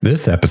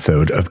This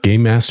episode of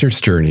Game Master's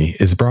Journey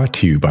is brought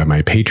to you by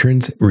my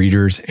patrons,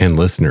 readers, and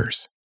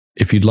listeners.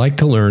 If you'd like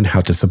to learn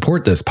how to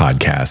support this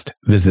podcast,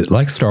 visit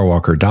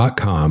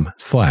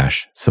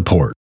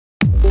lexstarwalker.com/support.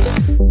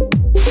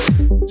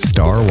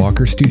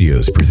 Starwalker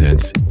Studios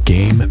presents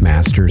Game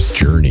Master's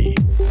Journey,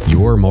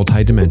 your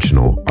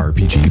multidimensional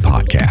RPG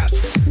podcast.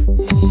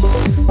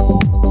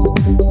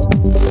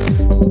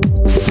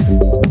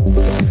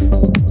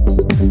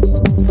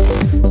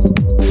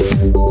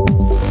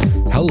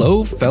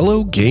 Hello,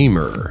 fellow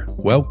gamer.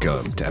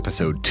 Welcome to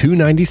episode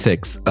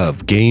 296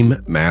 of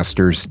Game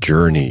Master's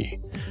Journey.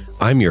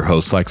 I'm your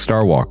host, Lex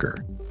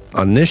Starwalker.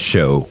 On this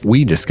show,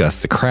 we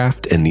discuss the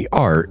craft and the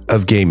art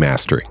of game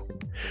mastering.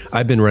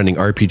 I've been running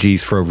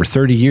RPGs for over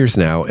 30 years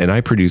now, and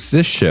I produce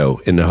this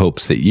show in the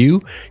hopes that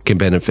you can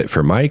benefit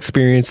from my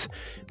experience,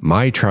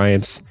 my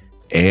triumphs,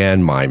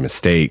 and my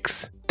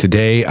mistakes.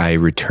 Today, I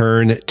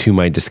return to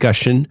my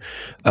discussion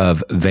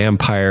of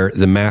Vampire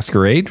the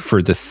Masquerade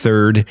for the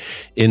third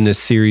in this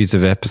series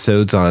of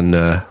episodes on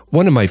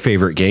one of my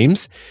favorite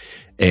games.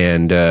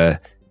 And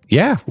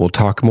we'll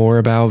talk more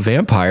about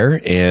Vampire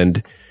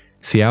and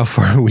see how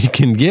far we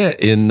can get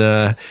in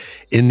the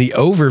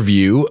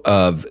overview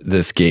of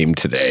this game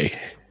today.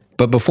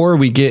 But before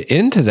we get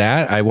into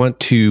that, I want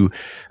to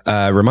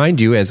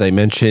remind you, as I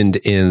mentioned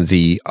in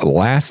the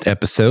last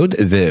episode,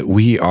 that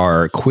we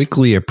are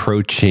quickly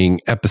approaching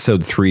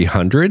episode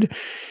 300.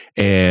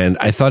 And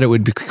I thought it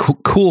would be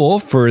cool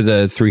for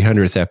the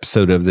 300th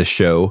episode of the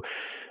show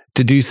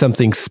to do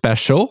something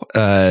special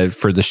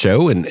for the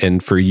show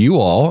and for you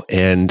all.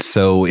 And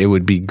so it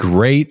would be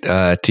great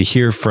to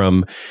hear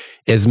from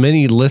as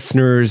many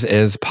listeners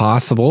as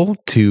possible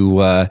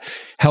to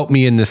help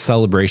me in this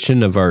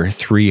celebration of our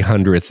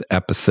 300th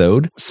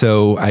episode.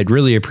 So I'd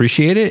really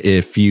appreciate it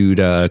if you'd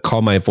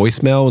call my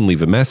voicemail and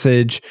leave a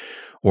message,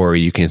 or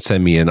you can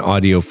send me an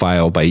audio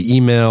file by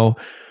email,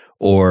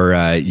 or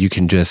you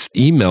can just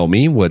email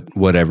me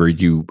whatever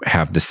you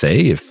have to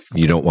say if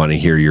you don't want to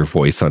hear your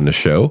voice on the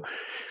show.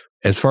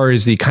 As far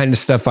as the kind of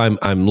stuff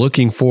I'm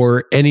looking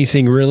for,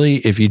 anything really,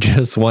 if you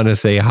just want to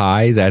say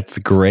hi, that's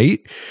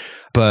great.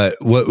 But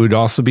what would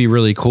also be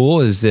really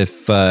cool is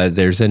if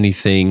there's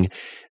anything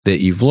that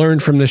you've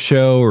learned from the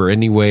show or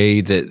any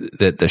way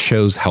that the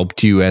show's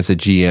helped you as a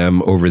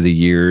GM over the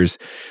years.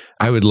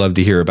 I would love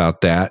to hear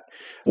about that.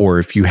 Or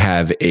if you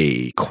have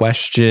a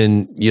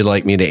question you'd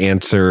like me to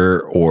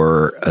answer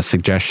or a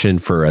suggestion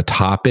for a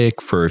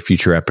topic for a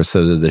future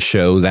episode of the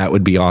show, that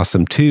would be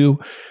awesome too.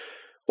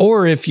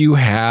 Or if you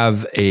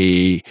have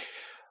a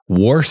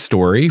war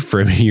story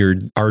from your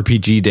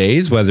RPG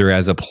days, whether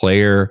as a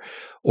player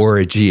or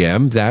a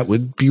GM, that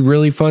would be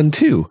really fun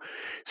too.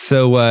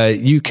 So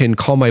you can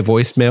call my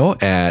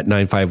voicemail at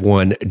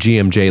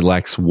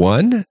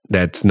 951-GMJ-LEX1.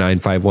 That's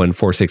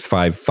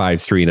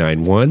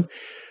 951-465-5391.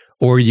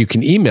 Or you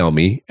can email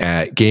me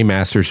at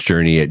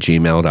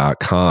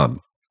gamemastersjourney@gmail.com.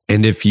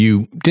 And if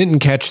you didn't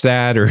catch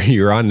that, or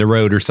you're on the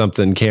road or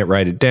something, can't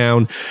write it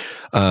down,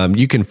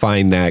 you can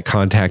find that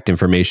contact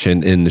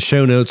information in the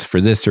show notes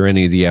for this or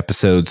any of the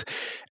episodes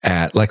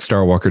at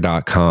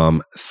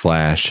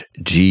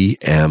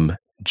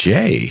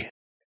lexstarwalker.com/GMJ.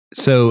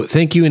 So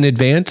thank you in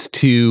advance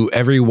to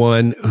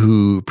everyone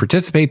who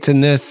participates in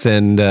this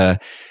and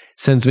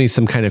sends me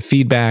some kind of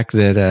feedback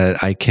that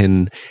I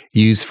can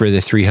use for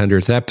the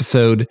 300th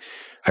episode.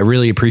 I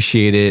really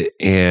appreciate it.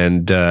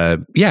 And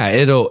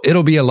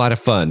it'll be a lot of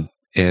fun.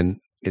 And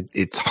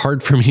it's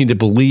hard for me to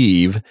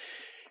believe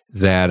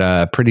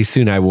that pretty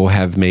soon I will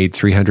have made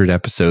 300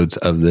 episodes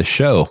of the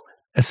show.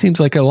 That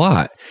seems like a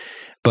lot.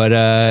 But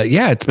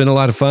it's been a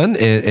lot of fun,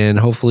 and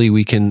hopefully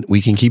we can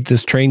keep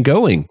this train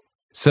going.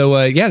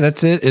 So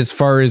that's it as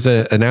far as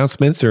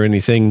announcements or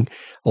anything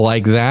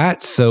like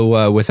that.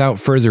 So without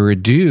further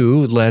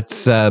ado,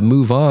 let's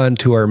move on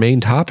to our main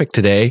topic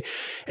today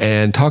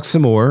and talk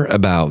some more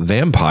about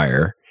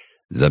Vampire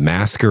the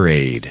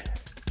Masquerade.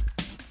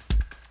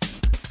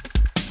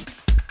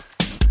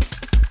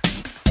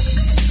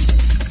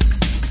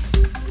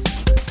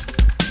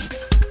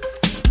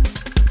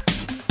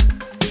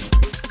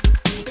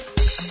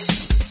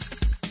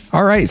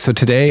 All right, so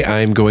today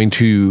I'm going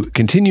to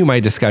continue my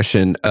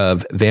discussion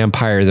of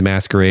Vampire the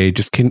Masquerade,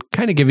 just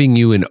kind of giving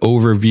you an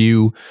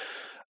overview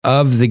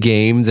of the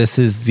game. This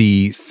is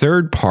the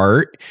third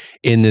part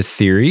in this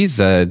series.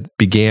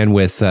 Began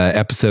with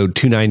episode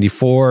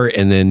 294,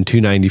 and then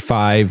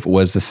 295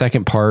 was the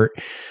second part.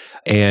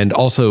 And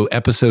also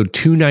episode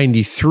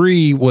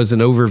 293 was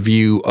an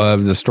overview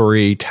of the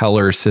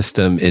storyteller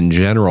system in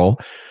general.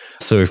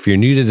 So if you're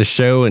new to the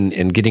show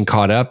and getting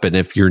caught up, and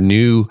if you're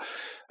new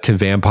to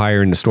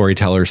Vampire and the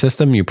storyteller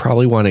system, you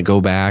probably want to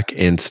go back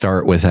and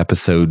start with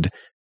episode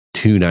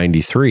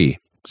 293.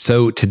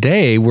 So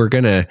today we're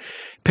going to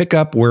pick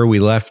up where we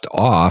left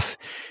off,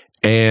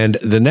 and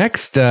the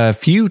next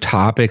few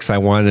topics I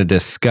want to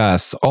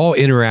discuss all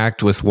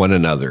interact with one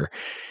another.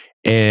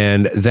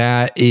 And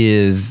that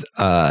is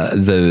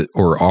the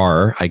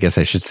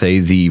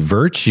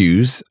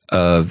virtues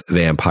of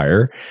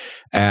Vampire,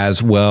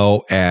 as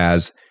well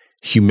as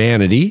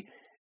humanity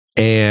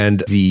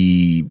and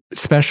the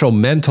special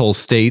mental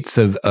states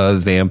of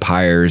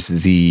vampires,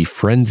 the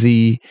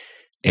frenzy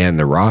and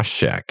the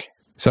Rorschach.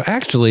 So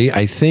actually,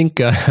 I think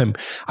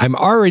I'm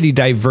already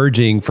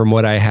diverging from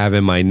what I have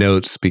in my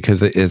notes,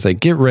 because as I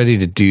get ready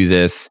to do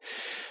this,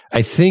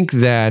 I think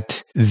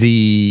that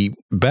the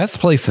best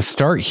place to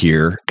start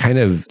here, kind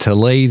of to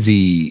lay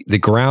the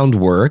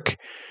groundwork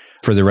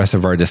for the rest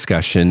of our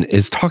discussion,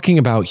 is talking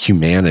about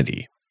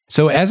humanity.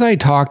 So as I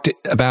talked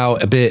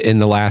about a bit in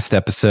the last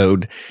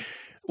episode,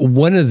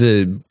 one of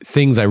the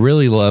things I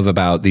really love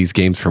about these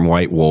games from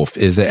White Wolf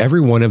is that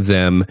every one of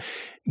them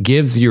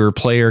gives your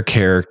player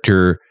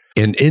character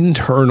an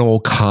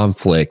internal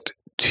conflict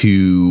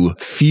to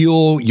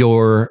fuel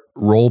your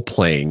role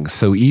playing.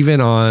 So even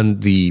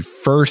on the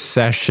first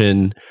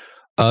session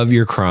of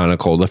your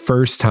Chronicle, the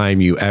first time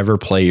you ever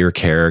play your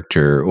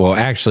character, well,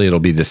 actually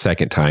it'll be the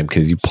second time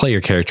because you play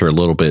your character a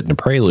little bit in a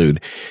prelude,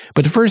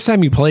 but the first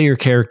time you play your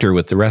character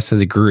with the rest of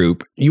the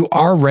group, you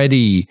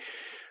already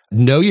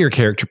know your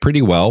character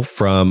pretty well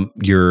from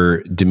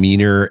your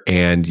demeanor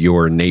and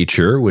your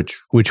nature,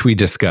 which we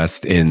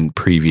discussed in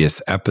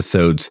previous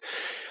episodes.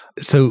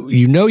 So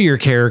you know your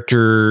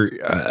character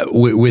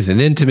with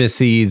an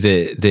intimacy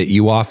that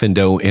you often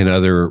don't in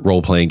other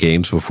role-playing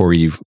games before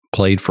you've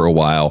played for a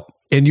while.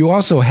 And you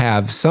also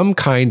have some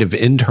kind of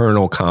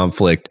internal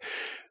conflict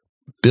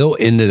built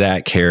into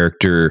that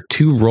character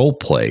to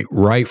role-play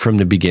right from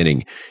the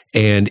beginning.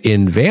 And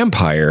in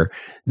Vampire,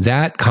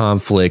 that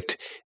conflict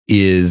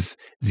is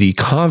the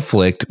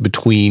conflict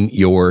between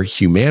your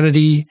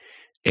humanity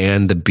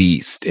and the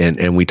beast.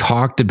 And we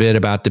talked a bit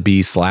about the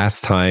beast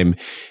last time.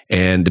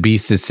 And the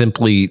beast is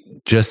simply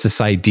just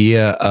this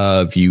idea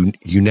of you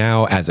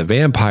now as a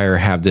vampire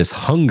have this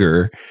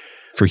hunger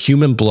for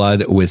human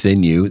blood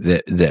within you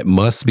that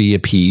must be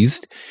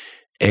appeased.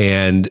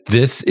 And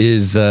this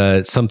is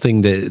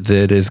something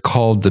that is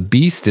called the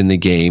beast in the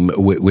game,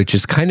 which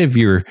is kind of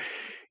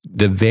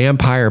the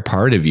vampire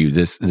part of you,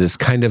 this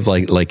kind of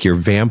like your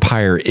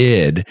vampire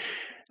id,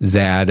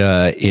 that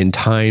in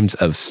times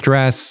of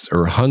stress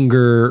or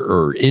hunger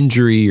or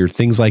injury or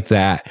things like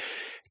that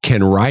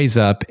can rise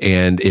up.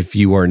 And if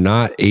you are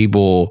not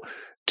able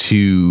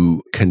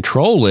to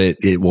control it,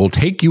 it will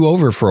take you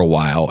over for a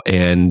while.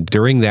 And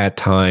during that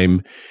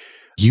time,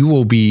 you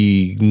will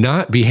be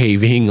not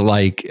behaving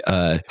like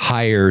a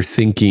higher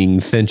thinking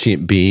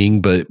sentient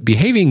being, but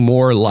behaving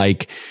more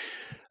like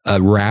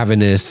a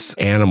ravenous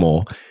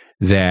animal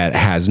that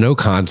has no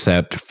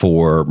concept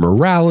for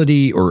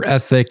morality or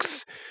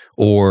ethics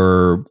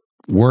or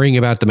worrying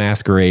about the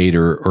masquerade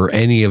or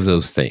any of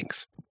those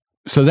things.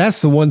 So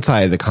that's the one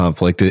side of the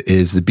conflict,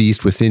 is the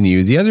beast within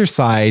you. The other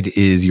side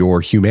is your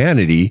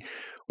humanity,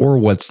 or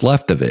what's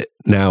left of it.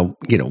 Now,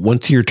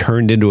 once you're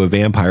turned into a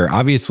vampire,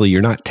 obviously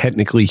you're not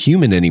technically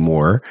human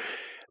anymore,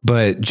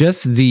 but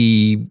just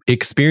the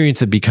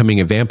experience of becoming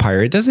a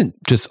vampire, it doesn't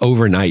just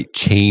overnight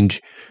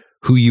change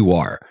who you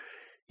are.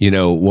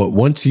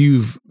 Once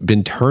you've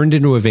been turned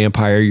into a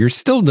vampire, you're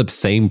still the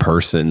same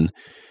person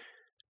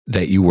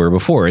that you were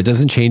before. It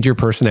doesn't change your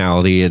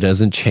personality. It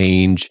doesn't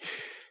change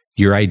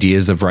your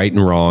ideas of right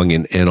and wrong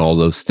and all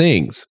those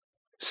things.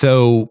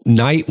 So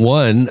night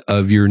one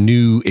of your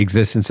new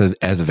existence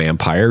as a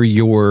vampire,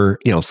 you're,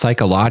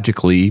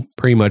 psychologically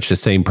pretty much the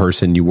same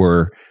person you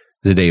were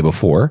the day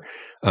before.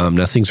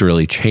 Nothing's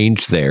really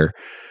changed there.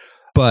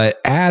 But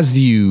as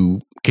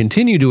you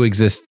continue to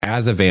exist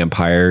as a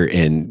vampire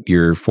and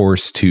you're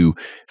forced to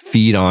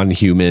feed on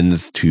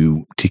humans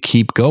to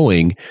keep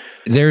going,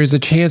 there is a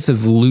chance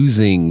of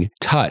losing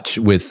touch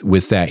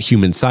with that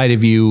human side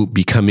of you,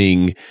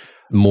 becoming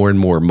more and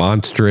more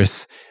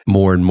monstrous,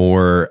 more and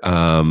more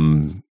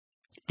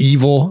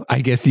evil, I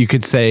guess you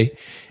could say.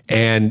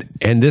 And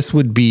this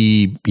would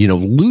be,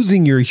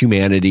 losing your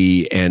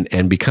humanity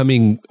and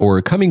becoming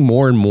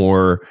more and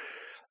more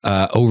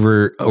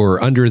over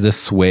or under the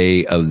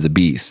sway of the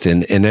beast.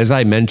 And as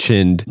I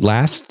mentioned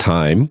last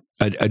time,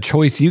 a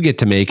choice you get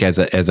to make as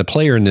a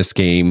player in this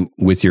game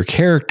with your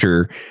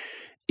character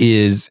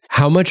is,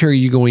 how much are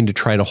you going to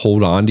try to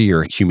hold on to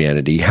your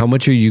humanity? How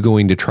much are you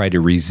going to try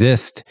to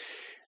resist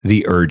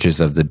the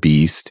urges of the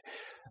beast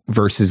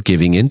versus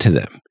giving into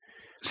them?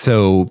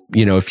 So,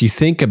 if you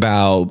think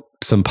about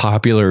some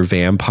popular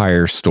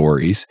vampire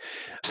stories,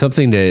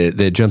 something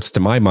that jumps to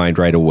my mind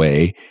right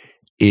away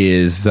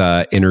is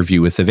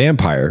Interview with the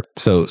Vampire.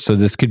 So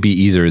this could be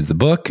either the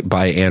book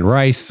by Anne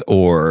Rice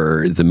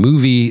or the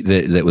movie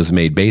that was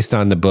made based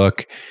on the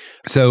book.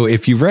 So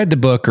if you've read the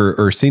book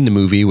or seen the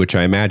movie, which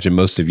I imagine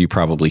most of you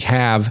probably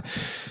have,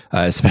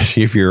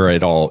 especially if you're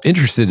at all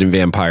interested in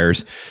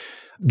vampires,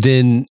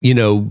 then,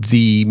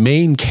 the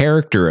main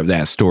character of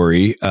that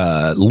story,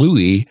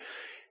 Louis,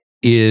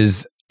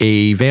 is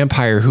a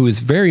vampire who is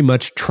very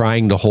much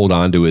trying to hold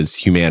on to his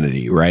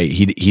humanity, right?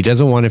 He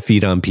doesn't want to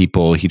feed on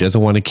people. He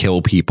doesn't want to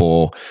kill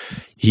people.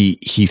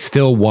 He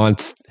still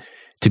wants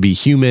to be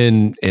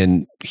human,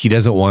 and he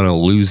doesn't want to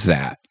lose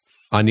that.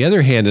 On the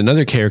other hand,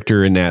 another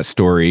character in that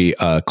story,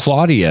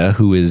 Claudia,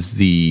 who is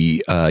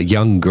the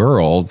young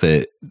girl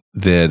that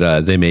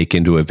they make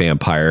into a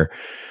vampire,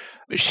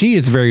 she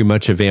is very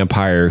much a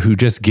vampire who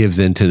just gives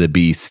into the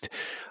beast.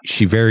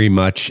 She very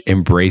much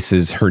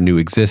embraces her new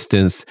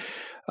existence.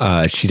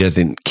 She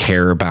doesn't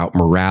care about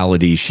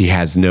morality. She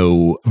has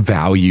no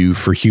value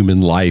for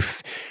human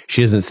life.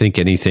 She doesn't think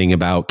anything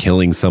about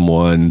killing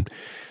someone,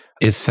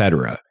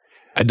 etc.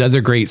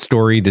 Another great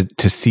story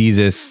to see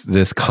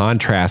this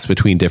contrast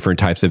between different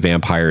types of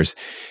vampires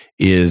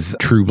is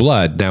True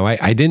Blood. Now,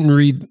 I didn't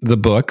read the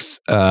books,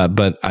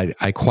 but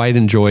I quite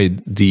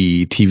enjoyed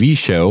the TV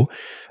show,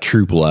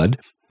 True Blood.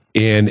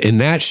 And in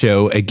that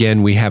show,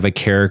 again, we have a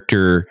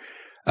character,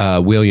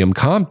 William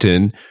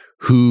Compton,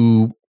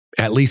 who,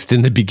 at least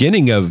in the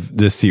beginning of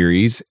the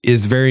series,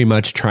 is very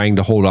much trying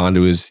to hold on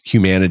to his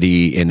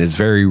humanity and is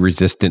very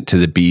resistant to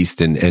the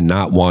beast and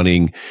not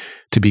wanting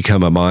to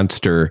become a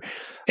monster.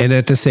 And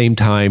at the same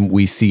time,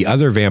 we see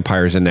other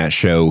vampires in that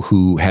show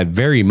who have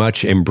very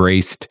much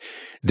embraced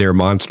their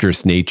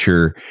monstrous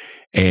nature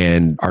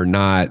and are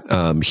not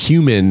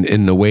human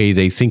in the way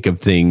they think of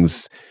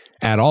things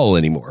at all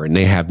anymore. And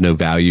they have no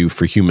value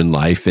for human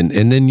life. And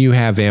then you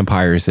have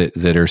vampires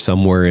that are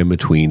somewhere in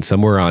between,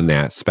 somewhere on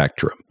that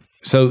spectrum.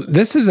 So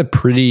this is a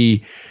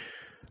pretty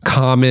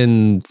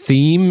common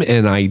theme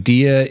and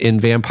idea in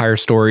vampire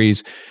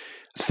stories.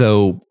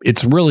 So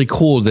it's really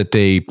cool that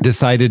they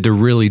decided to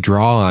really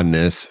draw on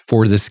this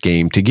for this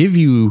game to give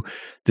you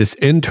this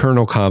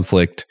internal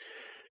conflict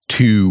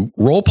to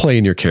role play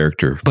in your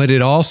character, but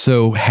it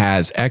also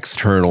has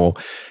external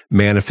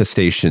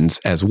manifestations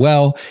as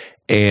well.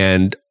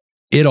 And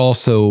it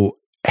also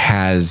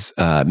has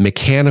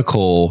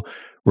mechanical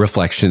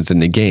reflections in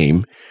the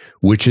game,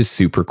 which is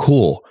super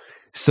cool.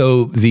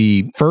 So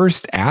the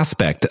first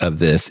aspect of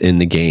this in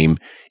the game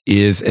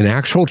is an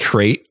actual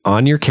trait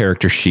on your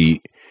character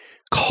sheet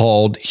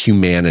called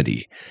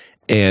humanity.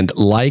 And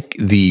like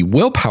the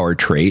willpower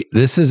trait,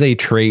 this is a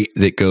trait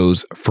that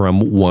goes from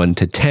 1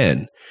 to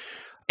 10.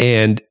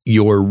 And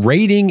your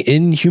rating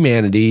in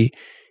humanity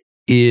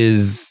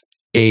is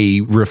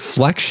a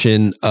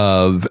reflection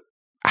of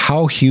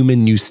how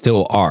human you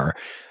still are.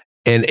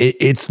 And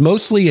it's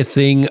mostly a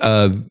thing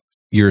of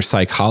your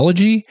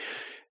psychology,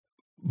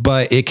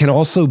 but it can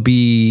also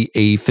be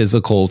a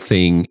physical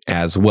thing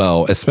as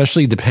well,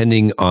 especially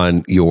depending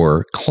on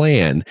your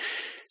clan.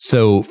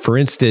 So, for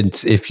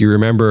instance, if you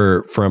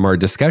remember from our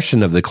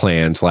discussion of the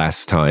clans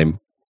last time,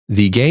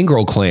 the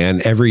Gangrel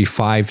clan, every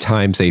 5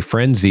 times they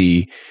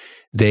frenzy,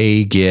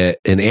 they get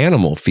an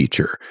animal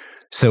feature.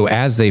 So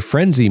as they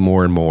frenzy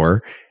more and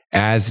more,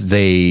 as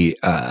they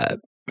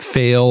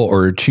fail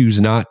or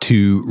choose not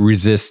to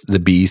resist the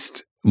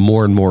beast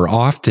more and more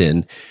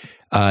often,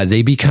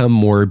 they become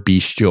more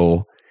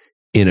bestial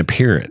in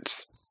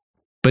appearance.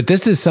 But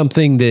this is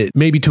something that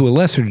maybe to a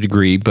lesser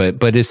degree,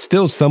 but is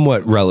still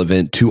somewhat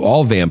relevant to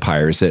all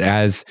vampires, that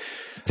as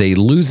they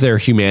lose their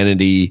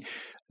humanity,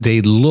 they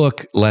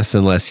look less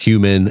and less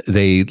human.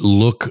 They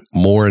look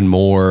more and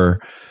more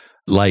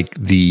like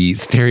the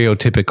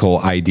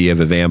stereotypical idea of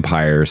a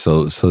vampire.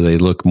 So they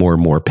look more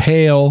and more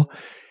pale,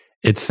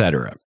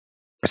 etc.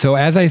 So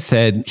as I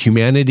said,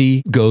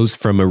 humanity goes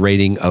from a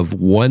rating of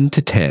 1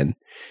 to 10.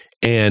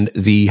 And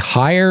the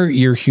higher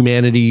your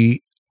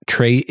humanity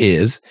trait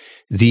is,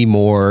 the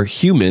more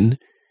human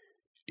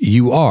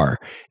you are.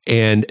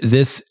 And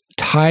this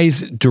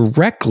ties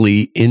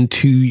directly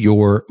into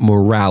your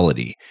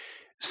morality.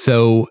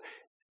 So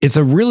it's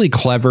a really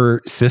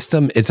clever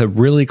system. It's a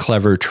really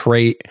clever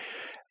trait.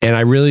 And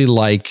I really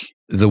like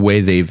the way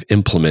they've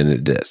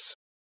implemented this.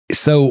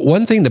 So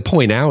one thing to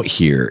point out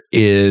here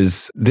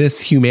is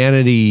this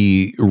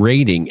humanity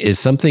rating is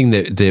something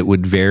that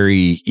would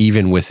vary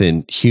even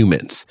within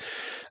humans.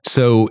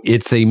 So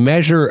it's a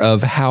measure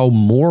of how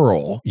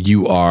moral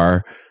you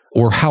are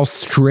or how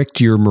strict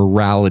your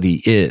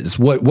morality is.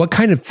 What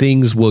kind of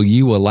things will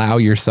you allow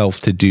yourself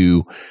to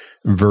do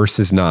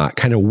versus not?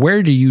 Kind of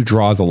where do you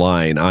draw the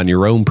line on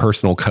your own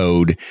personal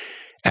code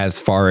as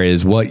far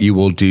as what you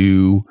will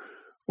do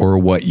or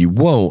what you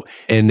won't?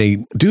 And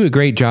they do a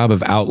great job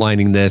of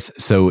outlining this,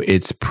 so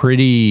it's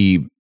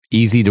pretty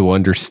easy to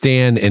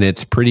understand and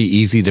it's pretty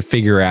easy to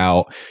figure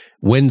out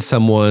when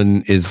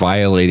someone is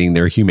violating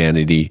their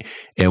humanity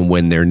and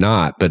when they're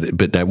not.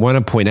 But I want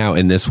to point out,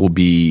 and this will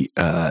be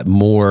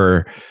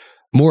more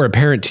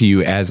apparent to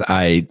you as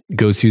I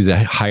go through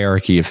the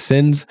hierarchy of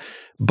sins,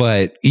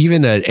 but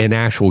even an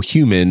actual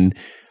human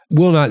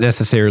will not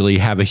necessarily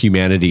have a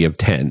humanity of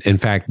 10. In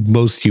fact,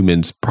 most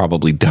humans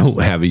probably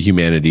don't have a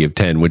humanity of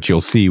 10, which you'll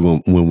see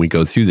when we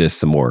go through this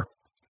some more.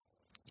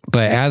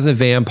 But as a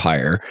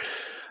vampire,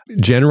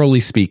 generally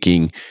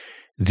speaking,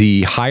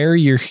 the higher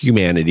your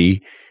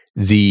humanity,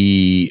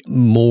 the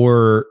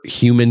more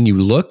human you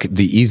look,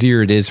 the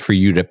easier it is for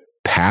you to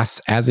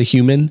pass as a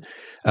human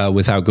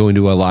without going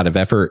to a lot of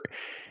effort.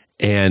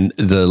 And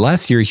the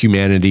less your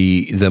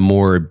humanity, the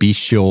more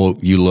bestial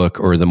you look,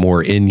 or the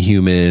more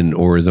inhuman,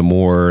 or the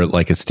more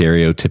like a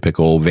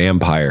stereotypical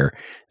vampire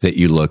that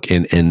you look.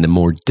 And the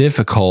more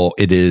difficult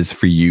it is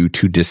for you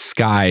to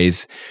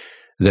disguise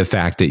the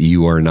fact that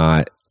you are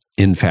not,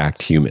 in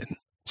fact, human.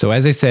 So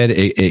as I said,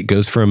 it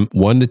goes from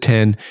 1 to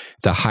 10.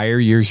 The higher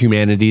your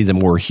humanity, the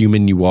more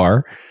human you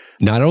are.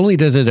 not only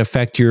does it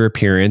affect your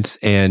appearance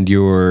and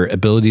your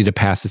ability to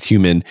pass as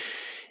human,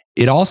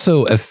 it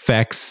also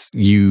affects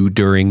you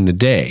during the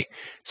day.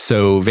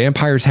 So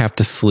vampires have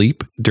to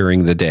sleep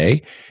during the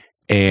day,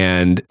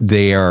 and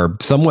they are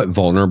somewhat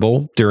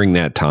vulnerable during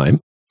that time.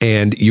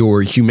 And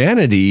your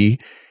humanity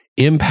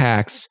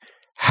impacts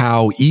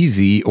how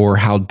easy or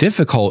how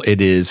difficult it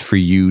is for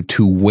you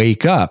to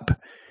wake up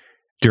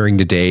during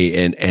the day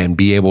and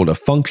be able to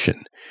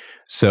function.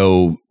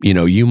 So,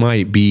 you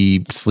might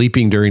be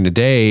sleeping during the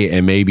day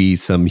and maybe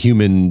some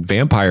human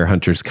vampire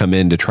hunters come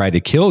in to try to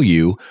kill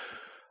you.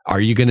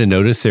 Are you going to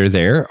notice they're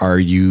there? Are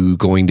you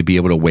going to be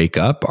able to wake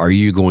up? Are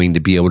you going to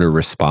be able to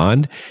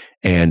respond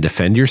and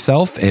defend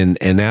yourself? And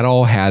that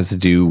all has to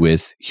do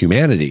with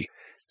humanity.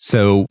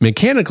 So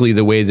mechanically,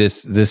 the way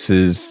this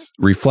is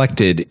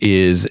reflected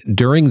is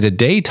during the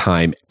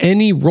daytime,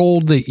 any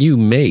roll that you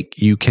make,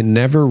 you can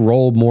never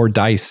roll more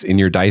dice in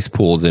your dice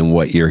pool than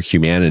what your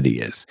humanity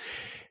is.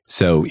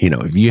 So,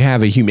 if you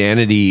have a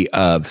humanity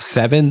of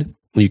 7,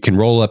 you can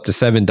roll up to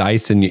 7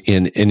 dice in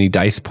any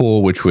dice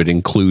pool, which would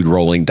include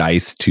rolling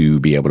dice to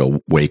be able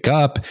to wake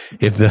up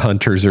if the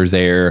hunters are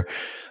there,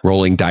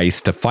 rolling dice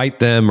to fight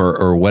them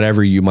or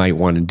whatever you might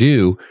want to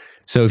do.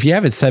 So if you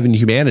have a 7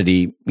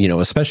 humanity,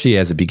 especially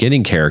as a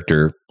beginning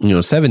character,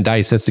 7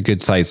 dice, that's a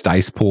good sized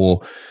dice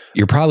pool.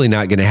 You're probably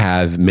not going to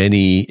have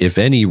many, if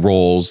any,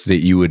 rolls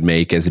that you would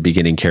make as a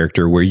beginning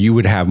character where you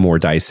would have more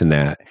dice than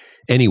that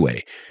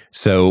anyway.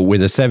 So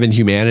with a 7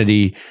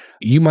 humanity,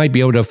 you might be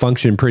able to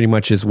function pretty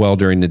much as well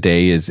during the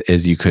day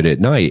as you could at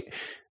night.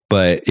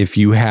 But if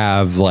you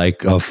have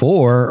like a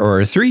 4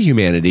 or a 3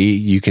 humanity,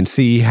 you can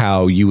see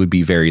how you would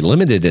be very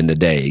limited in the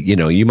day.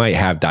 You might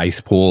have dice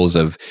pools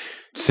of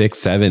 6,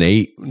 7,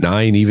 8,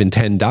 9, even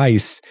 10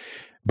 dice.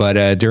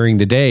 But during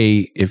the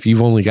day, if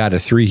you've only got a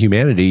 3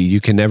 humanity,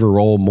 you can never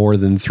roll more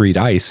than 3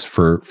 dice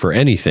for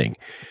anything,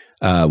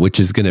 which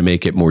is going to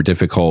make it more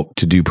difficult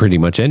to do pretty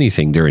much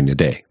anything during the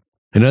day.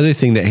 Another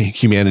thing that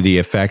humanity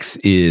affects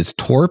is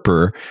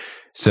torpor.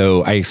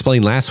 So I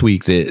explained last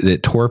week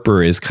that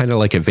torpor is kind of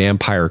like a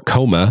vampire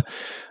coma,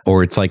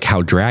 or it's like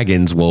how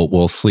dragons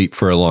will sleep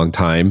for a long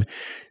time.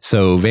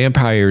 So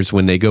vampires,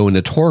 when they go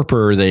into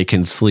torpor, they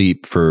can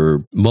sleep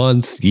for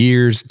months,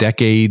 years,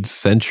 decades,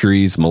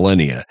 centuries,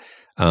 millennia.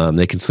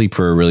 They can sleep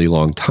for a really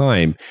long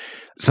time.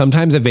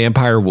 Sometimes a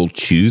vampire will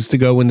choose to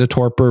go into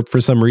torpor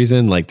for some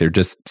reason, like they're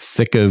just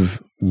sick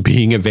of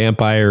being a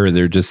vampire, or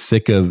they're just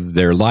sick of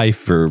their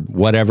life or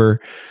whatever.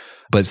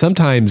 But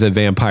sometimes a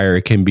vampire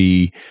can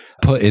be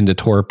put into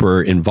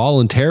torpor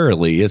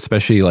involuntarily,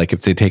 especially like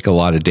if they take a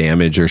lot of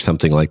damage or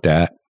something like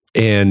that.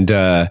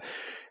 And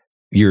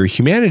your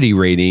humanity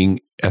rating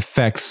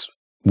affects,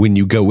 when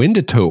you go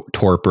into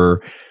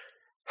torpor,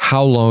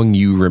 how long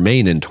you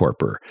remain in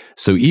torpor.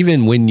 So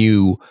even when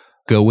you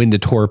go into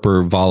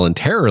torpor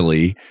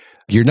voluntarily,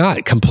 you're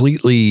not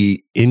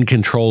completely in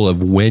control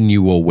of when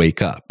you will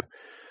wake up.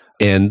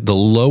 And the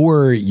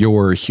lower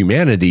your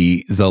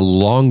humanity, the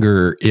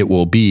longer it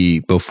will be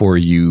before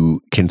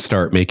you can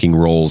start making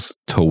rolls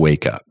to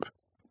wake up.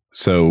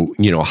 So,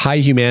 high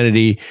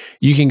humanity,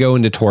 you can go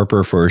into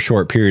torpor for a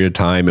short period of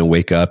time and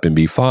wake up and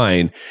be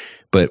fine.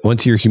 But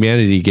once your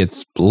humanity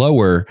gets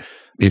lower,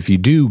 if you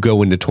do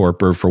go into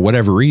torpor for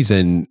whatever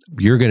reason,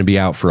 you're going to be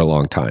out for a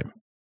long time.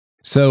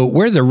 So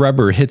where the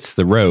rubber hits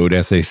the road,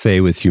 as they say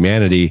with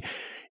humanity,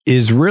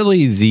 is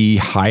really the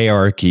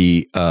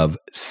hierarchy of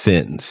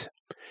sins.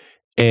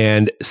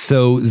 And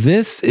so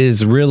this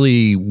is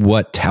really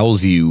what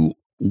tells you,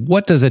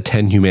 what does a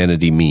 10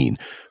 humanity mean?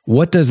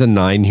 What does a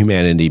 9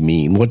 humanity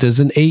mean? What does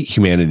an 8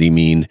 humanity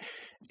mean?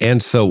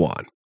 And so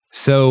on.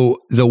 So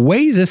the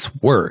way this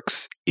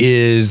works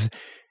is,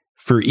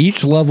 for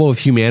each level of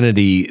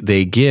humanity,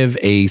 they give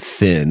a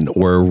sin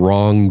or a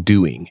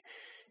wrongdoing.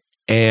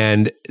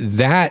 And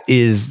that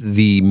is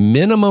the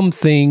minimum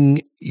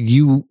thing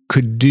you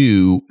could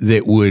do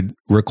that would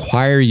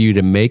require you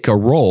to make a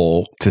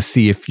roll to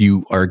see if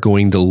you are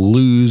going to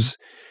lose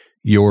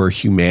your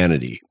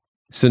humanity.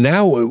 So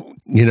now,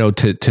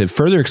 to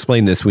further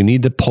explain this, we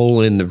need to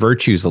pull in the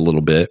virtues a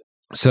little bit.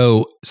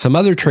 So some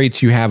other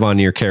traits you have on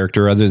your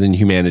character other than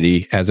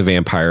humanity as a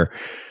vampire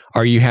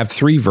are, you have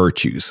 3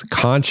 virtues: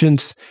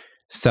 conscience,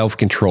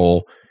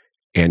 self-control,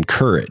 and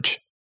courage.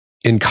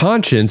 And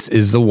conscience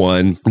is the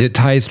one that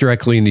ties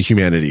directly into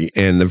humanity.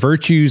 And the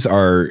virtues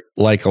are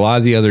like a lot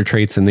of the other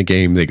traits in the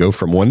game. They go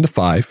from 1 to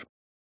 5.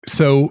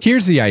 So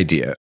here's the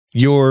idea.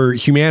 Your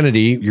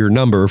humanity, your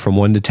number from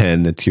 1 to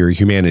 10, that's your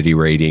humanity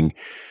rating,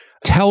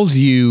 tells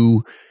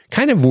you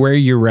kind of where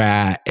you're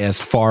at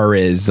as far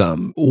as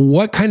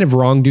what kind of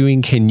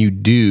wrongdoing can you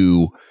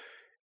do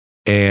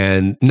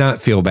and not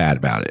feel bad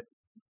about it.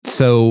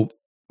 So,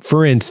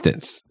 for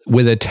instance,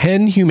 with a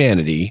 10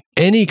 humanity,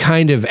 any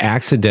kind of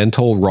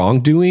accidental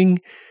wrongdoing,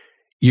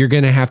 you're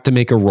going to have to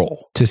make a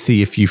roll to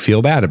see if you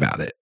feel bad about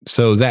it.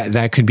 So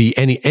that could be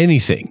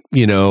anything,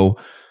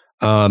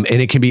 and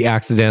it can be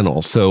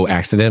accidental. So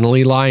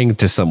accidentally lying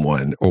to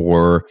someone,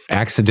 or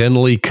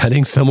accidentally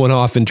cutting someone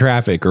off in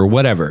traffic, or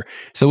whatever.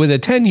 So with a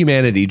 10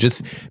 humanity,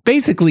 just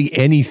basically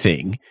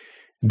anything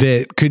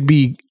that could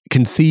be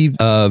conceive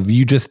of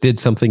you just did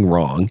something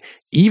wrong,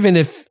 even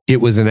if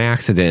it was an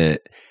accident,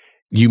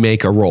 you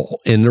make a roll.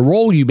 And the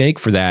roll you make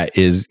for that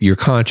is your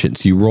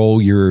conscience. You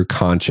roll your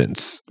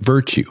conscience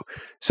virtue.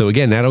 So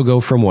again, that'll go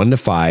from 1 to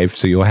 5.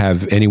 So you'll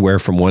have anywhere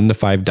from 1 to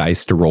 5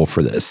 dice to roll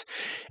for this.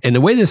 And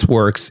the way this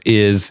works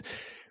is,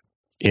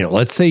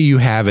 let's say you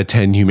have a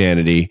 10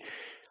 humanity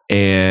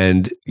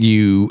and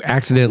you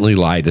accidentally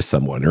lie to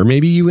someone, or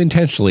maybe you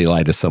intentionally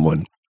lie to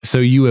someone. So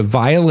you have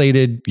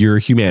violated your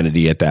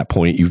humanity at that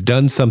point. You've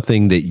done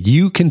something that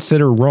you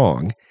consider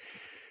wrong.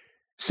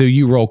 So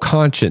you roll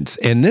conscience.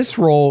 And this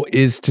roll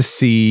is to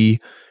see,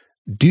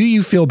 do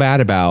you feel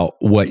bad about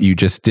what you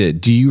just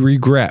did? Do you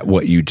regret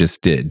what you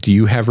just did? Do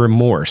you have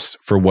remorse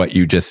for what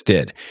you just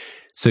did?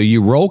 So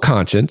you roll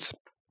conscience.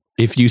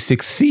 If you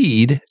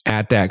succeed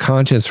at that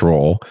conscience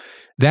roll,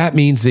 that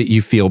means that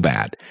you feel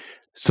bad.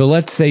 So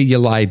let's say you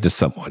lied to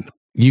someone.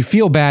 You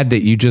feel bad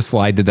that you just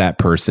lied to that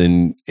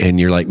person and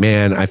you're like,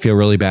 man, I feel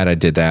really bad I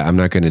did that. I'm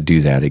not going to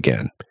do that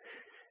again.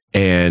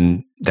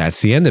 And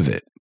that's the end of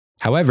it.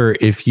 However,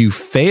 if you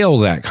fail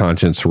that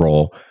conscience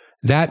roll,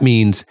 that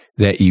means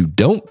that you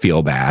don't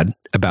feel bad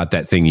about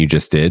that thing you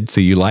just did.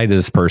 So you lie to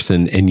this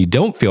person and you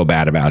don't feel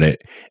bad about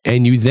it.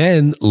 And you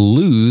then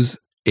lose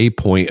a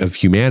point of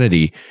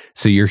humanity.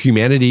 So your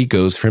humanity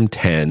goes from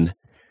 10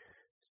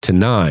 to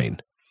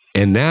 9.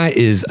 And that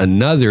is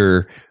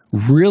another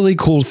really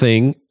cool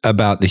thing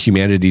about the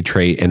humanity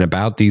trait and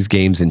about these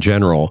games in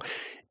general,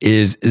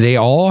 is they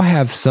all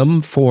have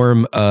some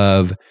form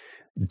of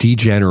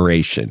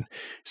degeneration.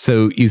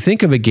 So you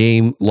think of a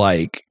game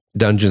like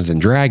Dungeons and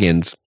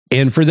Dragons,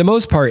 and for the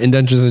most part in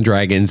Dungeons and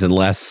Dragons,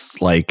 unless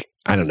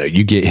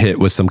you get hit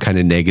with some kind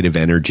of negative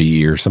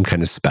energy or some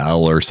kind of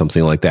spell or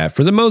something like that,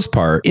 for the most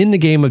part in the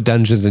game of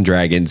Dungeons and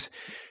Dragons,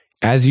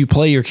 as you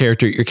play your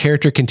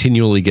character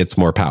continually gets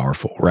more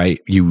powerful, right?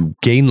 You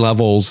gain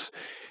levels,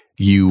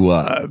 you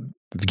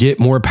get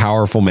more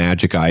powerful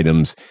magic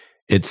items,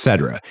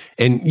 etc.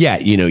 And yeah,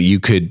 you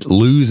could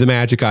lose a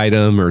magic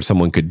item or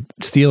someone could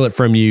steal it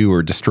from you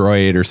or destroy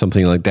it or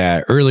something like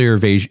that. Earlier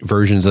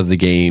versions of the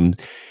game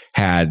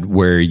had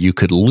where you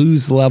could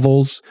lose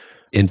levels.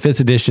 In 5th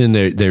edition,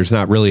 there's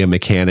not really a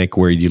mechanic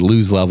where you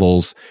lose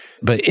levels.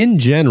 But in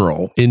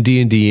general, in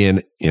D&D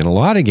and in a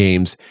lot of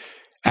games,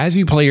 as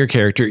you play your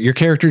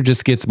character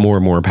just gets more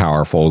and more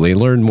powerful. They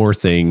learn more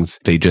things.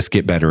 They just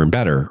get better and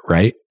better,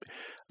 right?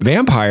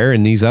 Vampire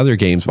and these other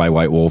games by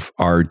White Wolf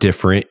are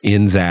different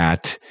in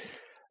that,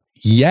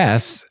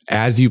 yes,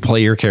 as you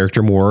play your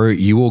character more,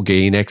 you will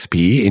gain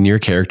XP and your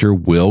character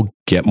will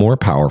get more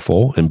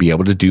powerful and be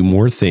able to do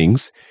more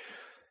things.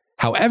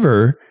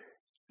 However,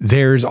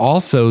 there's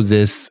also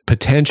this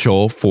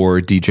potential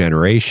for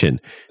degeneration,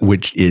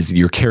 which is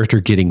your character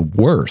getting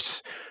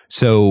worse.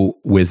 So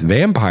with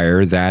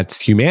Vampire,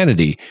 that's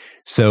humanity.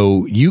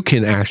 So you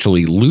can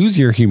actually lose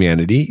your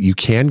humanity. You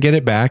can get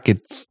it back.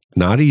 It's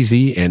not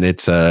easy, and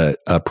it's a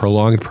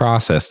prolonged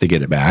process to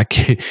get it back.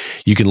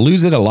 You can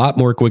lose it a lot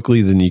more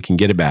quickly than you can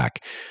get it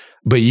back.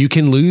 But you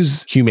can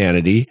lose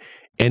humanity.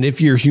 And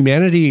if your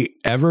humanity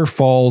ever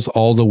falls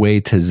all the way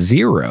to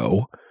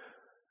 0,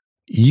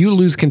 you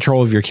lose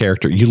control of your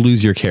character. You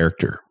lose your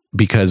character.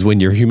 Because when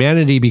your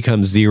humanity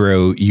becomes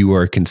 0, you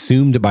are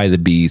consumed by the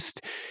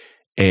beast,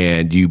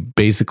 and you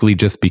basically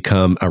just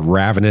become a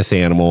ravenous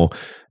animal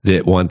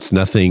that wants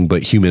nothing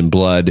but human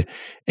blood,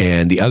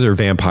 and the other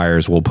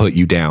vampires will put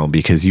you down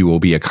because you will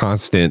be a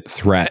constant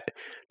threat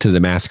to the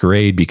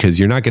masquerade, because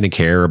you're not going to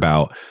care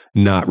about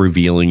not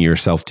revealing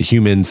yourself to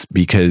humans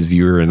because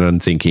you're an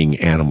unthinking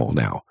animal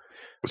now.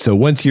 So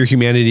once your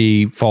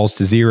humanity falls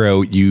to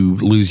 0, you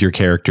lose your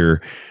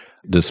character.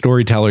 The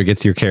storyteller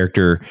gets your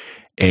character,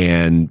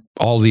 and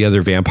all the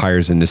other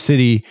vampires in the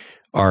city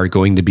are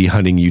going to be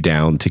hunting you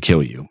down to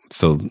kill you.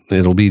 So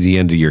it'll be the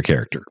end of your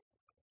character.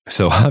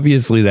 So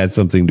obviously that's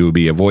something to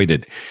be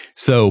avoided.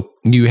 So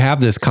you have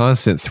this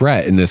constant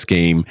threat in this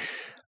game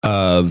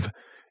of,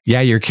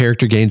 yeah, your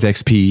character gains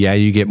XP. Yeah,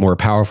 you get more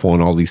powerful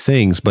and all these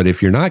things. But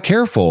if you're not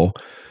careful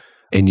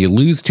and you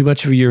lose too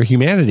much of your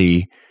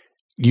humanity,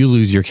 you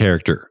lose your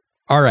character.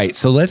 All right,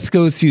 so let's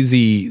go through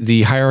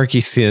the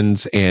hierarchy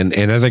sins. And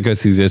as I go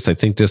through this, I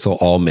think this will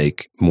all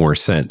make more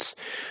sense.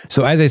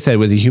 So as I said,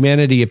 with a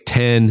humanity of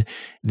 10,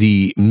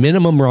 the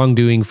minimum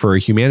wrongdoing for a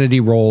humanity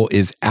roll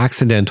is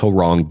accidental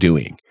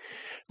wrongdoing.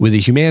 With a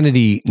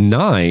humanity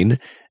 9,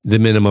 the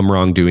minimum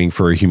wrongdoing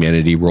for a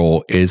humanity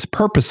roll is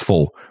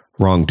purposeful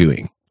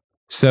wrongdoing.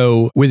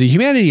 So with a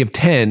humanity of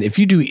 10, if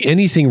you do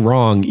anything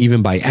wrong,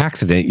 even by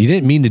accident, you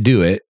didn't mean to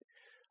do it,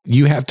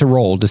 you have to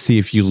roll to see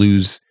if you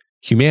lose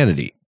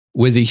humanity.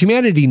 With a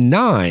humanity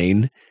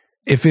 9,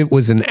 if it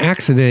was an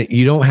accident,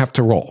 you don't have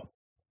to roll.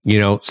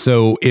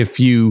 So if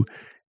you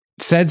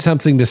said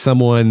something to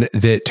someone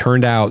that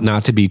turned out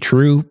not to be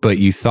true, but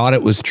you thought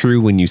it was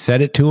true when you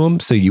said it to them,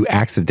 so you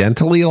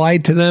accidentally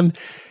lied to them,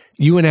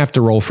 you wouldn't have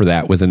to roll for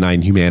that with a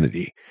 9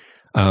 humanity.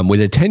 With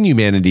a 10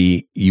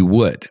 humanity, you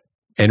would.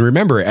 And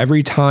remember,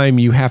 every time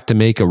you have to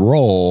make a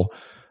roll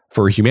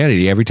for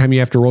humanity, every time you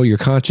have to roll your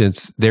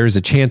conscience, there's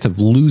a chance of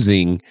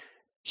losing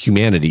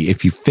humanity.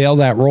 If you fail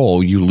that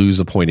roll, you lose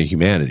a point of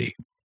humanity.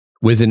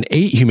 With an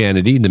 8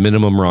 humanity, the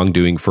minimum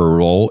wrongdoing for a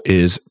roll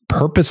is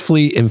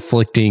purposefully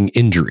inflicting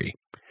injury.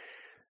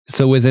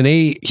 So with an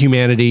 8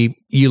 humanity,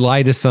 you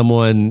lie to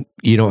someone,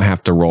 you don't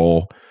have to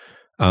roll.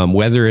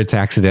 Whether it's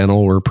accidental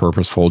or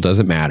purposeful,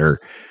 doesn't matter.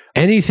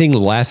 Anything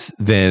less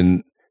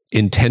than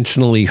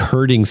intentionally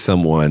hurting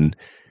someone,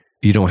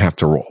 you don't have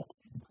to roll.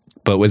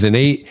 But with an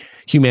 8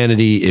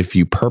 humanity, if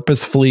you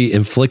purposefully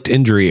inflict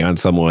injury on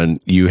someone,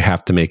 you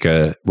have to make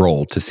a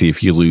roll to see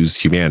if you lose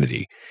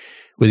humanity.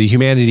 With a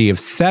humanity of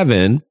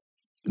 7,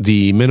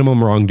 the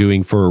minimum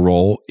wrongdoing for a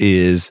roll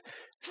is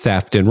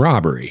theft and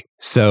robbery.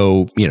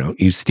 So,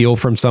 you steal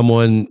from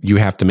someone, you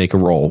have to make a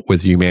roll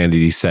with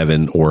humanity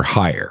 7 or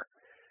higher.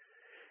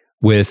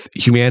 With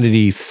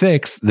humanity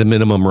 6, the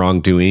minimum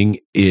wrongdoing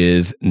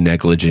is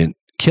negligent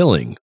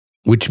killing,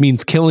 which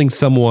means killing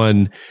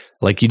someone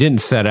like you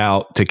didn't set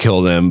out to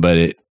kill them, but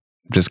it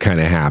just kind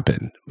of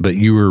happened, but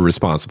you were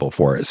responsible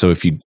for it. So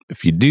if you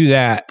do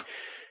that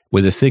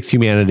with a 6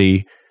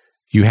 humanity,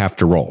 you have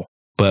to roll.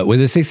 But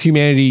with a 6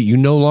 humanity, you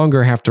no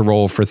longer have to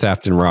roll for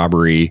theft and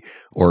robbery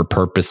or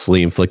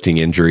purposefully inflicting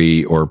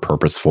injury or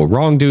purposeful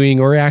wrongdoing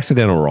or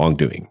accidental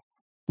wrongdoing.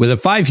 With a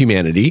 5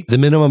 humanity, the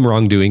minimum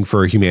wrongdoing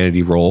for a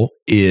humanity roll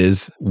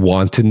is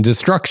wanton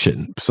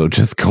destruction. So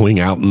just going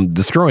out and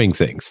destroying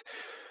things.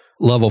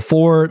 Level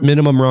 4,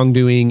 minimum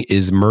wrongdoing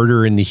is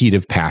murder in the heat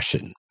of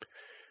passion.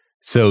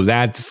 So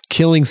that's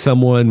killing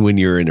someone when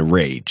you're in a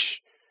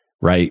rage,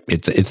 right?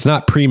 It's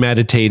not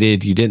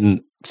premeditated. You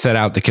didn't set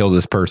out to kill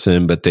this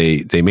person, but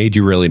they made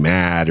you really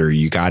mad, or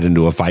you got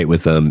into a fight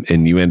with them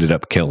and you ended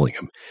up killing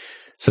them.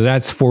 So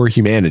that's 4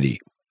 humanity.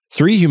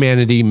 3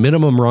 humanity,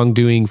 minimum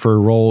wrongdoing for a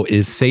roll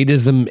is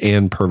sadism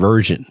and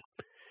perversion.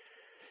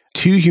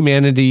 2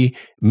 humanity,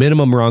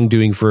 minimum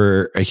wrongdoing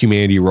for a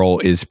humanity roll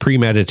is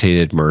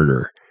premeditated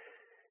murder.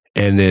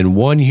 And then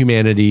 1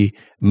 humanity,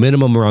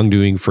 minimum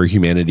wrongdoing for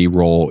humanity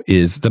roll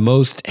is the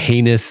most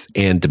heinous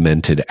and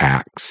demented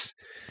acts.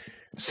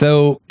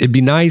 So it'd be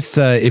nice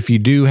if you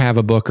do have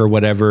a book or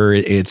whatever.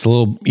 It's a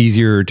little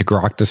easier to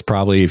grok this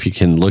probably if you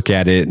can look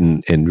at it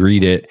and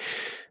read it.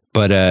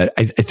 But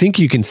I think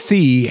you can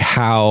see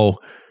how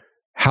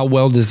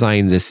well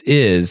designed this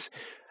is.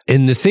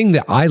 And the thing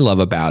that I love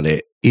about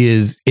it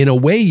is, in a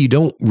way, you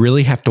don't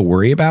really have to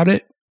worry about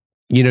it.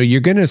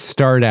 You're going to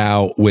start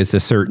out with a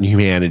certain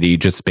humanity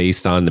just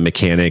based on the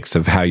mechanics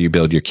of how you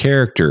build your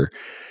character.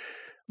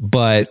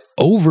 But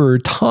over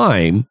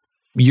time,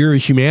 your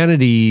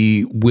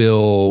humanity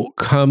will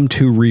come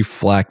to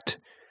reflect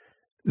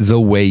the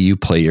way you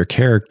play your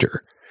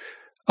character.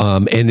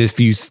 And if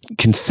you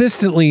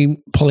consistently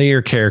play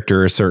your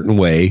character a certain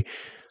way,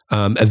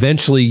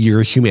 eventually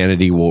your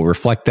humanity will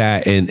reflect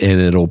that, and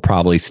it'll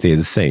probably stay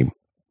the same.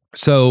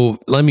 So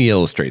let me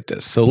illustrate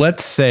this. So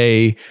let's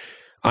say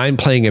I'm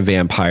playing a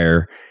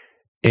vampire,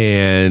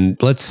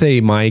 and let's say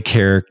my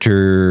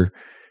character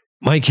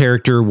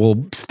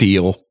will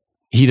steal.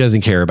 He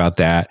doesn't care about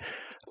that.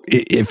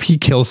 If he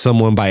kills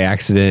someone by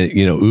accident,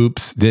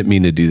 oops, didn't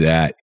mean to do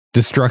that.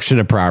 Destruction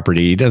of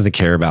property, he doesn't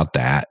care about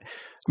that.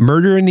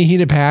 Murder in the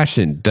heat of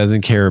passion,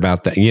 doesn't care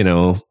about that,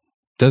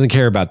 doesn't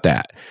care about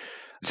that.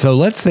 So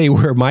let's say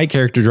where my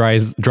character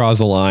draws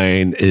a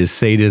line is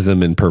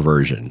sadism and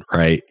perversion,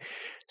 right?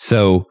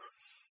 So,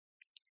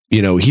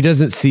 he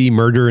doesn't see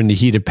murder in the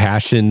heat of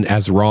passion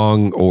as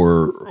wrong,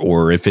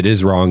 or if it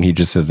is wrong, he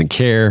just doesn't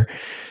care.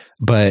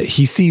 But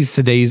he sees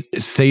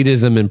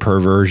sadism and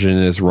perversion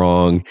as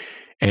wrong,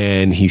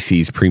 and he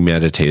sees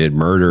premeditated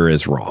murder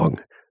as wrong,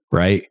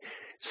 right?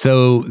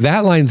 So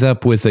that lines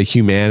up with a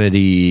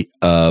humanity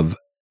of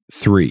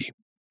 3.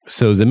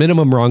 So the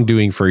minimum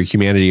wrongdoing for a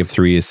humanity of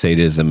 3 is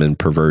sadism and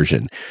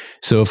perversion.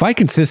 So if I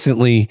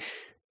consistently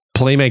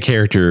play my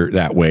character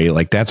that way,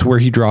 like that's where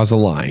he draws a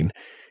line,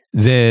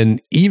 then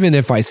even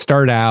if I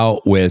start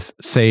out with,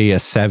 say, a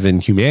 7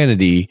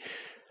 humanity,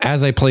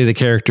 as I play the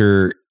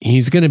character,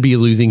 he's going to be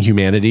losing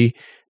humanity,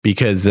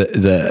 because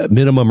the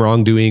minimum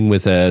wrongdoing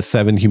with a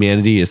 7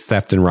 humanity is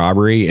theft and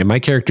robbery, and my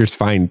character's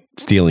fine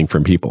stealing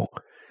from people.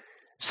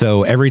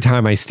 So every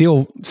time I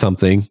steal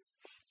something,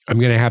 I'm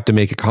going to have to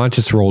make a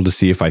conscious roll to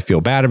see if I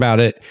feel bad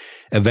about it.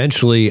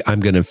 Eventually, I'm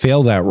going to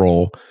fail that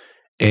roll,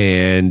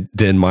 and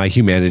then my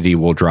humanity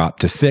will drop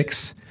to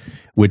 6,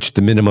 which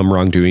the minimum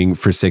wrongdoing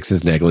for 6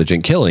 is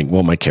negligent killing.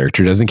 Well, my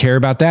character doesn't care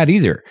about that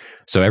either.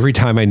 So every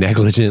time I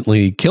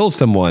negligently kill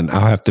someone,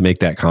 I'll have to make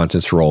that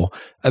conscious roll.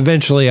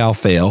 Eventually, I'll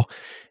fail,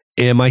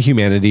 and my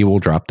humanity will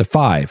drop to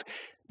 5.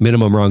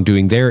 Minimum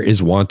wrongdoing there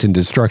is wanton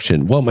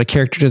destruction. Well, my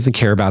character doesn't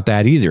care about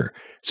that either.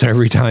 So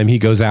every time he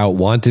goes out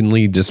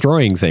wantonly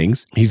destroying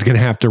things, he's going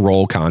to have to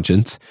roll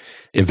conscience.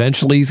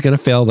 Eventually, he's going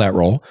to fail that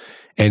roll,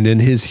 and then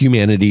his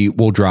humanity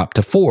will drop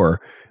to 4,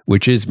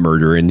 which is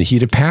murder in the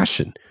heat of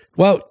passion.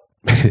 Well,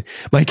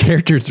 my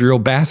character's a real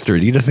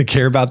bastard. He doesn't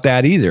care about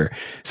that either.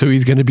 So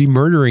he's going to be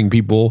murdering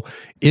people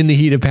in the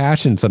heat of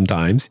passion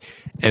sometimes.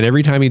 And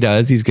every time he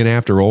does, he's going to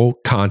have to roll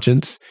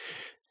conscience.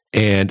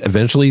 And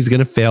eventually he's going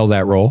to fail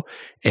that roll.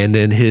 And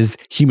then his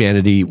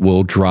humanity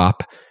will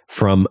drop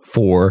from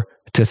 4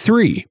 to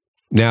 3.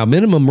 Now,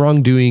 minimum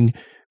wrongdoing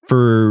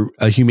for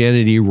a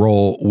humanity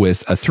roll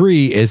with a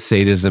 3 is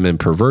sadism and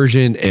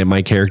perversion, and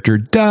my character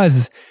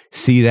does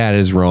see that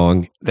as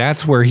wrong.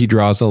 That's where he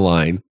draws a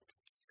line.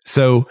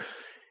 So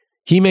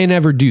he may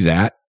never do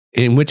that,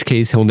 in which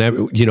case he'll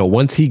never,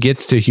 once he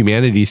gets to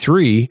humanity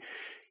 3,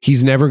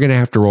 he's never going to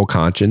have to roll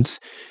conscience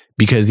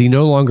because he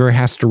no longer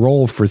has to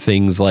roll for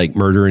things like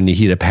murder in the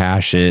heat of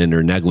passion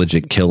or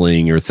negligent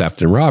killing or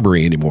theft and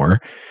robbery anymore.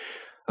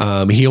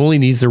 He only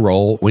needs to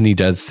roll when he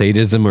does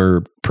sadism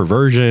or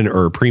perversion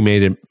or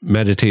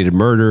premeditated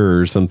murder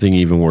or something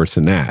even worse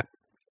than that.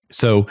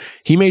 So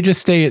he may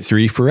just stay at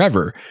 3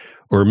 forever.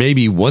 Or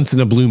maybe once in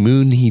a blue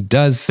moon, he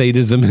does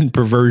sadism and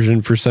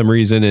perversion for some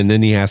reason, and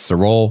then he has to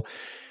roll.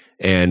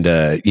 And,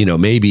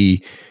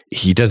 maybe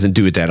he doesn't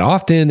do it that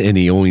often and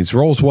he always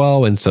rolls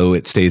well, and so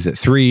it stays at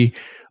 3.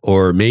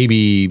 Or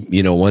maybe,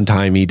 one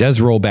time he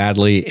does roll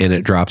badly and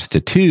it drops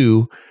to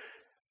 2.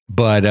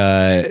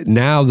 But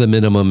now the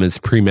minimum is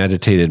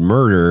premeditated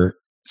murder.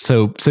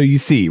 So you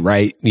see,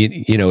 right?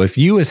 If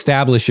you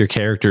establish your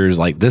characters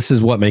like this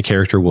is what my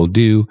character will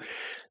do,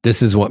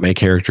 this is what my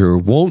character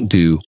won't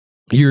do,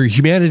 your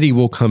humanity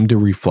will come to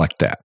reflect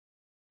that.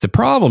 The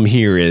problem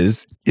here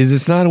is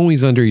it's not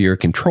always under your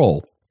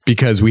control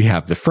because we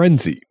have the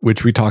frenzy,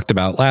 which we talked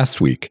about last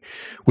week,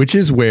 which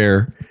is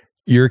where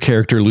your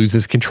character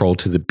loses control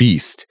to the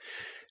beast.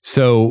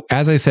 So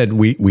as I said,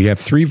 we have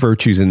 3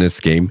 virtues in this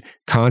game: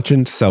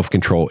 conscience,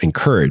 self-control, and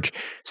courage.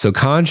 So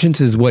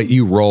conscience is what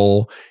you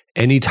roll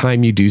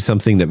anytime you do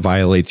something that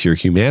violates your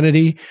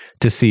humanity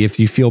to see if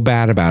you feel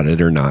bad about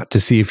it or not, to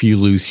see if you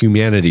lose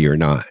humanity or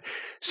not.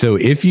 So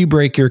if you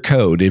break your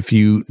code, if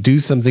you do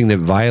something that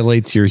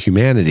violates your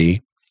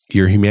humanity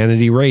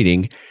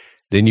rating,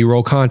 then you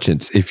roll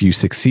conscience. If you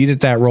succeed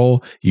at that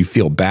roll, you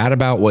feel bad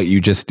about what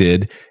you just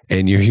did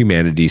and your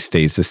humanity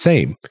stays the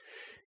same.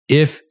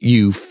 If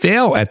you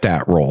fail at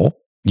that roll,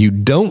 you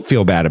don't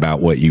feel bad about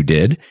what you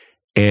did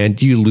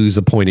and you lose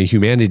a point of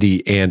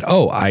humanity. And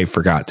I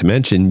forgot to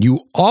mention,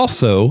 you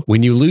also,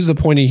 when you lose a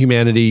point of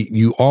humanity,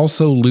 you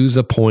also lose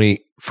a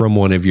point from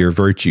one of your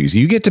virtues.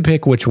 You get to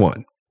pick which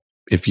one.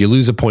 If you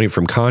lose a point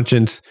from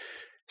conscience,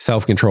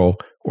 self-control,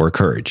 or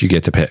courage, you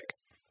get to pick.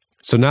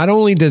 So not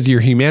only does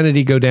your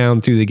humanity go down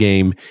through the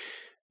game,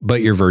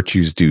 but your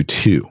virtues do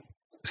too.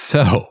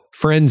 So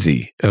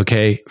frenzy,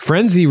 okay?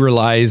 Frenzy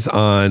relies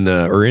on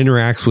or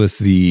interacts with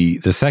the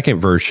second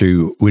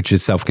virtue, which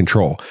is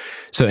self-control.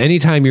 So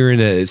anytime you're in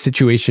a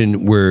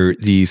situation where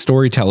the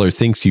storyteller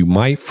thinks you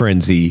might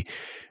frenzy,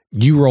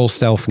 you roll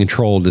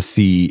self-control to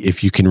see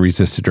if you can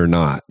resist it or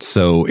not.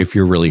 So if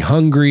you're really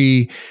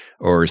hungry,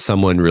 or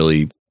someone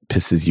really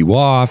pisses you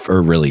off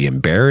or really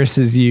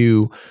embarrasses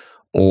you,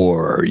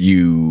 or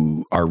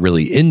you are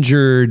really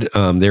injured,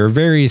 there are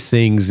various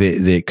things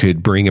that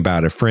could bring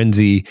about a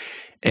frenzy.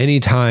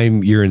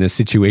 Anytime you're in a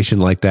situation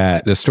like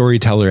that, the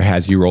storyteller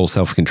has you roll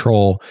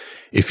self-control.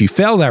 If you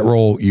fail that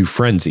roll, you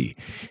frenzy.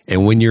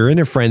 And when you're in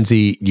a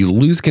frenzy, you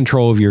lose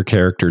control of your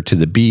character to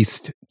the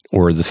beast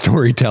or the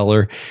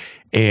storyteller.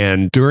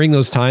 And during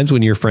those times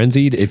when you're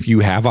frenzied, if you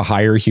have a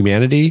higher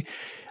humanity,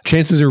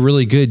 chances are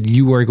really good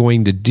you are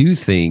going to do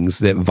things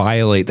that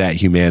violate that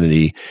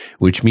humanity,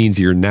 which means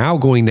you're now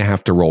going to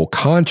have to roll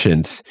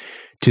conscience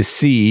to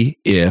see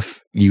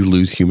if you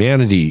lose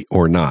humanity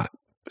or not.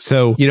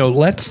 So,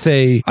 let's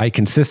say I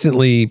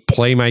consistently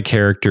play my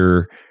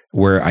character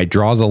where I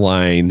draw the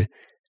line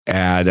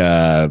at,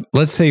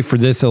 let's say for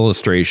this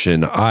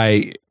illustration,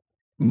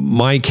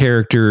 my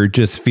character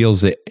just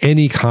feels that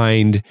any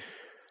kind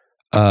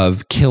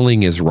of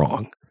killing is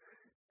wrong.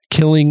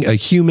 Killing a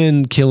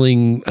human,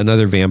 killing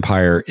another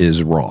vampire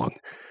is wrong.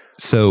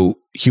 So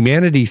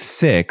humanity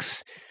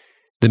 6,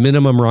 the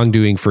minimum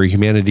wrongdoing for a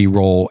humanity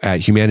roll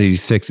at humanity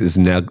 6 is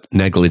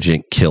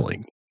negligent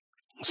killing.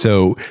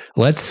 So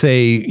let's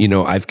say,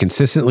 I've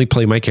consistently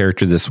played my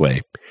character this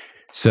way.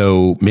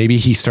 So maybe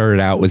he started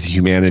out with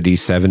humanity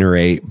 7 or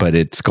 8, but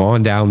it's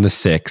gone down to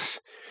 6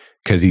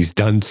 because he's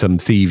done some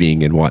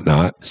thieving and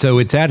whatnot. So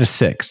it's at a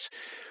 6.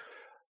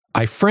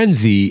 I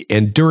frenzy,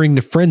 and during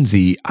the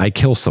frenzy, I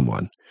kill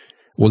someone.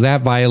 Well,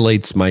 that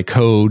violates my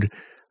code.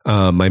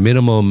 My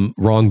minimum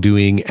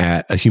wrongdoing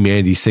at a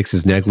humanity 6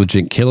 is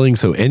negligent killing.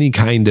 So any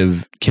kind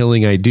of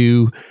killing I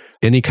do,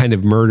 any kind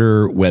of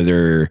murder,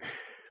 whether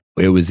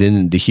it was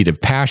in the heat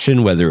of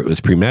passion, whether it was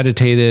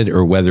premeditated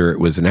or whether it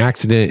was an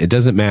accident, it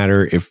doesn't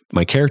matter. If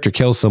my character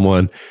kills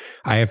someone,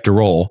 I have to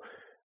roll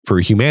for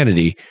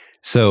humanity.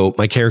 So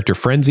my character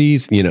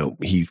frenzies,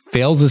 he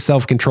fails his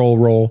self-control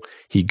roll.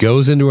 He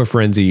goes into a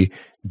frenzy.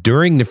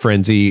 During the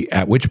frenzy,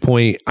 at which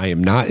point I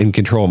am not in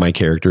control of my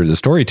character, the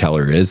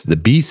storyteller is, the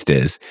beast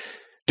is.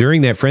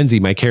 During that frenzy,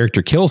 my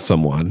character kills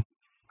someone.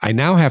 I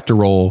now have to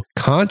roll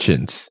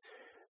conscience.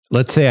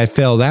 Let's say I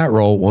fail that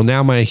roll. Well,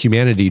 now my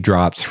humanity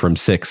drops from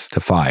 6 to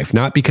 5.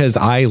 Not because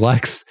I,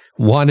 Lex,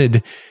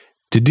 wanted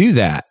to do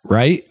that,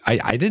 right?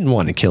 I didn't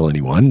want to kill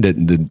anyone.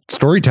 The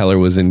storyteller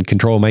was in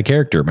control of my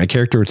character. My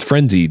character was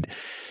frenzied.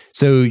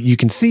 So you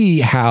can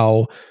see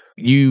how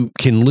you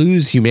can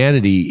lose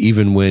humanity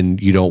even when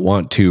you don't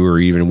want to, or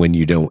even when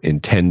you don't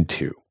intend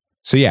to.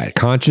 So yeah,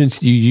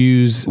 conscience you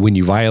use when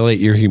you violate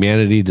your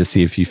humanity to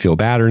see if you feel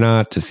bad or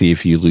not, to see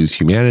if you lose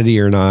humanity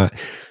or not.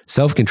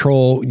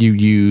 Self-control you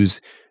use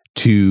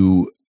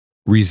to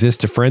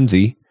resist a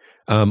frenzy,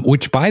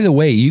 which, by the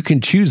way, you can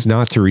choose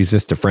not to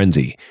resist a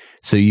frenzy.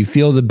 So you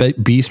feel the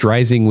beast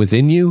rising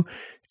within you,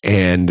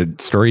 and the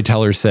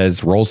storyteller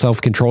says, roll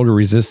self-control to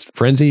resist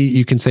frenzy.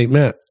 You can say,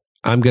 meh,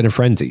 I'm going to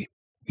frenzy.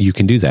 You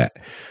can do that.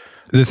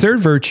 The third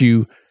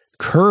virtue,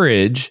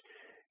 courage,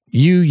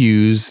 you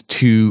use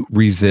to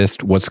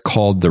resist what's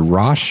called the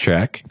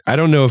Rorschach. I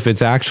don't know if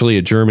it's actually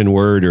a German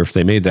word or if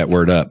they made that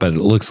word up, but it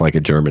looks like a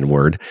German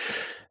word.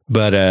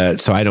 But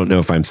so I don't know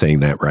if I'm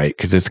saying that right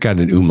because it's got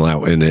an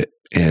umlaut in it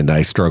and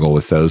I struggle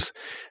with those.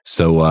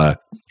 So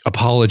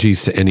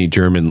apologies to any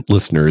German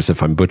listeners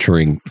if I'm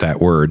butchering that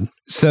word.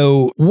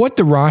 So what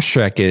the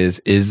Rorschach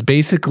is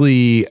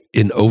basically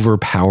an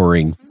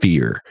overpowering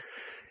fear.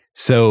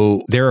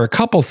 So there are a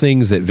couple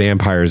things that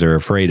vampires are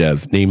afraid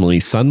of, namely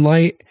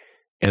sunlight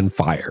and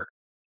fire.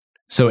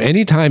 So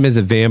anytime as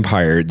a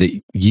vampire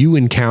that you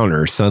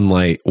encounter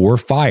sunlight or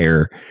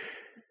fire,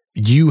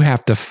 you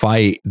have to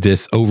fight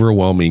this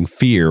overwhelming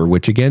fear,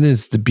 which again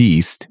is the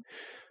beast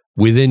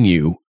within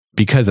you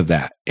because of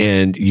that.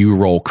 And you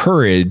roll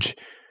courage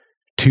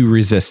to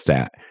resist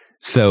that.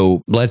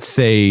 So let's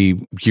say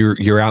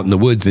you're out in the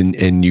woods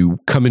and you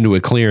come into a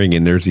clearing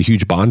and there's a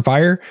huge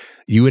bonfire,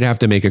 you would have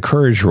to make a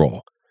courage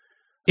roll.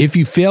 If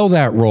you fail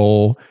that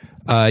roll,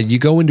 you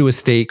go into a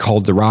state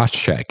called the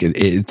Rorschach.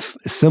 It's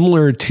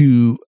similar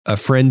to a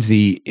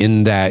frenzy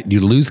in that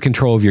you lose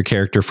control of your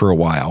character for a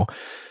while.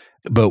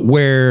 But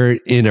where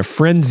in a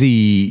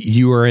frenzy,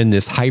 you are in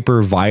this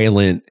hyper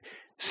violent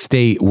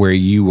state where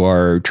you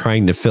are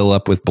trying to fill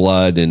up with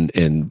blood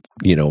and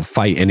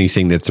fight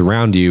anything that's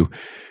around you.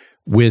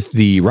 With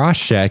the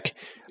Rorschach,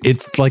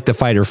 it's like the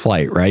fight or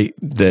flight, right?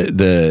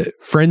 The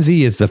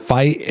frenzy is the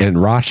fight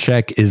and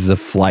Rorschach is the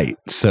flight.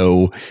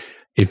 So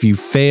if you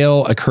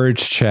fail a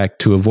courage check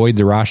to avoid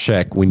the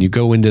Rorschach, when you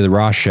go into the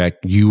Rorschach,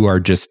 you are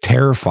just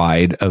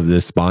terrified of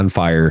this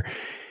bonfire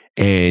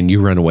and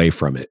you run away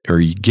from it or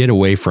you get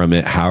away from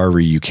it however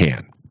you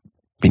can.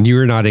 And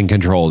you're not in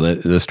control.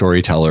 The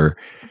storyteller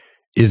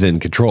is in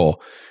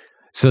control.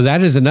 So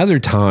that is another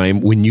time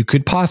when you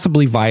could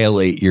possibly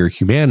violate your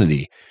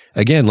humanity.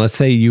 Again, let's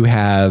say you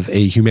have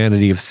a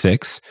humanity of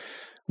 6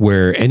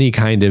 where any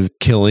kind of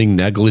killing,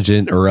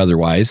 negligent or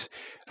otherwise,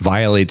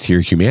 violates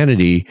your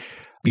humanity.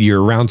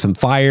 You're around some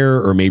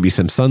fire or maybe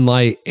some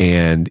sunlight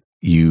and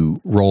you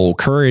roll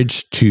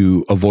courage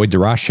to avoid the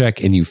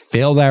Rorschach and you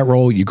fail that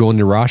roll, you go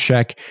into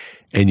Rorschach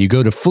and you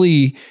go to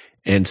flee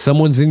and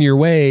someone's in your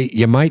way,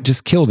 you might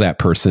just kill that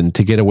person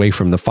to get away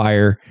from the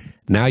fire.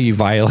 Now you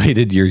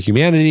violated your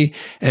humanity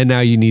and now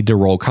you need to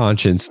roll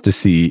conscience to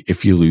see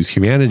if you lose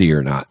humanity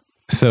or not.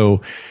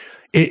 So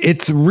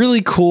it's a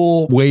really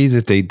cool way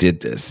that they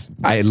did this.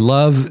 I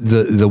love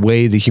the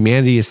way the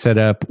humanity is set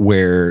up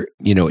where,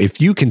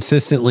 if you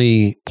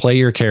consistently play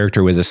your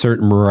character with a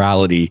certain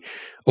morality,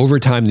 over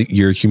time,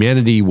 your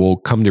humanity will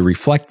come to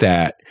reflect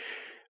that,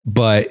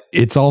 but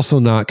it's also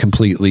not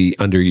completely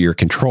under your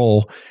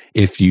control.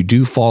 If you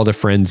do fall to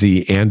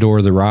frenzy and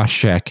or the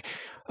Rorschach,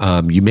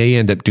 you may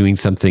end up doing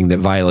something that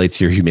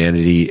violates your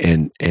humanity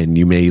and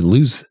you may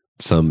lose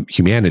some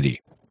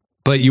humanity.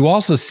 But you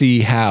also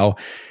see how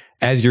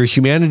as your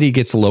humanity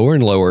gets lower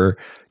and lower,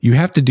 you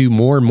have to do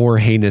more and more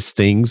heinous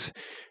things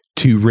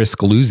to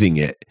risk losing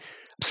it.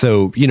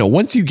 So,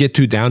 once you get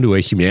down to a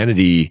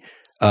humanity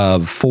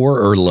of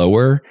 4 or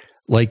lower,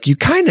 like you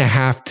kind of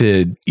have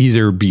to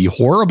either be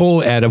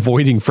horrible at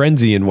avoiding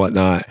frenzy and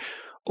whatnot,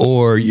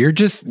 or your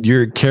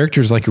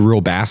character's like a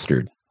real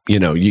bastard.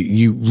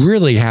 You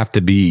really have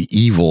to be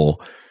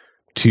evil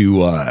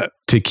to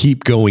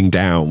keep going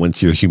down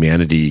once your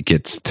humanity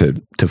gets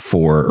to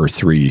 4 or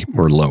 3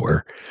 or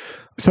lower.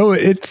 So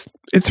it's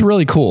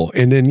really cool.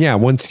 And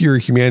then, once your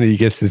humanity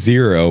gets to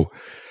 0,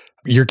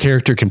 your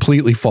character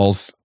completely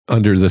falls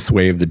under the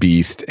sway of the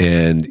beast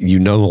and you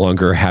no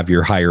longer have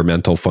your higher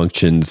mental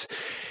functions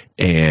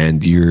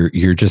and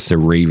you're just a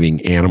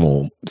raving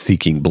animal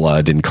seeking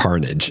blood and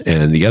carnage.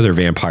 And the other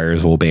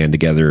vampires will band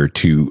together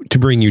to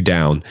bring you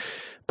down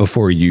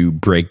before you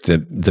break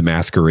the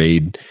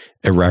masquerade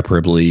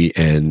irreparably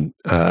and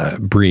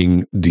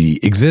bring the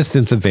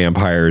existence of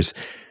vampires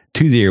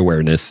to the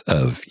awareness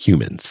of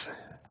humans.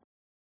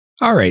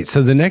 All right,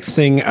 so the next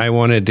thing I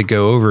wanted to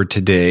go over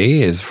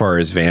today as far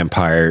as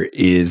vampire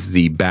is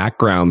the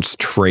backgrounds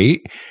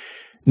trait.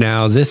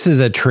 Now, this is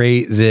a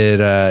trait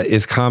that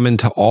is common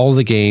to all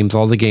the games.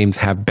 All the games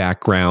have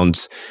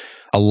backgrounds.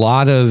 A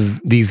lot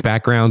of these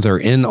backgrounds are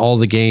in all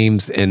the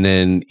games, and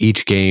then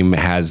each game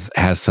has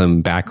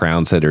some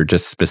backgrounds that are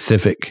just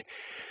specific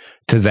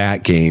to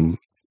that game.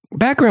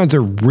 Backgrounds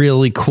are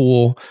really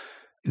cool.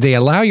 They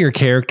allow your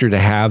character to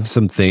have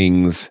some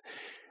things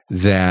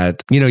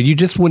that, you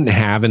just wouldn't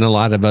have in a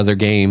lot of other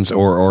games,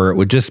 or it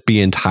would just be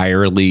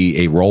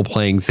entirely a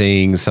role-playing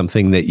thing,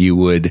 something that you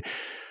would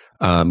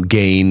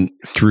gain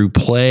through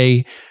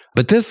play.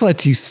 But this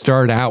lets you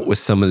start out with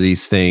some of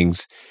these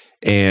things.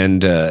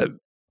 And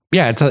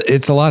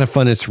it's a lot of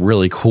fun. It's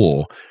really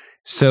cool.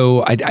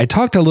 So I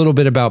talked a little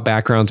bit about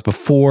backgrounds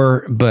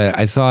before, but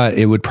I thought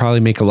it would probably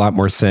make a lot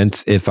more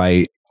sense if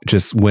I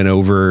just went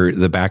over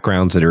the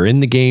backgrounds that are in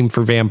the game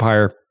for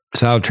Vampire.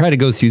 So I'll try to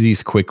go through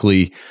these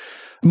quickly.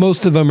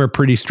 Most of them are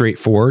pretty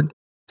straightforward.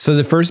 So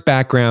the first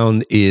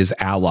background is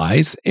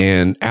allies,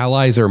 and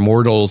allies are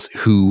mortals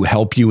who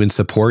help you and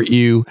support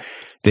you.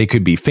 They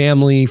could be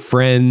family,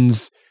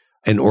 friends,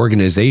 an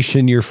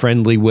organization you're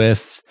friendly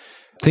with,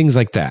 things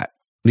like that.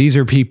 These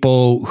are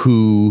people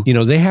who,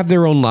 they have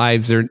their own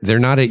lives. They're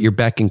not at your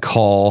beck and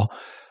call,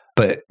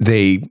 but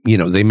they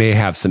may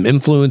have some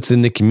influence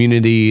in the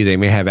community. They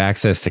may have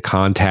access to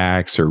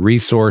contacts or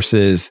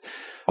resources,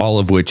 all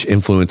of which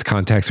influence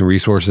contacts and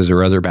resources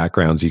or other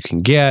backgrounds you can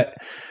get.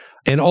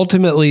 And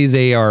ultimately,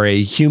 they are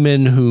a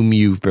human whom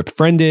you've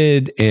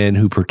befriended and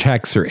who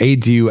protects or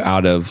aids you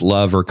out of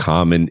love or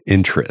common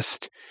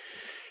interest.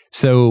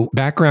 So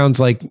backgrounds,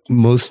 like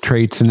most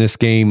traits in this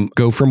game,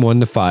 go from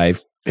 1 to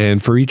 5.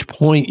 And for each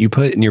point you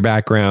put in your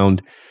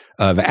background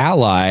of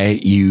ally,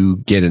 you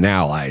get an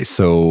ally.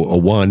 So a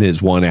 1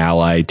 is 1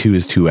 ally, 2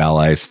 is 2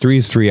 allies, 3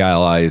 is 3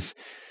 allies,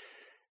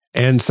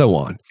 and so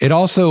on. It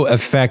also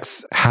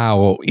affects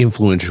how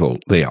influential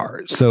they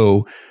are.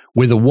 So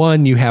with a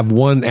 1, you have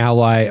 1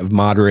 ally of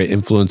moderate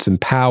influence and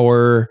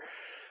power.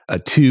 A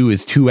 2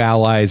 is 2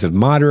 allies of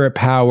moderate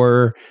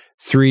power.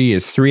 3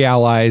 is 3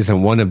 allies,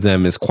 and 1 of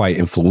them is quite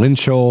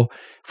influential.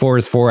 4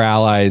 is 4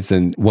 allies,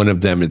 and 1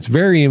 of them is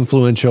very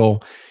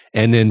influential.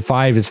 And then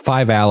 5 is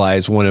 5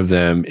 allies. 1 of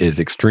them is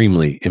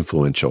extremely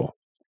influential.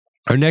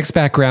 Our next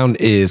background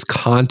is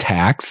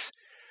contacts.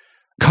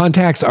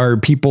 Contacts are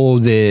people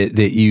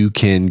that you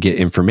can get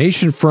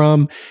information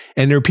from,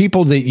 and they're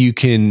people that you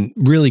can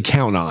really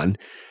count on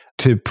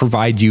to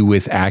provide you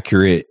with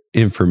accurate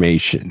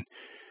information.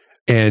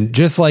 And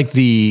just like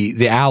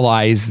the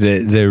allies,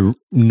 the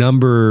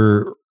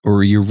number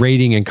or your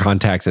rating in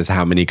contacts is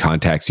how many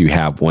contacts you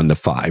have, 1 to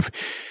 5.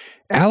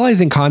 Allies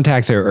and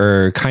contacts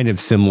are kind of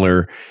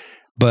similar,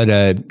 but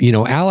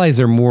allies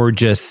are more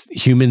just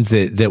humans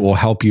that will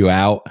help you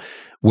out,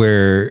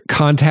 where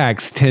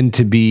contacts tend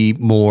to be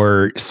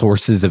more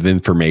sources of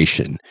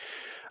information.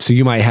 So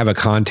you might have a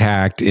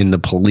contact in the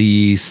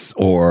police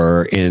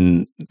or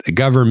in the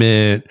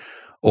government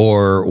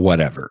or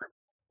whatever.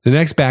 The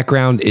next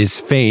background is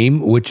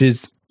fame, which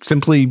is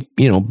simply,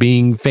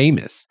 being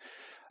famous.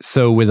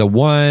 So with a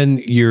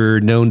 1, you're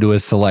known to a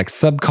select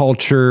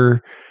subculture.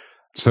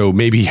 So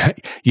maybe,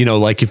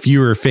 like if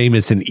you were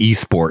famous in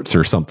esports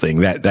or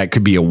something, that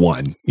could be a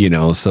 1,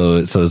 So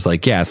it's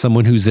like, yeah,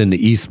 someone who's in the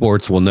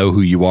esports will know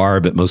who you are,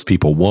 but most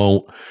people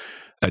won't.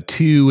 A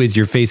 2 is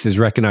your face is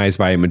recognized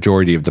by a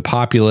majority of the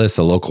populace,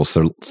 a local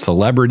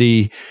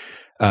celebrity.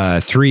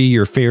 3,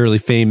 you're fairly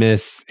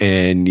famous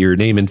and your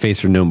name and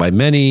face are known by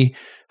many.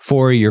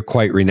 4, you're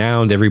quite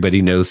renowned.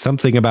 Everybody knows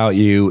something about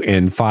you.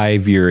 And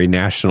 5, you're a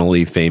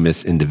nationally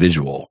famous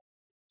individual.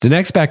 The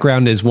next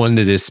background is one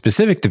that is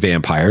specific to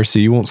Vampire, so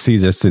you won't see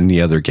this in the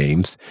other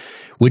games,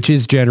 which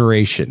is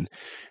generation.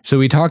 So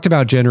we talked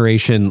about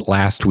generation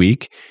last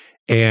week.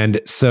 And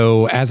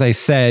so, as I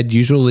said,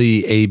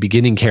 usually a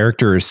beginning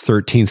character is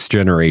 13th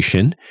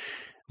generation.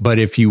 But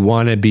if you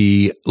want to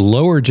be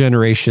lower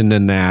generation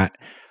than that,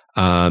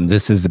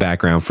 this is the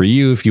background for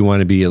you if you want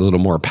to be a little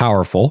more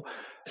powerful.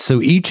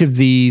 So each of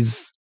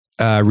these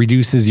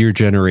reduces your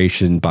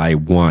generation by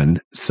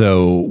 1.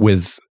 So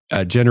with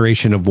a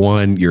generation of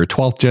 1, you're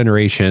 12th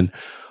generation,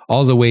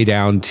 all the way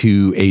down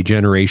to a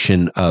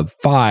generation of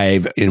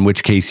 5, in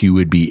which case you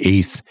would be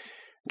 8th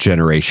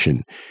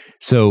generation.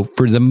 So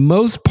for the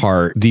most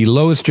part, the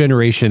lowest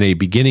generation a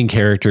beginning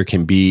character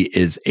can be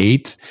is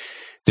 8th.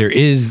 There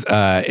is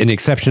an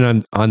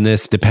exception on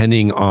this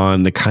depending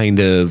on the kind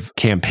of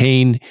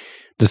campaign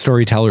the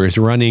storyteller is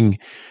running.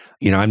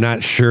 I'm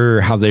not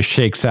sure how this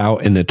shakes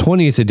out in the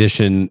 20th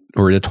edition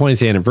or the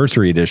 20th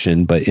anniversary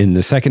edition, but in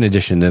the second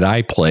edition that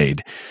I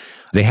played,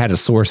 they had a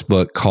source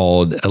book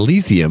called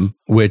Elysium,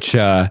 which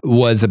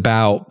was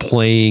about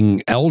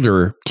playing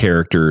elder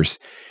characters.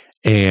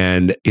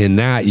 And in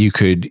that, you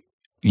could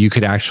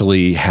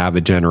actually have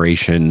a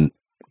generation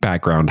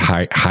background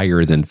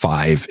higher than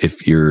 5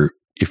 if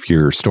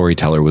your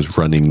storyteller was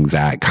running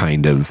that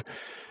kind of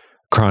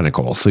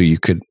chronicle. So you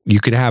could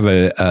have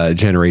a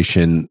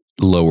generation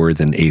lower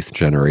than 8th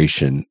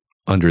generation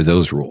under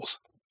those rules.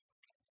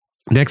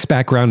 Next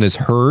background is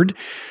herd.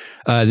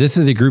 This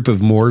is a group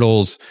of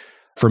mortals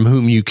from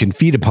whom you can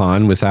feed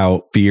upon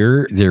without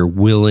fear. They're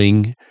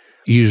willing,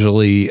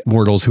 usually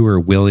mortals who are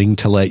willing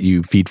to let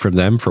you feed from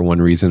them for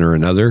one reason or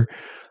another.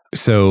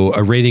 So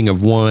a rating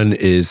of 1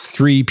 is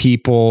 3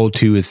 people,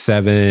 2 is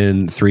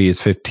 7, 3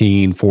 is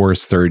 15, 4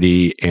 is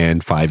 30,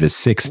 and 5 is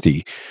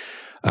 60.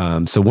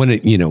 So one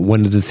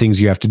of the things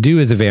you have to do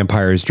as a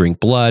vampire is drink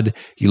blood.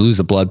 You lose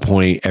a blood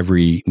point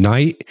every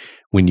night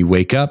when you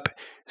wake up.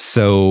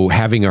 So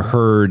having a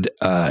herd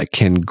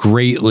can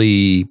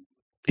greatly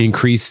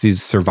increase the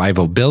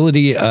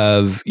survivability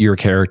of your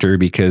character,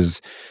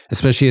 because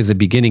especially as a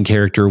beginning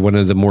character, one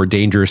of the more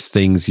dangerous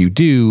things you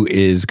do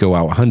is go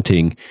out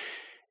hunting.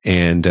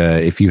 And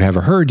if you have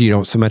a herd, you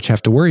don't so much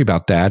have to worry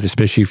about that,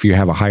 especially if you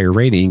have a higher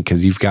rating,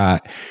 because you've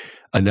got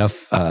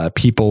enough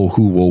people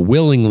who will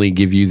willingly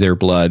give you their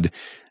blood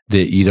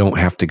that you don't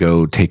have to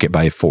go take it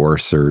by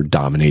force or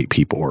dominate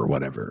people or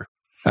whatever.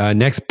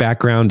 Next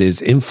background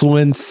is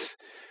influence.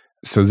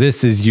 So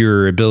this is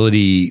your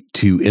ability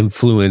to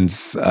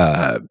influence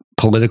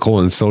political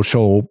and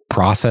social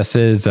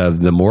processes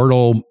of the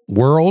mortal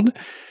world.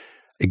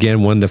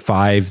 Again, 1 to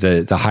 5,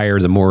 the higher,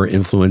 the more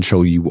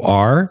influential you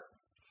are.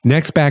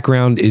 Next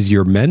background is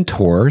your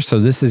mentor. So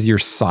this is your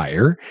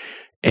sire.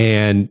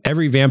 And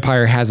every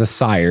vampire has a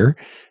sire.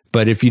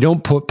 But if you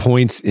don't put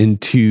points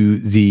into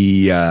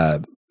the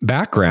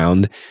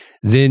background,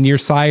 then your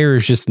sire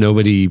is just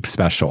nobody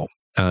special.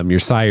 Your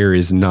sire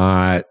is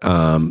not,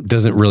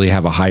 doesn't really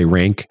have a high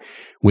rank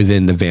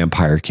within the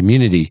vampire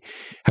community.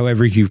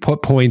 However, if you've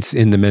put points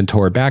in the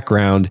mentor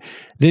background,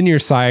 then your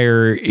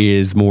sire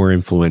is more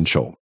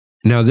influential.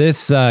 Now,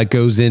 this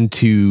goes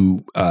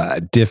into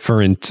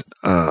different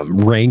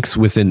ranks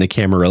within the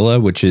Camarilla,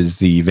 which is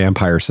the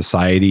Vampire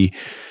Society.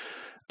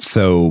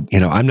 So,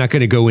 I'm not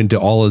going to go into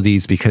all of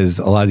these because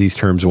a lot of these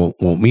terms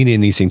won't mean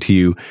anything to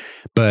you.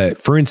 But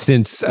for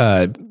instance,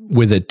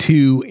 with a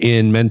 2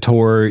 in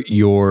mentor,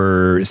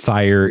 your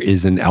sire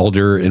is an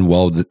elder and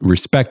well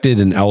respected.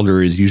 An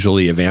elder is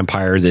usually a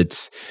vampire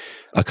that's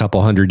a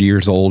couple hundred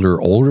years old or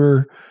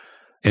older.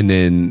 And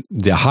then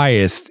the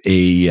highest,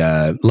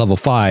 a level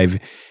 5,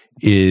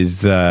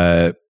 is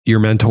your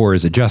mentor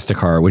is a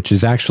Justicar, which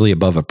is actually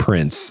above a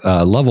prince.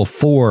 Level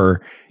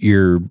 4,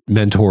 your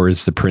mentor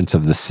is the prince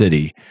of the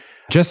city.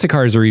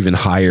 Justicars are even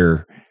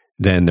higher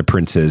than the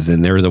princes,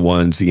 and they're the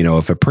ones,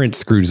 if a prince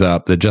screws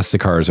up, the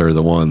Justicars are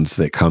the ones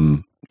that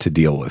come to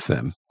deal with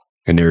them.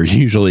 And they're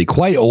usually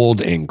quite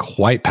old and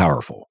quite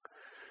powerful.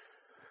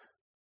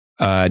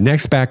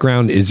 Next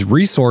background is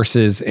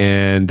resources,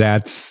 and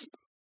that's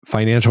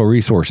financial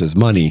resources,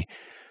 money.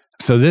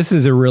 So this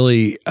is a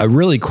really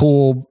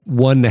cool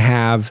one to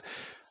have.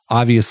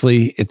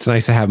 Obviously, it's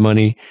nice to have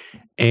money.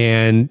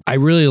 And I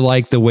really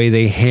like the way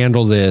they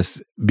handle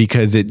this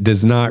because it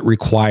does not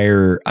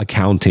require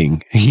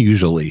accounting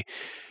usually.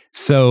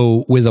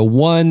 So with a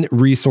 1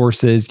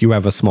 resources, you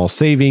have a small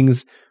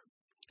savings,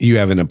 you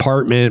have an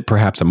apartment,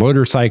 perhaps a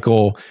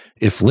motorcycle.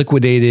 If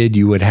liquidated,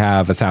 you would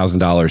have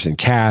 $1,000 in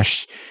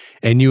cash,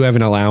 and you have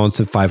an allowance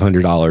of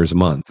 $500 a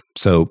month.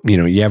 So,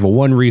 you have a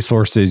 1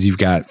 resources, you've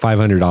got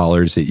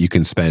 $500 that you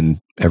can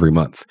spend every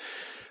month.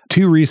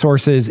 2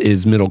 resources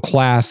is middle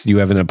class. You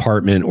have an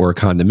apartment or a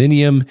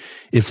condominium.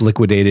 If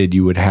liquidated,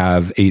 you would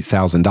have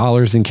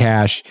 $8,000 in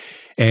cash,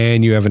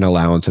 and you have an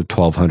allowance of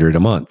 $1,200 a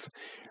month.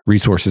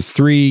 Resources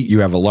 3, you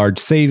have a large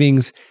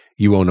savings.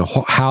 You own a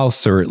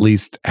house or at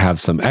least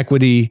have some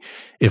equity.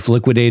 If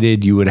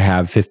liquidated, you would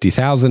have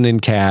 $50,000 in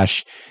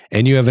cash,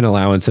 and you have an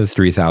allowance of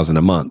 $3,000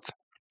 a month.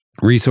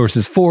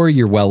 Resources 4,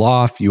 you're well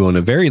off. You own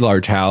a very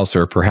large house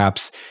or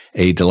perhaps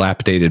a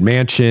dilapidated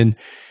mansion.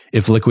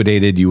 If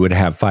liquidated, you would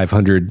have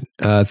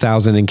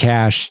 $500,000 in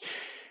cash,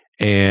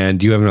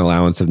 and you have an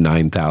allowance of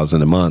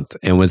 $9,000 a month.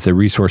 And with the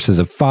resources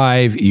of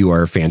 5, you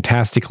are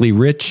fantastically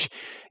rich.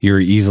 You're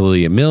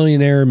easily a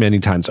millionaire many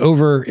times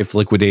over. If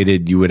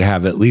liquidated, you would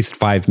have at least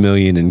 $5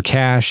 million in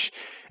cash,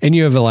 and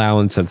you have an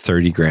allowance of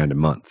 $30,000 a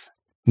month.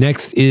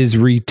 Next is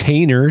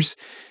retainers.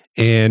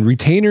 And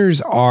retainers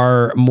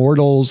are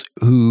mortals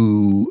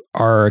who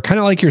are kind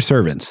of like your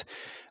servants.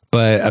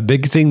 But a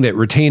big thing that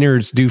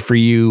retainers do for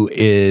you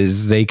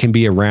is they can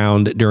be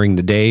around during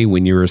the day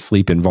when you're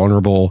asleep and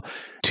vulnerable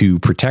to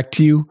protect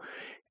you.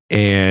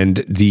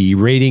 And the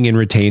rating in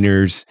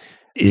retainers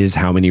is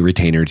how many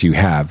retainers you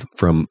have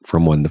from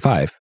 1 to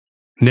 5.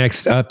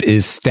 Next up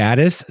is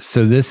status.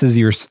 So this is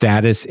your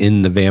status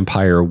in the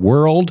vampire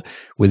world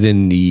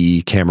within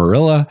the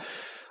Camarilla.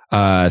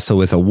 So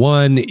with a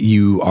 1,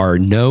 you are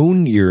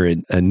known. You're a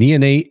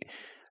neonate,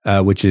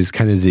 which is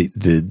kind of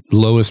the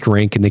lowest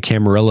rank in the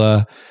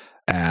Camarilla.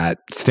 At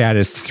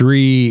status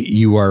 3,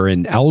 you are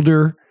an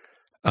elder.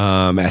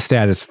 At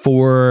status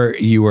 4,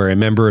 you are a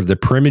member of the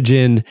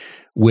Primogen,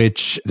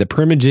 which the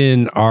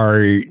Primogen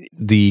are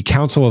the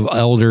council of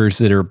elders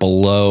that are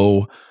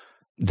below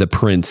the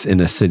prince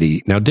in a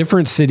city. Now,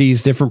 different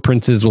cities, different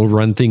princes will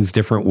run things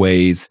different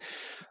ways,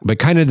 but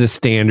kind of the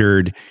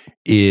standard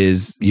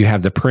is you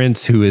have the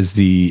prince, who is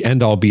the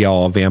end-all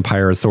be-all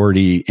vampire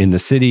authority in the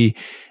city.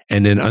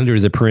 And then under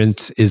the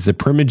prince is the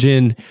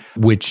Primogen,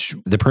 which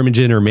the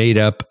Primogen are made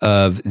up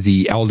of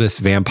the eldest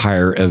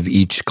vampire of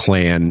each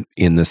clan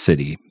in the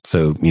city.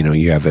 So,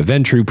 you have a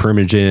Ventrue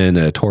Primogen,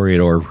 a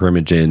Toreador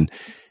Primogen,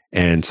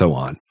 and so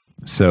on.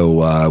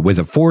 So with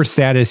a 4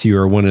 status, you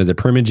are one of the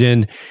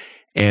Primogen.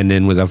 And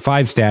then with a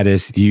 5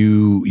 status,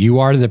 you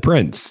are the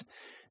prince.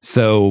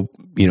 So,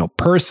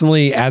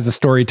 personally, as a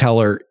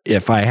storyteller,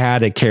 if I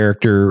had a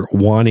character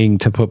wanting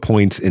to put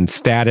points in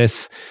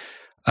status,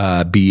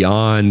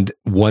 beyond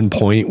 1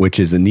 point, which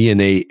is a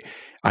neonate,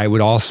 I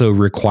would also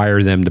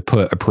require them to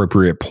put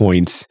appropriate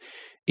points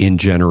in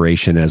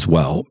generation as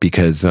well,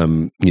 because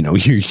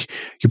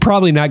you're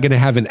probably not going to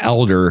have an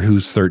elder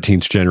who's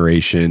 13th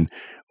generation,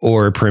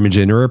 or a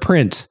Primogen or a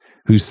prince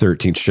who's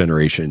 13th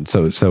generation.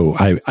 So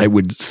I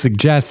would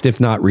suggest, if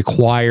not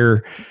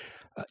require,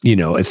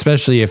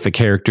 especially if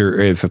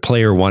a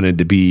player wanted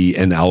to be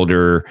an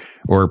elder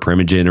or a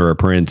primogen or a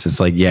prince, it's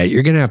like, yeah,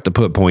 you're going to have to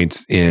put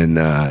points in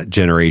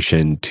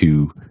generation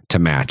to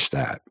match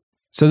that.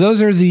 So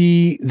those are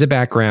the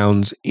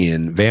backgrounds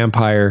in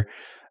Vampire.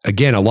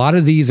 Again, a lot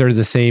of these are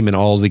the same in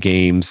all the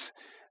games.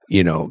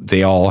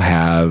 They all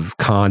have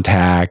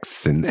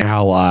contacts and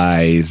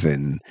allies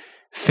and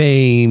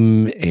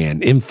fame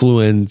and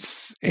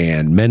influence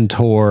and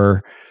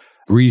mentor,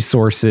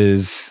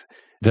 resources.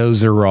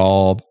 Those are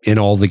all in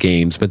all the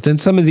games. But then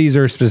some of these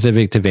are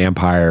specific to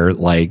Vampire,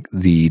 like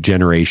the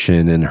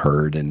generation and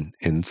herd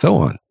and so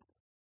on.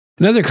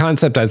 Another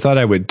concept I thought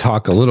I would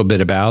talk a little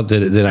bit about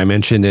that I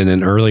mentioned in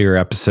an earlier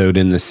episode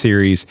in the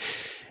series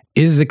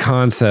is the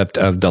concept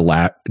of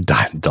diablerie.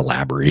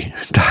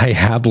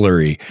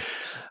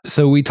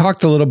 So we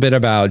talked a little bit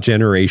about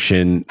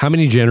generation. How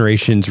many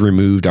generations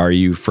removed are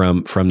you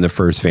from the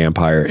first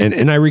Vampire?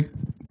 And I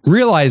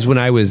realized when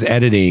I was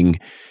editing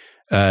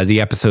the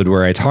episode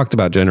where I talked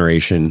about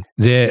generation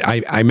that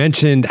I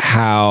mentioned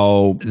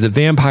how the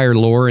vampire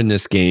lore in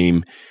this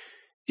game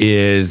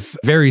is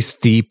very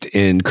steeped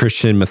in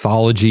Christian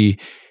mythology,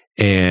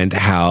 and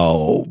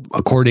how,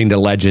 according to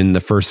legend,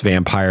 the first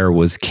vampire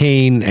was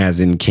Cain, as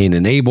in Cain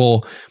and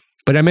Abel.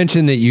 But I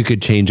mentioned that you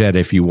could change that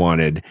if you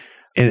wanted.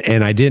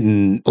 And I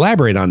didn't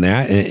elaborate on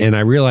that. And I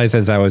realized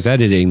as I was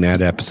editing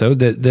that episode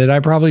that I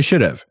probably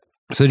should have.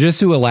 So just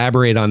to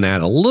elaborate on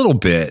that a little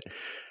bit,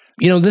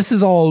 this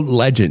is all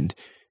legend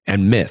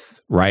and myth,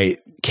 right?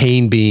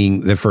 Cain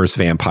being the first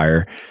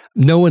vampire.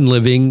 No one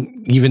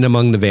living, even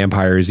among the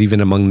vampires, even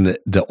among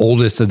the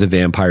oldest of the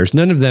vampires,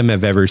 none of them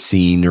have ever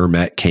seen or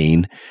met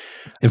Cain.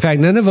 In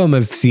fact, none of them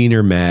have seen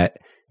or met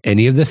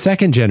any of the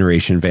second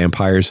generation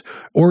vampires,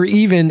 or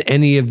even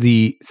any of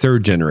the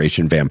third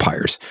generation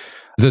vampires.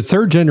 The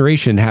third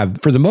generation have,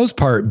 for the most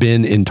part,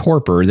 been in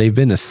torpor. They've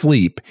been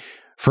asleep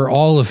for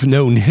all of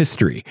known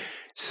history.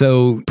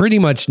 So pretty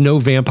much no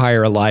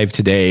vampire alive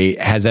today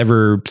has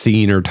ever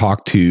seen or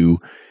talked to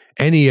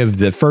any of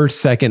the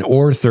first, second,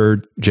 or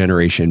third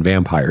generation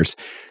vampires.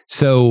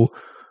 So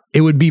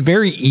it would be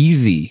very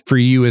easy for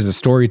you as a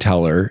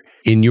storyteller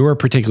in your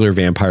particular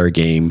vampire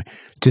game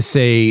to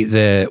say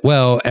that,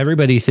 well,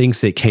 everybody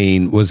thinks that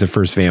Cain was the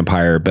first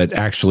vampire, but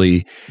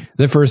actually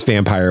the first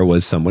vampire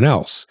was someone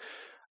else.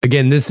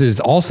 Again, this is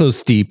also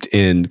steeped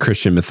in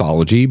Christian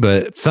mythology,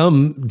 but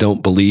some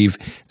don't believe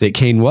that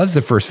Cain was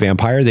the first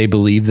vampire. They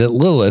believe that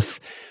Lilith,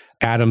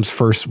 Adam's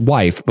first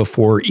wife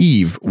before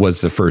Eve,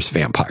 was the first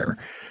vampire.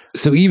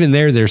 So even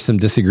there's some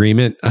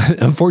disagreement.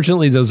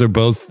 Unfortunately, those are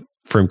both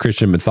from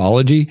Christian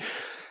mythology.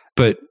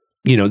 But,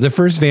 the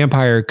first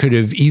vampire could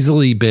have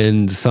easily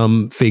been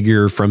some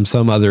figure from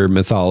some other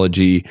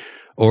mythology,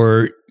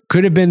 or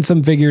could have been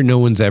some figure no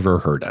one's ever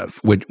heard of,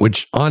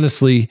 which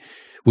honestly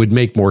would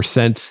make more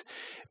sense,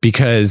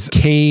 because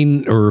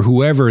Cain, or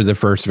whoever the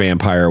first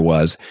vampire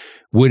was,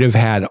 would have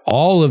had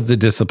all of the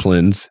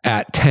disciplines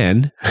at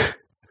 10,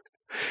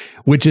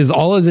 which is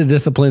all of the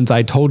disciplines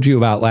I told you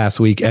about last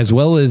week, as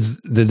well as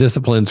the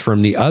disciplines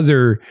from the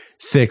other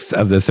 6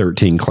 of the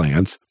 13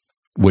 clans,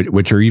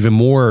 which are even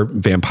more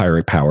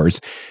vampiric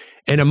powers.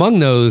 And among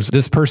those,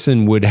 this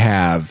person would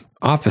have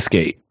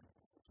Obfuscate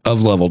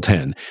of level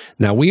 10.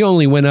 Now, we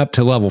only went up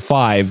to level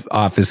 5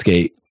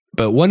 Obfuscate,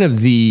 but one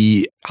of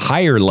the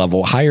higher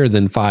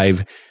than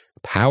 5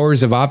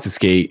 powers of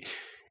Obfuscate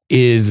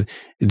is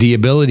the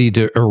ability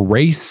to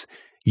erase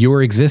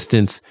your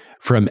existence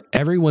from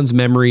everyone's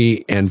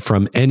memory and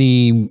from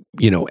any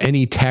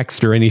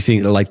text or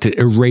anything, like to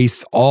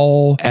erase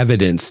all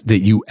evidence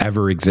that you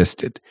ever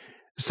existed.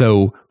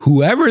 So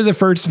whoever the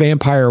first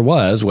vampire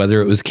was,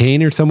 whether it was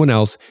Cain or someone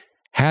else,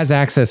 has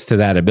access to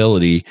that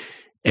ability.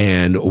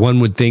 And one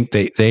would think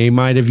they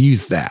might have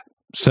used that.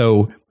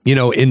 So,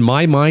 in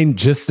my mind,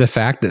 just the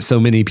fact that so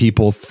many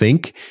people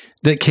think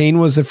that Cain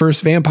was the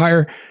first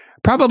vampire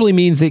probably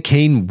means that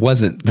Cain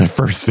wasn't the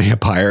first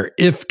vampire,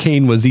 if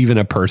Cain was even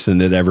a person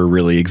that ever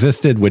really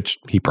existed, which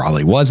he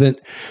probably wasn't,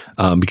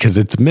 because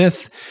it's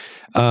myth,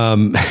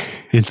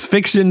 it's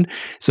fiction,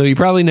 so he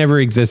probably never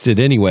existed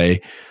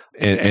anyway.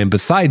 And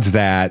besides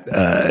that,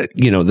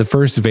 the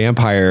first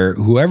vampire,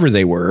 whoever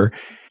they were,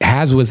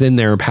 has within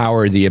their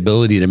power the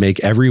ability to make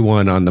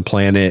everyone on the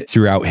planet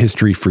throughout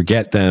history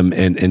forget them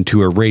and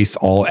to erase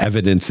all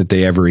evidence that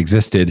they ever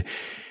existed.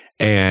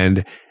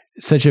 And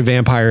such a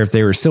vampire, if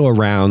they were still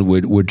around,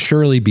 would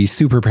surely be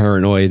super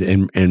paranoid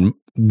and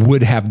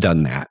would have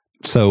done that.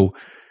 So,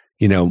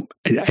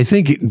 I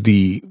think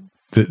the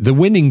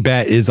winning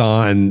bet is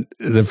on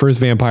the first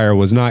vampire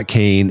was not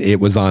Cain.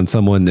 It was on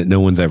someone that no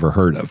one's ever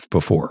heard of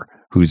before,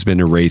 who's been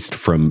erased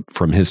from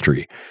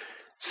history.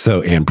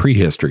 So, and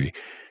prehistory.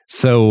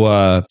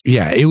 So,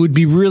 it would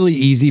be really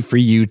easy for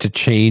you to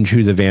change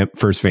who the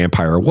first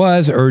vampire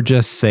was, or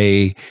just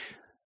say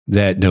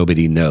that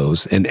nobody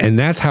knows. And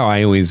that's how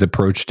I always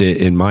approached it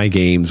in my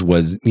games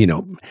was,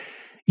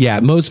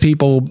 most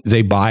people,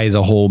 they buy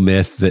the whole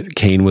myth that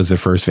Cain was the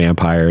first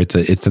vampire.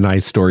 It's a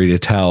nice story to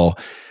tell.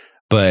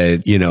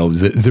 But,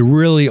 the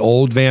really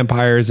old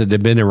vampires that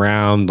have been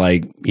around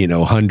like,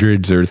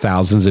 hundreds or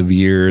thousands of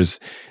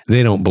years,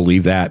 they don't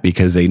believe that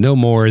because they know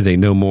more. They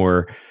know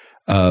more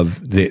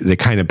of the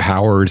kind of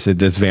powers that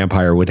this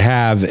vampire would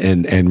have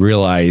and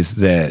realize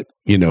that,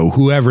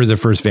 whoever the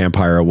first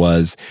vampire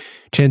was,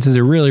 chances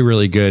are really,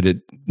 really good that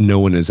no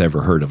one has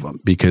ever heard of them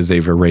because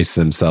they've erased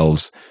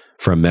themselves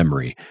from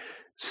memory.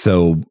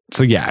 So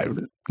yeah,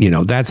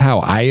 that's how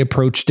I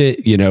approached it.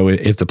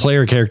 If the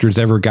player characters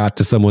ever got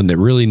to someone that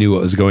really knew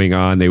what was going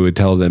on, they would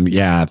tell them,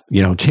 yeah,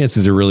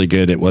 chances are really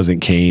good it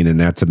wasn't Cain and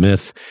that's a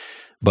myth,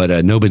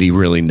 but nobody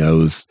really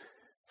knows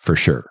for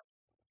sure.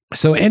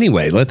 So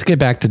anyway, let's get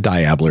back to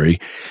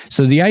Diablerie.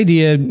 So the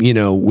idea,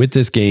 with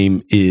this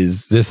game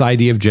is this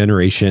idea of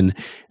generation,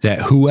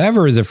 that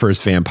whoever the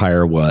first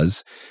vampire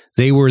was,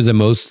 they were the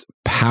most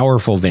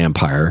powerful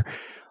vampire.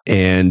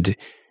 And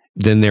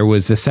then there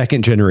was the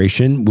second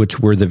generation, which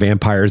were the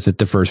vampires that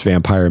the first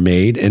vampire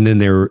made. And then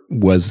there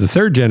was the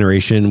third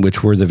generation,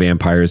 which were the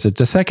vampires that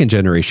the second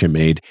generation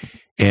made.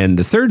 And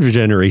the third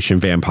generation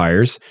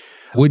vampires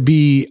would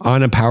be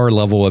on a power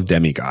level of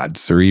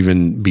demigods or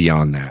even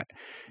beyond that.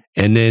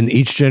 And then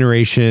each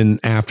generation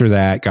after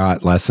that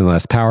got less and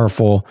less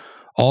powerful,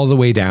 all the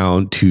way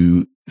down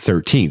to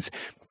 13th,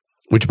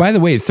 which, by the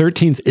way,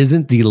 13th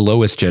isn't the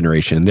lowest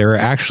generation. There are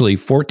actually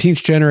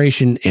 14th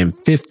generation and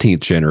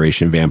 15th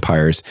generation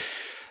vampires.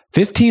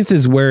 15th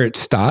is where it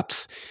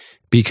stops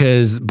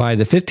because by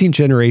the 15th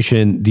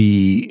generation,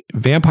 the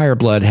vampire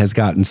blood has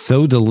gotten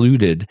so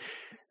diluted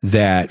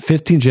that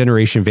 15th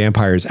generation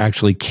vampires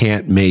actually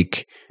can't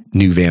make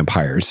new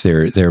vampires.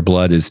 Their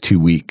blood is too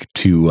weak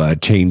to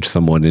change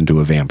someone into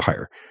a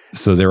vampire.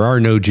 So there are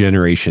no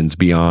generations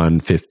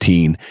beyond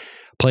 15.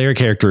 Player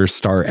characters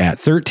start at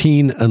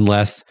 13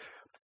 unless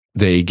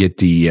they get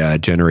the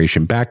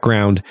generation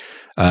background.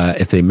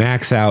 If they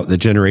max out the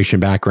generation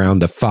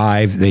background to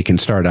 5, they can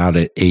start out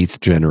at 8th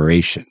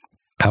generation.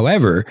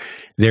 However,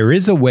 there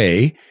is a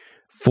way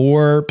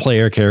for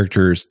player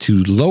characters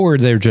to lower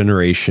their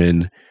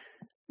generation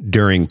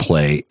during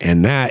play,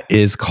 and that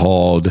is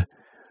called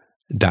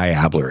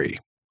Diablerie.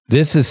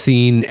 This is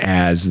seen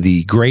as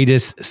the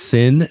greatest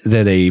sin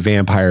that a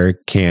vampire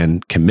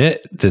can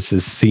commit. This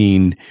is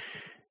seen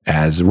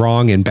as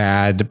wrong and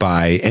bad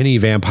by any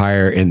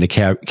vampire in the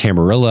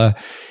Camarilla.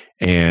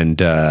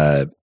 And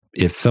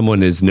if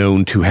someone is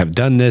known to have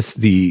done this,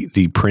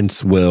 the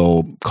prince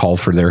will call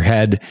for their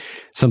head.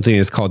 Something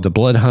is called the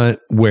blood hunt,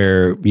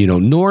 where,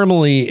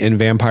 normally in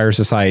vampire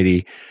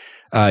society,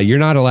 you're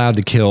not allowed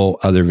to kill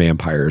other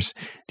vampires.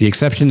 The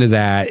exception to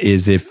that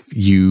is if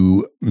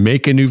you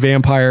make a new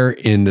vampire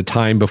in the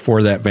time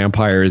before that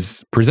vampire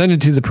is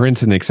presented to the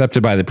prince and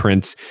accepted by the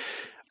prince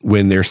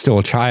when they're still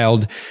a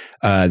child,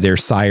 their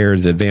sire,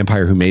 the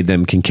vampire who made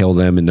them, can kill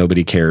them and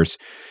nobody cares.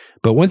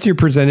 But once you're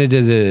presented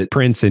to the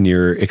prince and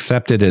you're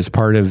accepted as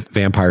part of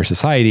vampire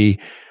society,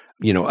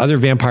 other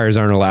vampires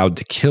aren't allowed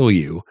to kill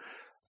you.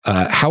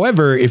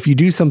 However, if you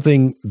do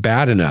something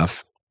bad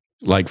enough,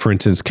 like, for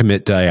instance,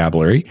 commit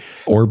Diablerie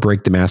or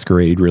break the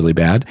masquerade really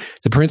bad,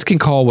 the prince can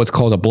call what's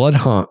called a blood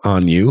hunt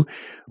on you,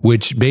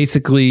 which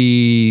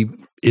basically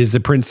is the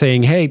prince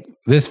saying, hey,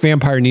 this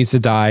vampire needs to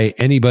die.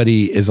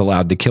 Anybody is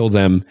allowed to kill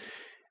them,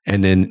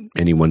 and then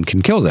anyone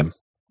can kill them.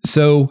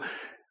 So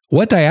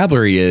what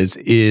Diablerie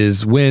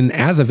is when,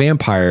 as a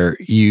vampire,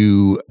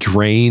 you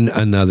drain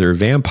another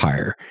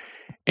vampire.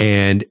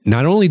 And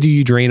not only do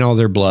you drain all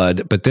their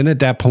blood, but then at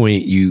that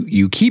point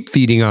you keep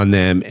feeding on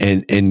them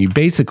and you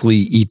basically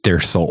eat their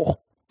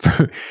soul,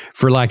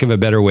 for lack of a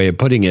better way of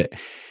putting it.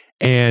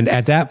 And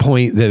at that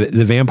point,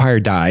 the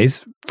vampire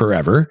dies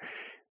forever.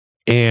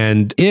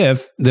 And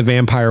if the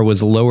vampire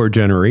was a lower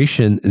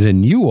generation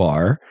than you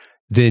are,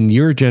 then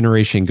your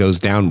generation goes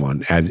down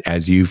one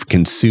as you've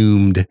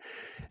consumed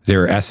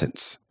their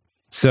essence.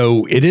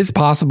 So it is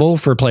possible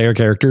for player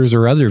characters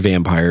or other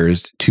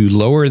vampires to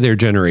lower their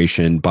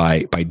generation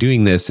by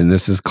doing this, and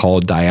this is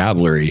called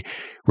Diablerie,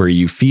 where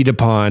you feed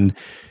upon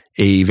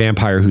a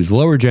vampire who's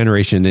lower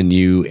generation than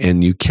you,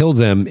 and you kill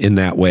them in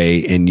that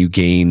way, and you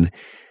gain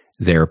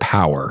their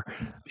power,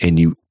 and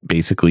you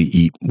basically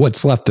eat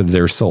what's left of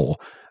their soul.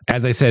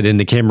 As I said, in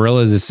the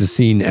Camarilla, this is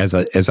seen as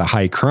a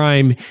high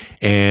crime,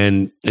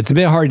 and it's a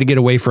bit hard to get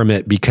away from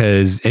it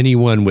because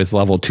anyone with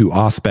level 2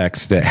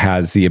 Auspex that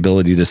has the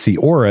ability to see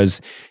auras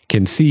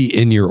can see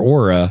in your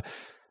aura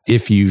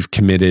if you've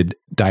committed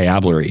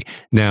Diablerie.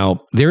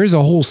 Now, there is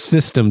a whole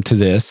system to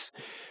this,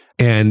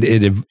 and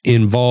it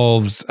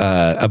involves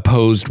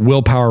opposed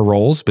willpower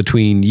rolls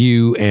between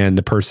you and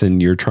the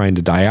person you're trying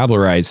to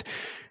Diablerize.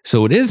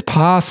 So it is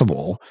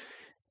possible,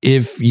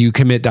 if you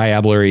commit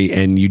Diablerie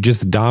and you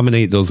just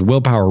dominate those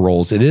willpower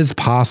rolls, it is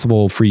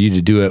possible for you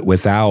to do it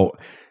without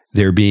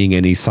there being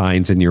any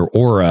signs in your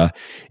aura.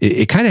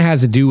 It kind of has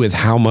to do with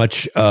how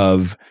much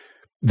of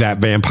that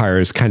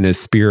vampire's kind of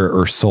spirit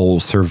or soul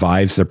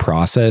survives the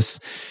process.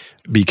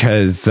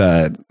 Because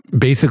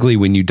basically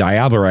when you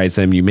Diablerize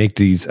them, you make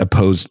these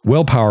opposed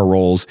willpower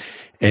rolls.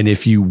 And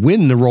if you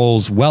win the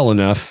rolls well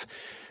enough,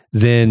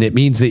 then it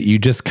means that you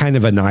just kind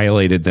of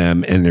annihilated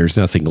them and there's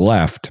nothing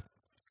left.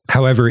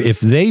 However, if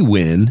they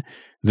win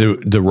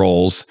the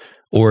rolls,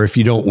 or if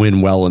you don't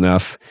win well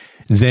enough,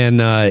 then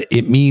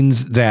it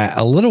means that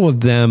a little of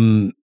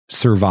them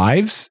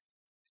survives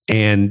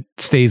and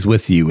stays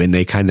with you, and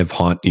they kind of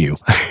haunt you.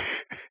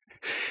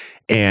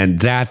 And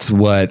that's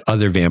what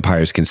other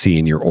vampires can see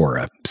in your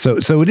aura.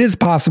 So it is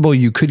possible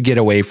you could get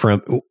away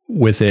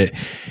with it,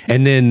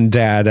 and then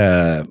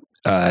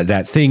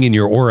that thing in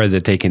your aura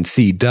that they can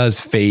see does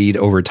fade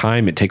over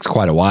time. It takes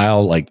quite a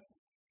while, like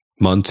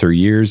months or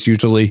years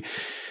usually,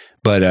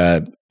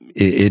 but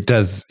it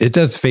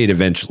does fade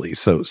eventually.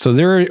 So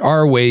there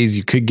are ways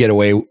you could get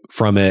away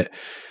from it.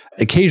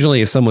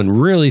 Occasionally, if someone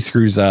really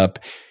screws up,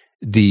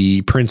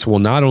 the prince will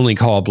not only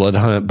call a blood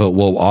hunt, but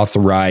will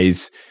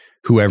authorize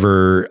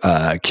whoever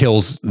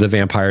kills the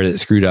vampire that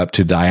screwed up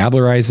to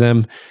diablerize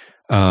them.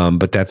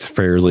 But that's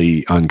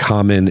fairly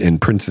uncommon,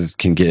 and princes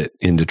can get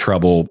into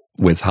trouble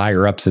with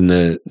higher ups in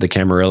the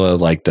Camarilla,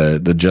 like the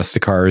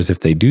Justicars,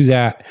 if they do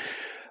that.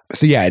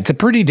 So yeah, it's a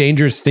pretty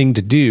dangerous thing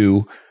to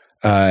do,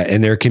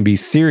 and there can be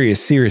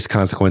serious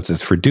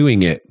consequences for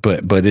doing it.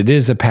 But it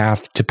is a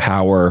path to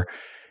power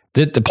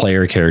that the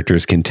player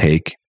characters can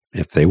take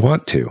if they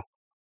want to.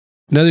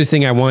 Another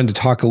thing I wanted to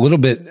talk a little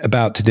bit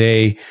about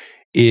today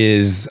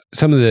is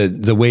some of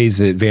the ways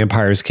that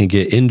vampires can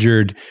get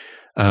injured.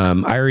 I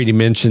already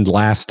mentioned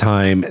last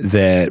time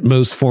that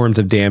most forms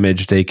of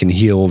damage they can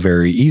heal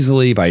very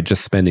easily by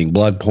just spending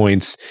blood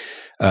points.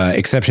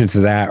 Exceptions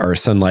to that are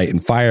sunlight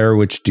and fire,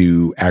 which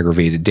do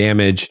aggravated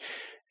damage,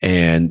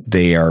 and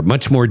they are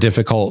much more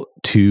difficult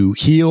to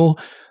heal.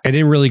 I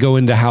didn't really go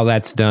into how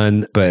that's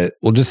done, but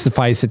we'll just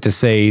suffice it to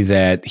say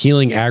that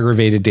healing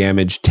aggravated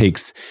damage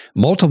takes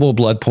multiple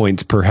blood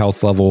points per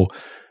health level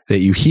that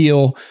you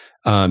heal.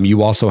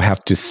 You also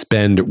have to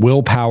spend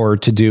willpower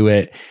to do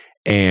it,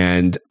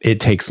 and it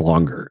takes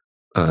longer.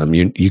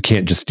 You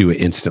can't just do it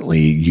instantly.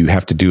 You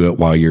have to do it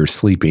while you're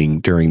sleeping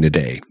during the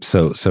day.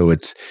 So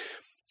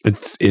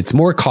it's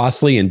more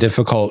costly and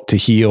difficult to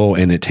heal,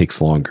 and it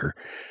takes longer.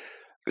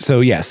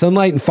 So yeah,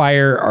 sunlight and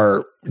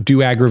fire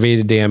do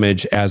aggravated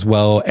damage, as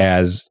well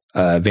as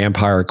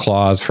vampire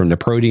claws from the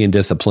Protean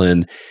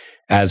discipline,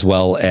 as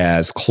well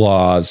as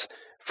claws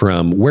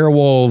from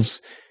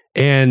werewolves,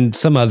 and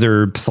some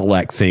other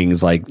select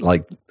things like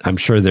I'm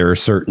sure there are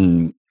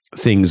certain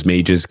things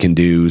mages can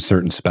do,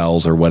 certain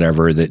spells or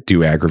whatever that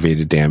do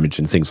aggravated damage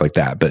and things like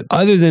that. But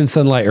other than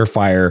sunlight or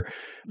fire,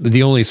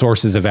 the only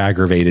sources of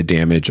aggravated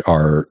damage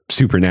are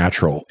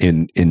supernatural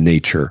in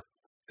nature.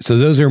 So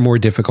those are more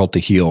difficult to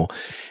heal.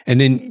 And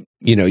then,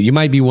 you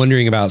might be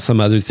wondering about some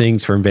other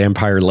things from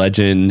vampire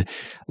legend,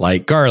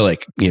 like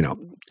garlic.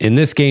 In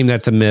this game,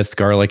 that's a myth.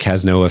 Garlic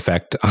has no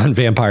effect on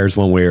vampires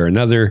one way or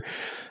another.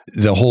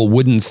 The whole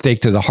wooden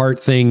stake to the heart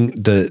thing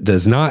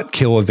does not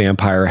kill a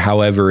vampire.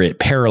 However, it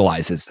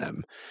paralyzes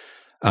them.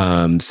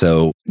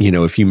 So,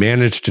 if you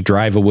manage to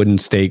drive a wooden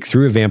stake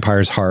through a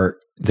vampire's heart,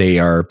 they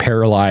are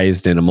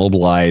paralyzed and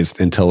immobilized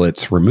until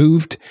it's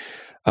removed.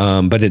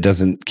 But it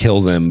doesn't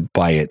kill them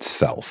by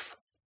itself.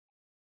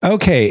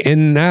 Okay,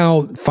 and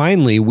now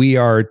finally we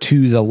are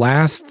to the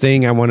last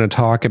thing I want to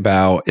talk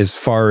about as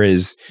far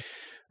as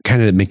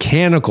kind of the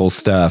mechanical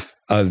stuff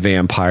of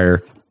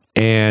vampire,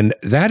 and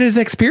that is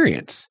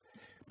experience.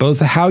 Both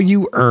how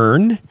you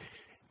earn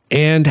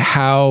and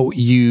how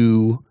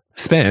you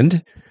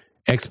spend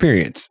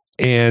experience.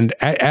 And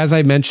as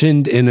I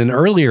mentioned in an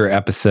earlier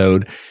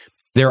episode,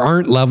 there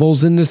aren't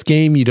levels in this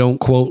game. You don't,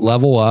 quote,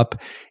 level up.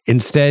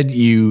 Instead,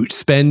 you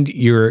spend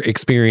your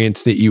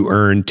experience that you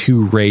earn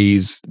to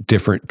raise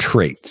different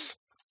traits.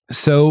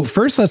 So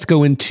first, let's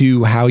go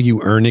into how you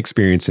earn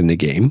experience in the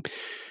game.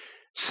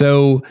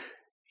 So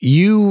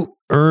you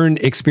earn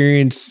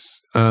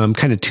experience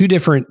kind of two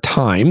different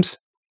times.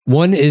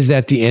 One is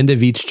at the end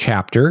of each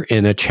chapter,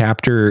 and a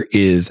chapter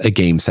is a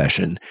game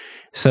session.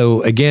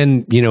 So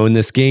again, in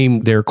this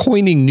game, they're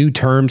coining new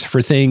terms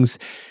for things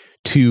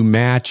to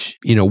match,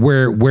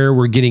 where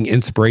we're getting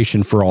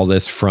inspiration for all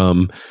this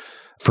from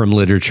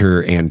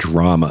literature and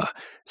drama.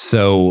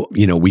 So,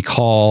 we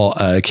call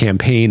a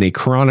campaign a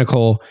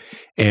chronicle,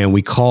 and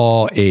we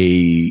call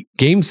a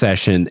game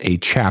session a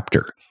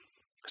chapter.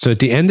 So at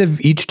the end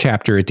of each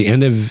chapter, at the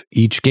end of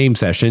each game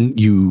session,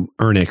 you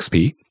earn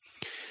XP.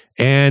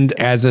 And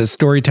as a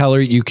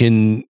storyteller, you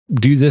can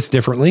do this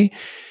differently.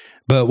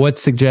 But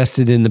what's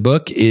suggested in the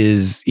book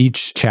is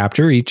each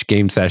chapter, each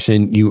game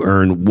session, you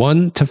earn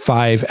 1 to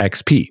 5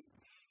 XP.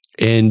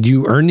 And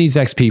you earn these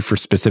XP for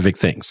specific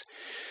things.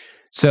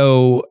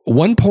 So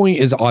 1 point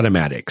is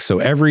automatic. So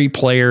every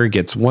player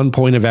gets 1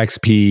 point of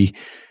XP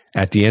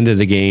at the end of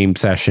the game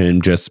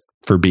session just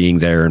for being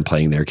there and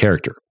playing their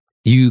character.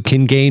 You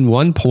can gain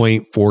 1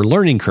 point for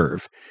learning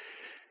curve.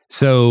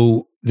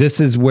 So this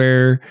is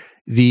where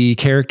the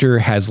character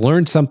has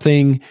learned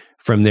something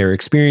from their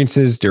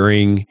experiences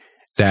during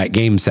that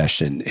game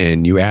session.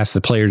 And you ask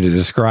the player to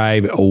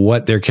describe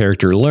what their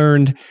character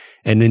learned,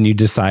 and then you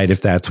decide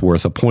if that's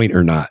worth a point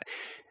or not.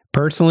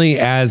 Personally,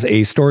 as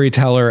a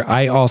storyteller,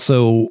 I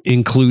also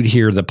include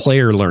here the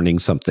player learning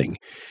something.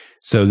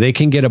 So they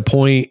can get a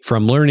point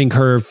from learning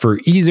curve for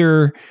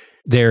either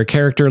their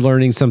character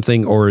learning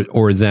something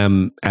or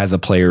them as a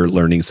player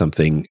learning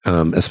something,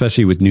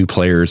 especially with new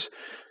players.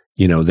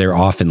 They're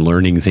often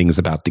learning things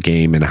about the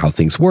game and how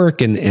things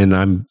work. And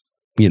I'm,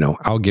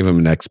 I'll give them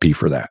an XP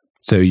for that.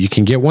 So you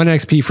can get 1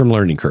 XP from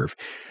learning curve.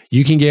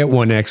 You can get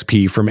 1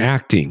 XP from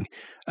acting.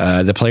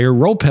 The player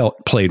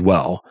played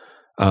well,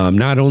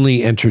 not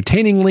only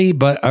entertainingly,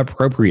 but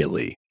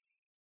appropriately.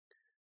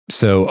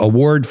 So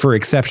award for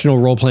exceptional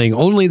role-playing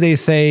only, they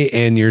say,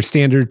 and your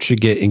standard should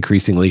get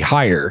increasingly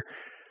higher.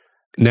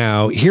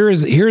 Now,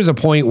 here's a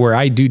point where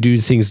I do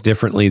things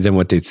differently than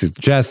what they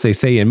suggest. They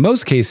say in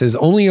most cases,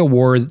 only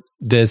award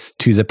this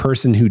to the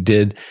person who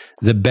did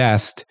the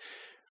best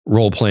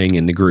role-playing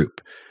in the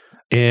group.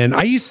 And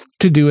I used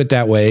to do it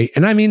that way.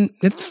 And I mean,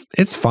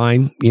 it's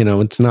fine.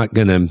 It's not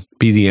going to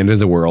be the end of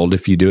the world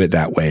if you do it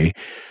that way.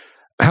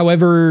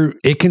 However,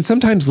 it can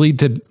sometimes lead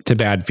to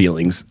bad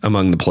feelings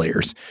among the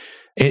players.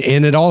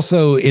 And it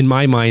also, in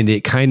my mind,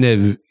 it kind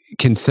of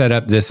can set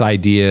up this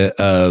idea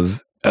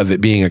of it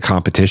being a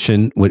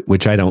competition,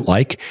 which I don't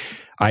like.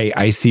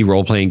 I see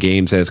role-playing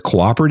games as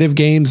cooperative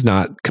games,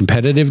 not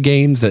competitive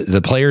games.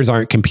 The players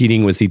aren't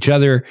competing with each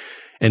other,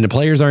 and the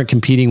players aren't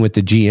competing with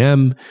the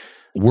GM.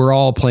 We're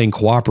all playing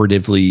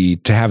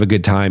cooperatively to have a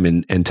good time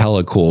and tell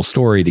a cool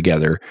story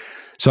together.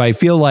 So I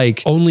feel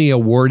like only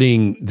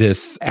awarding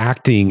this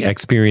acting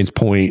experience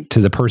point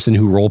to the person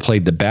who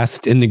role-played the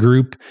best in the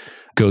group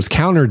goes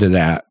counter to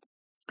that.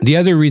 The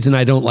other reason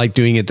I don't like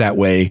doing it that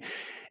way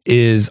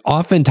is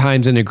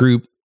oftentimes in a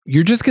group,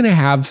 you're just going to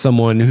have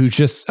someone who's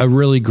just a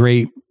really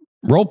great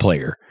role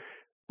player,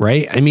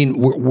 right? I mean,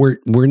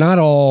 we're not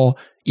all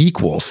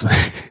equals.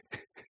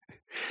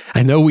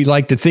 I know we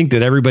like to think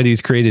that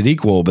everybody's created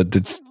equal, but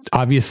that's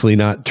obviously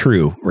not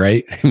true,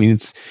 right? I mean,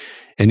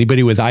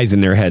 anybody with eyes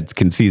in their heads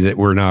can see that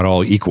we're not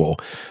all equal.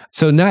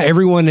 So not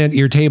everyone at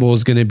your table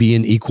is going to be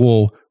an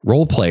equal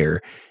role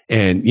player.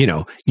 And,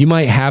 you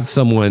might have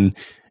someone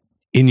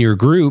in your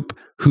group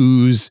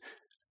who's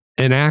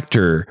an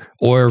actor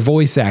or a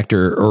voice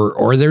actor,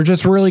 or they're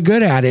just really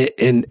good at it.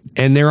 And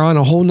they're on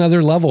a whole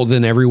nother level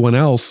than everyone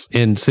else.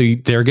 And so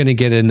they're going to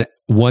get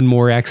one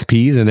more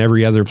XP than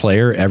every other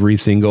player every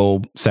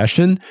single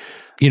session.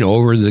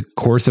 Over the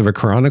course of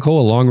a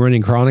long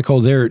running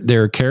chronicle,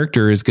 their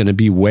character is going to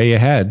be way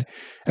ahead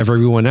of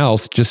everyone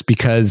else just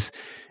because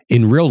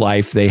in real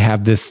life, they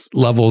have this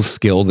level of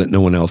skill that no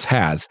one else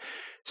has.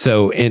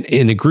 So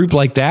in a group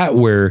like that,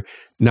 where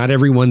not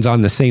everyone's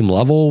on the same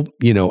level,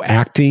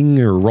 acting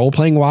or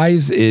role-playing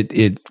wise,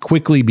 it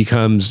quickly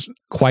becomes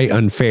quite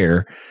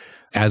unfair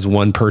as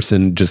one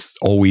person just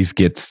always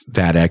gets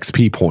that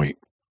XP point.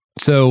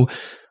 So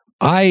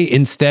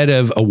instead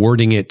of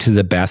awarding it to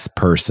the best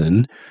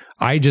person,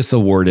 I just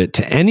award it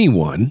to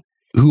anyone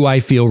who I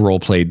feel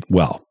role-played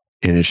well.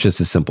 And it's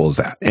just as simple as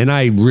that. And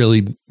I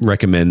really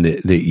recommend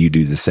that you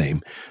do the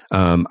same.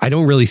 I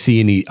don't really see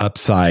any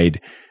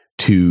upside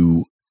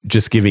to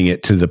just giving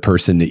it to the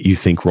person that you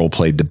think role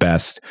played the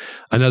best.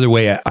 Another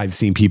way I've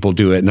seen people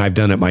do it, and I've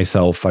done it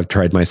myself, I've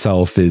tried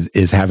myself,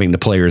 is having the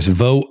players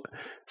vote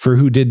for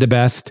who did the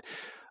best.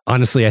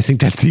 Honestly, I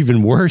think that's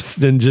even worse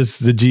than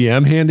just the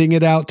GM handing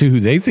it out to who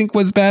they think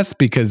was best,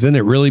 because then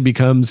it really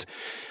becomes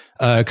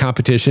a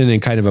competition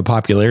and kind of a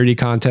popularity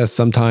contest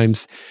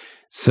sometimes.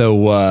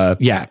 So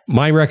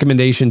my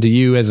recommendation to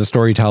you as a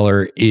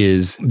storyteller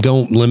is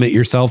don't limit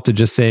yourself to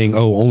just saying,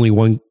 oh, only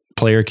one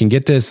player can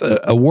get this.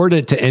 Award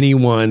it to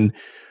anyone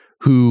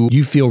who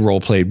you feel role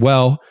played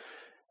well.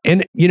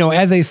 And,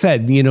 as I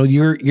said,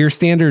 your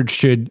standards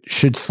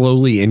should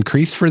slowly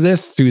increase for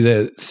this through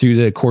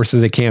the course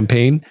of the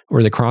campaign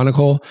or the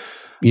chronicle.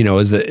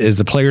 As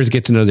the players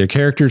get to know their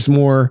characters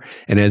more,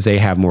 and as they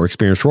have more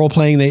experience role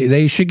playing,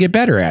 they should get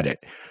better at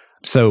it.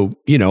 So,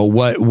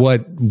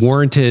 what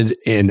warranted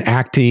an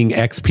acting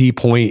XP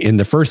point in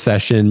the first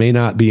session may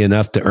not be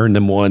enough to earn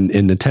them one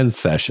in the 10th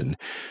session.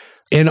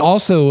 And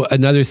also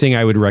another thing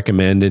I would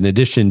recommend, in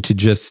addition to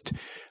just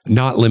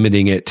not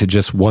limiting it to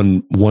just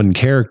one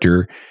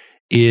character,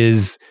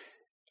 is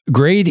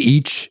grade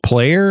each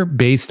player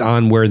based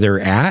on where they're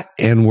at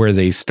and where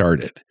they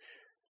started,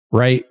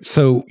 right?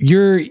 So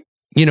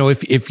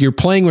if you're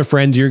playing with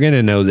friends, you're going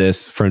to know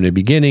this from the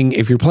beginning.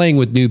 If you're playing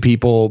with new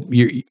people,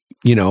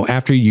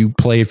 after you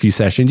play a few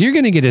sessions, you're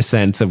going to get a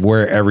sense of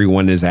where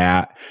everyone is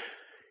at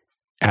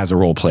as a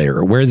role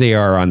player, where they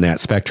are on that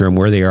spectrum,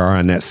 where they are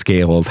on that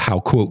scale of how,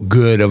 quote,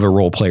 good of a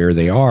role player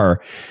they are.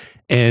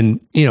 And,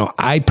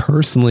 I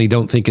personally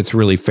don't think it's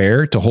really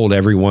fair to hold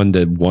everyone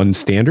to one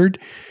standard.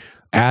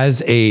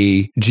 As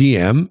a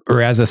GM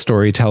or as a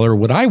storyteller,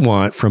 what I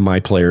want from my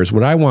players,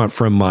 what I want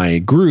from my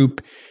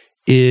group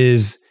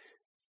is,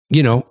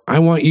 I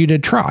want you to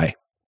try.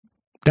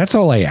 That's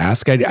all I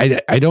ask.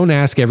 I don't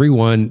ask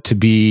everyone to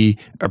be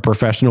a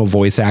professional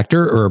voice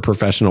actor or a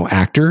professional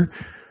actor.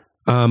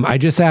 I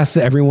just ask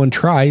that everyone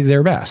try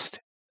their best,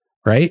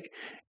 right?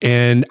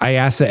 And I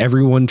ask that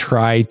everyone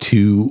try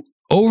to,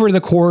 over the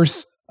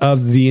course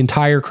of the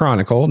entire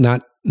chronicle,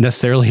 not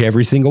necessarily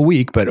every single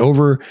week, but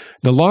over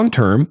the long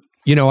term,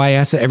 I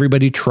ask that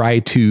everybody try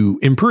to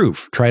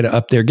improve, try to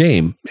up their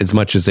game as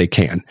much as they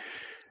can.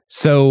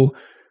 So,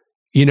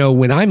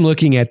 when I'm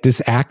looking at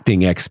this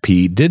acting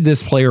XP, did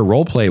this player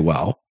role play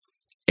well?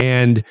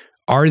 And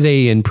are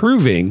they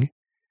improving?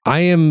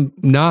 I am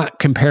not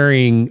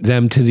comparing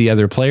them to the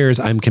other players.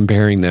 I'm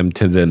comparing them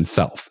to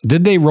themselves.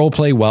 Did they role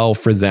play well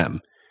for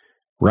them?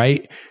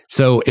 Right?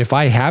 So if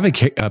I have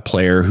a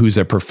player who's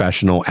a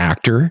professional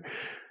actor,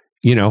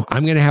 I'm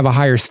going to have a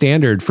higher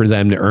standard for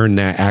them to earn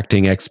that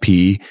acting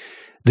XP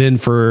than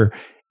for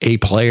a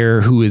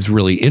player who is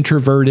really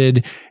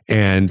introverted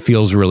and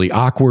feels really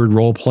awkward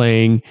role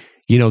playing.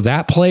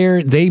 That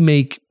player,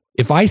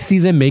 if I see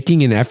them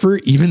making an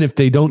effort, even if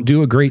they don't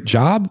do a great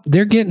job,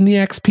 they're getting the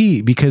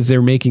XP because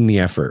they're making the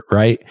effort,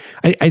 right?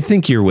 I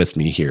think you're with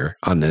me here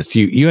on this.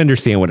 You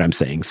understand what I'm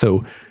saying.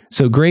 So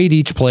grade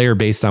each player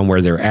based on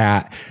where they're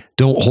at.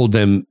 Don't hold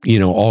them,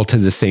 all to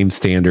the same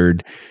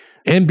standard,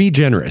 and be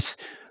generous.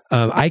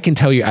 I can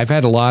tell you, I've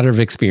had a lot of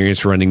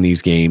experience running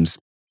these games,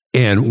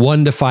 and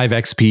 1 to 5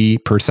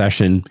 XP per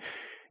session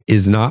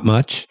is not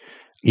much.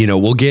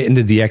 We'll get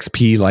into the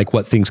XP, like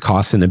what things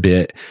cost in a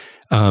bit.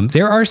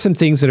 There are some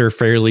things that are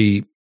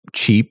fairly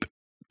cheap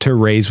to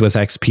raise with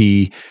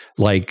XP,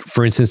 like,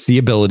 for instance, the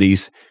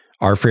abilities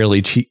are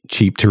fairly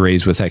cheap to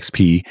raise with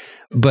XP,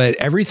 but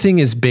everything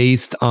is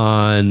based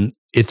on,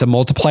 it's a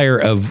multiplier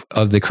of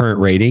the current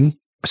rating.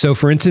 So,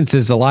 for instance,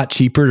 it's a lot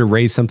cheaper to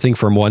raise something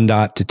from 1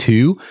 dot to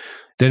 2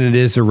 than it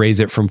is to raise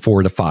it from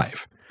 4 to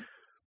 5.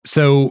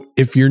 So,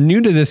 if you're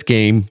new to this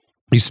game,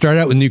 you start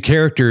out with new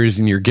characters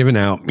and you're giving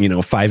out,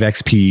 5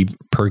 XP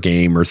per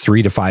game or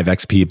 3 to 5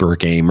 XP per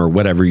game or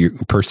whatever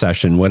per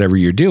session, whatever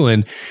you're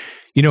doing.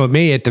 It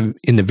may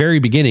in the very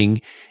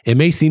beginning, it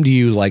may seem to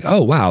you like,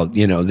 oh wow,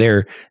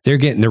 they're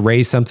getting to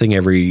raise something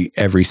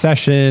every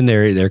session.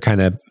 They're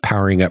kind of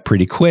powering up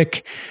pretty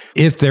quick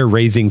if they're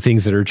raising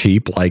things that are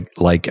cheap,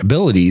 like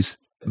abilities.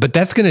 But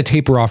that's going to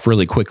taper off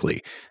really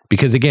quickly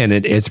because again,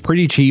 it's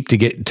pretty cheap to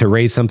get to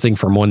raise something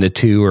from 1 to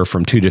 2 or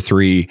from 2 to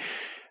 3.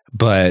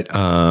 But,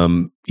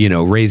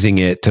 raising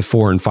it to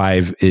 4 and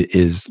 5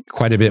 is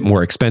quite a bit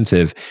more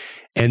expensive.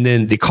 And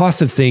then the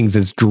cost of things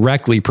is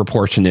directly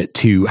proportionate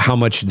to how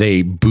much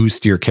they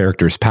boost your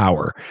character's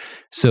power.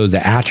 So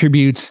the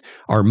attributes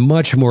are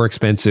much more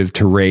expensive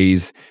to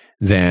raise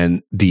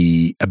than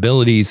the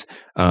abilities.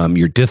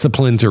 Your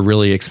disciplines are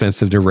really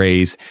expensive to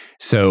raise.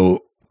 So,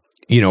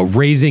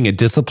 raising a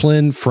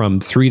discipline from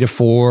 3 to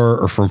 4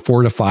 or from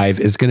 4 to 5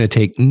 is going to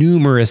take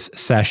numerous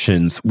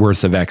sessions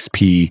worth of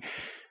XP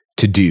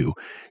to do.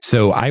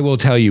 So I will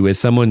tell you, as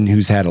someone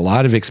who's had a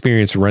lot of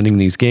experience running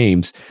these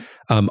games,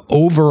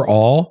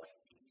 overall,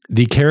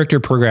 the character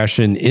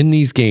progression in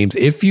these games,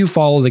 if you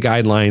follow the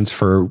guidelines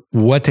for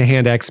what to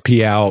hand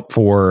XP out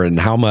for and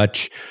how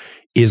much,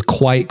 is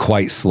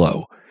quite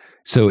slow.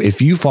 So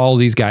if you follow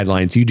these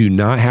guidelines, you do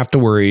not have to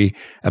worry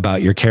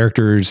about your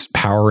characters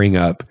powering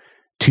up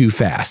too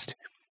fast.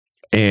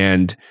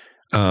 And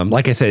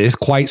like I said, it's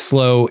quite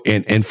slow.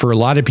 And for a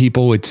lot of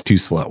people, it's too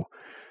slow.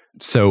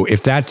 So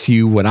if that's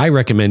you, what I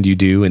recommend you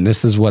do, and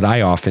this is what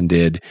I often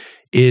did,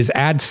 is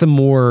add some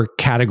more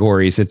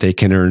categories that they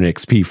can earn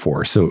XP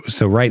for.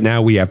 So right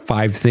now we have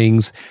 5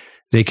 things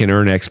they can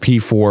earn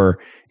XP for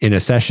in a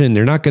session.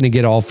 They're not going to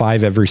get all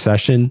 5 every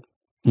session.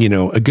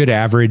 A good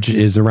average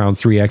is around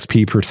 3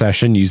 XP per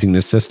session using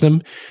this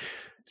system.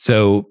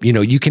 So,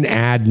 you can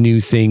add new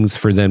things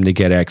for them to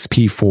get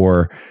XP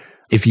for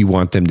if you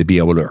want them to be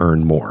able to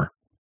earn more.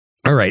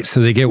 All right, so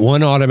they get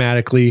 1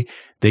 automatically.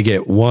 They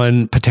get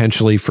 1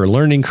 potentially for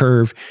learning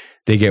curve.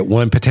 They get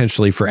 1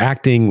 potentially for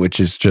acting, which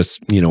is just,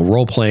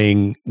 role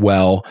playing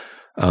well,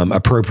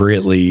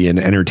 appropriately and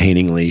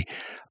entertainingly.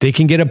 They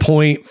can get a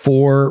point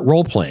for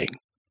role playing.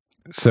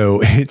 So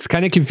it's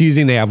kind of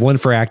confusing. They have 1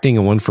 for acting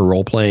and 1 for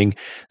role playing.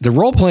 The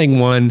role playing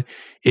one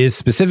is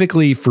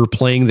specifically for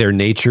playing their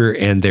nature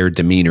and their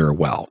demeanor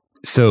well.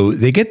 So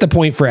they get the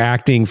point for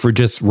acting for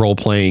just role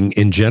playing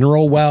in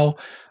general well.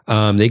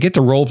 They get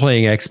the role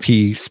playing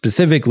XP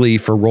specifically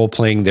for role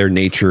playing their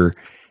nature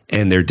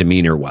and their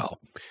demeanor well.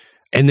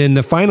 And then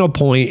the final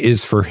point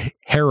is for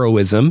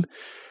heroism,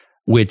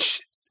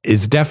 which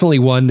is definitely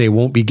one they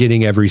won't be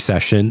getting every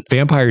session.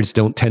 Vampires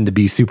don't tend to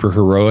be super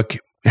heroic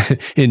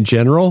in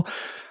general,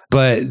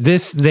 but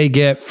this they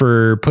get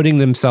for putting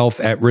themselves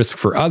at risk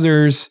for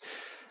others,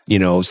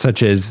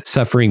 such as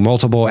suffering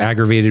multiple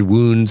aggravated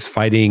wounds,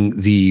 fighting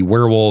the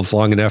werewolves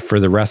long enough for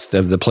the rest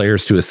of the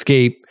players to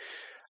escape,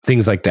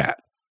 things like that.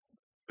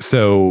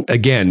 So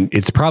again,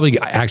 it's probably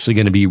actually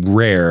going to be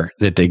rare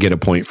that they get a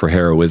point for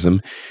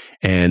heroism.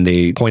 And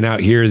they point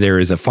out here, there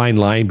is a fine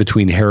line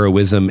between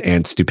heroism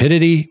and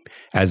stupidity.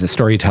 As a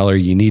storyteller,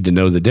 you need to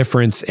know the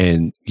difference,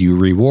 and you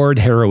reward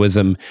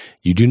heroism.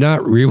 You do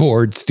not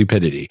reward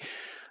stupidity.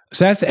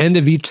 So that's the end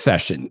of each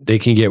session. They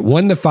can get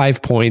 1 to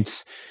 5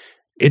 points.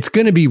 It's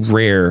going to be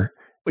rare.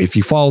 If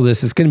you follow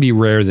this, it's going to be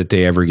rare that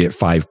they ever get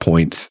 5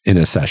 points in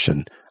a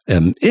session.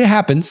 It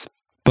happens,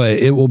 but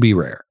it will be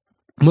rare.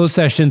 Most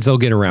sessions, they'll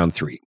get around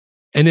 3.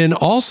 And then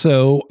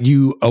also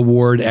you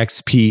award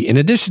XP. In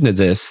addition to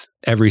this,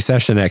 every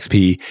session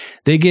XP,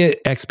 they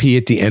get XP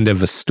at the end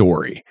of a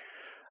story.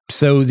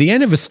 So the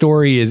end of a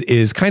story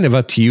is kind of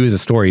up to you as a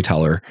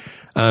storyteller.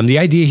 The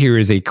idea here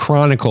is a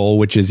chronicle,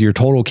 which is your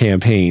total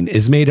campaign,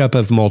 is made up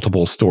of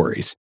multiple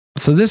stories.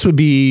 So this would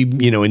be,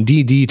 in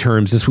D&D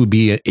terms, this would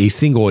be a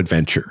single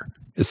adventure,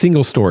 a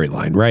single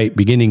storyline, right?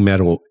 Beginning,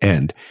 middle,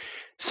 end.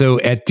 So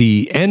at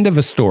the end of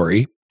a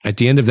story, at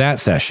the end of that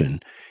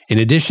session, in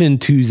addition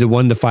to the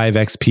 1 to 5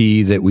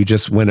 XP that we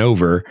just went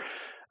over,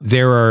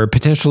 there are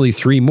potentially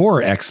 3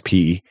 more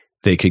XP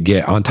they could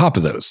get on top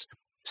of those.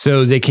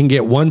 So they can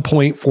get 1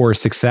 point for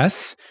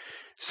success.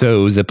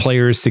 So the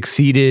players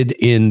succeeded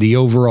in the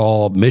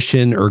overall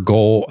mission or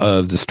goal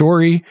of the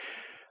story.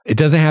 It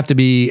doesn't have to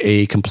be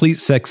a complete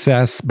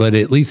success, but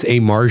at least a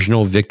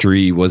marginal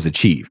victory was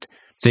achieved.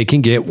 They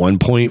can get 1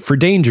 point for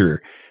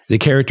danger. The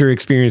character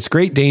experienced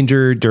great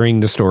danger during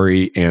the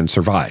story and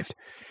survived.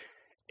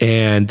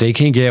 And they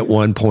can get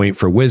 1 point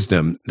for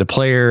wisdom. The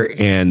player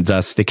and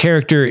thus the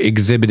character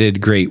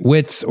exhibited great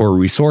wits or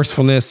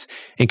resourcefulness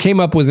and came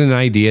up with an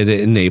idea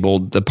that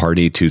enabled the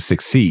party to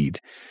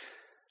succeed.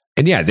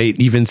 And yeah, they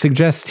even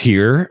suggest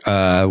here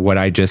what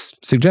I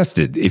just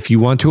suggested. If you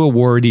want to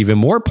award even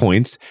more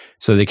points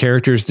so the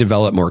characters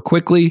develop more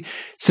quickly,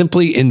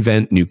 simply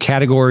invent new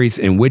categories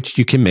in which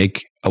you can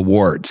make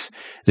awards.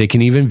 They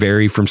can even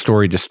vary from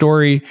story to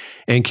story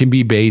and can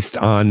be based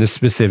on the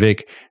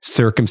specific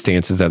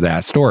circumstances of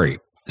that story.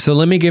 So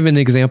let me give an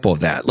example of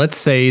that. Let's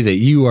say that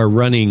you are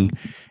running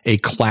a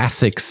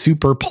classic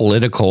super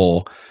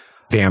political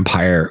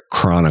vampire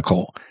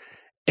chronicle.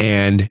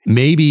 And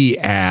maybe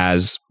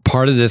as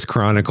part of this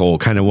chronicle,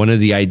 kind of one of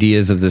the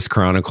ideas of this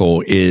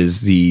chronicle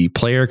is the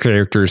player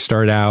characters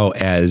start out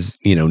as,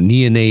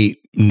 neonate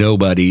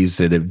nobodies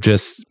that have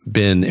just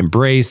been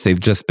embraced. They've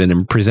just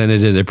been presented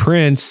to the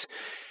prince.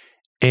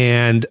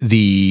 And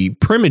the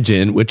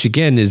primogen, which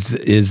again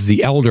is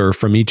the elder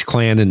from each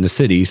clan in the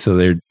city. So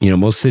there,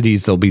 most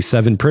cities, there'll be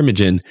 7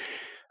 primogen.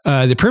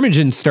 The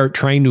primogens start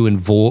trying to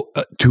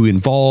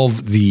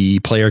involve the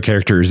player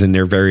characters in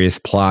their various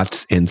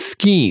plots and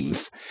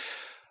schemes.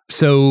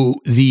 So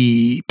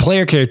the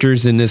player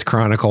characters in this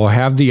chronicle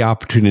have the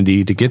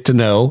opportunity to get to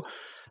know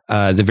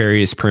the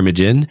various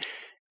primogen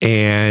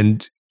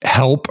and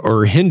help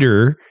or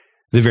hinder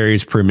the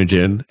various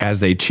primogen as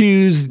they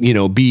choose,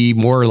 be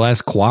more or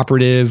less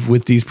cooperative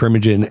with these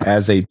primogen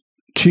as they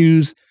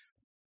choose.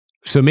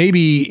 So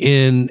maybe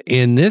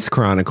in this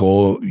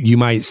chronicle, you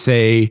might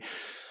say,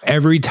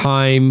 every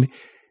time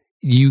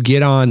you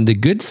get on the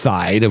good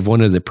side of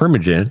one of the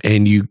primogen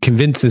and you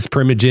convince this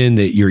primogen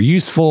that you're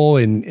useful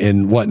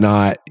and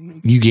whatnot,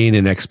 you gain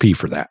an XP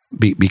for that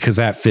because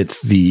that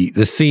fits the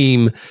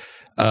theme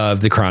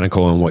of the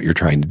chronicle and what you're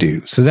trying to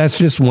do. So that's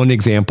just one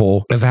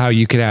example of how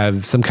you could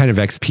have some kind of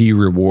XP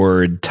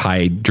reward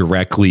tied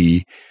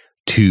directly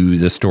to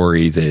the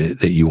story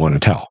that you want to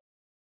tell.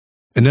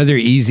 Another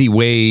easy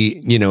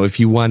way, if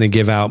you want to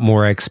give out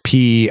more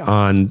XP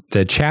on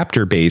the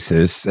chapter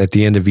basis at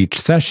the end of each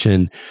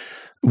session,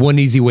 one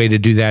easy way to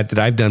do that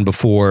I've done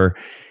before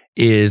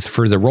is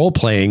for the role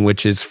playing,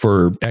 which is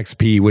for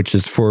XP, which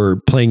is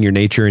for playing your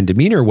nature and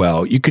demeanor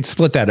well. You could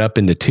split that up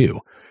into 2.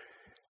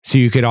 So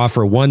you could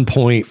offer 1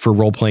 point for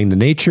role playing the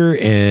nature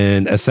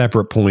and a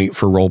separate point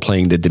for role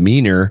playing the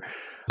demeanor.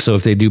 So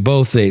if they do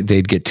both,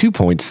 they'd get 2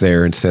 points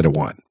there instead of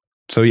 1.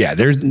 So yeah,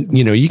 there's,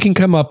 you can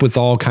come up with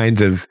all kinds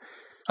of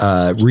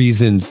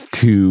reasons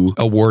to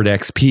award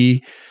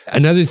XP.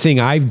 Another thing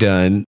I've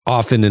done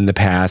often in the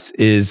past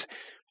is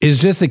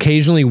just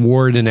occasionally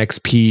award an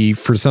XP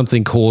for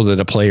something cool that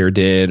a player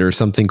did or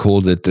something cool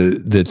that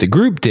the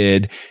group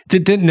did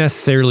that didn't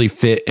necessarily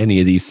fit any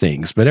of these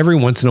things. But every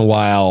once in a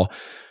while,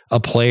 a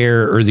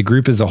player or the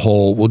group as a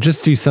whole will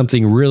just do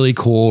something really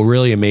cool,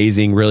 really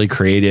amazing, really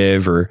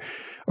creative,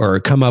 or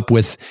come up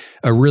with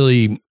a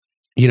really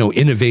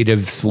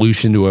innovative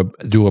solution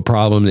to a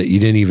problem that you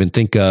didn't even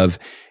think of.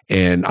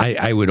 And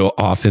I would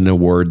often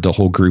award the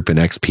whole group an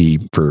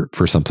XP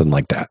for something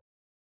like that.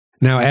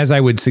 Now, as I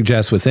would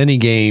suggest with any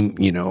game,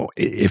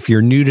 if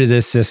you're new to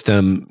this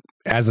system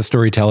as a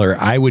storyteller,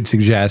 I would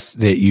suggest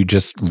that you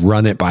just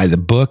run it by the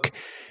book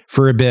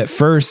for a bit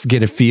first,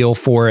 get a feel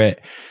for it,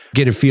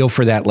 get a feel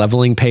for that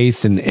leveling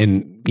pace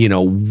and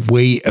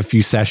wait a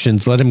few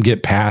sessions, let them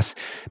get past,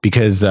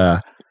 because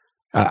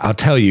I'll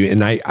tell you,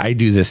 and I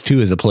do this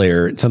too as a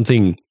player,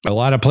 something a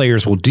lot of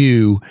players will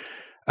do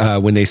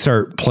when they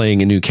start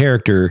playing a new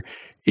character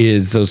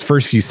is those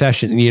first few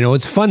sessions,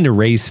 it's fun to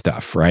raise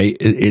stuff, right?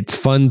 It's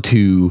fun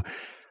to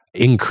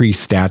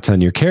increase stats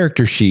on your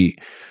character sheet.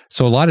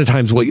 So a lot of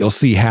times what you'll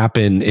see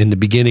happen in the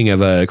beginning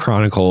of a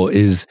chronicle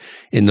is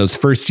in those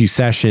first few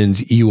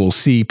sessions, you will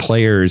see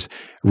players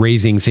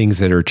raising things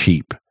that are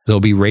cheap.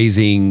 They'll be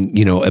raising,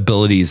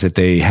 abilities that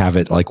they have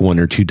at like 1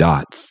 or 2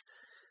 dots.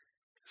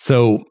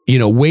 So,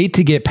 wait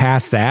to get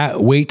past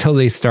that. Wait till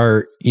they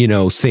start,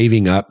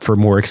 saving up for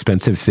more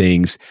expensive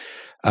things.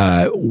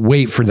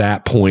 Wait for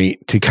that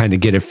point to kind of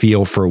get a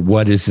feel for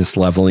what is this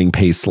leveling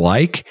pace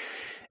like,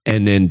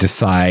 and then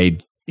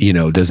decide,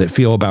 does it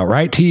feel about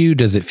right to you?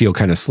 Does it feel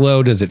kind of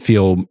slow? Does it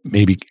feel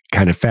maybe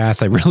kind of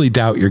fast? I really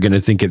doubt you're going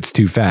to think it's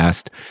too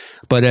fast.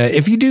 But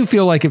if you do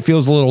feel like it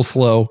feels a little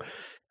slow,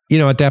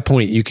 at that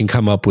point, you can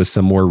come up with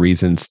some more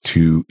reasons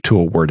to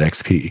award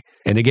XP.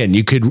 And again,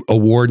 you could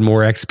award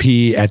more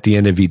XP at the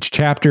end of each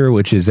chapter,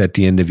 which is at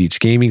the end of each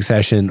gaming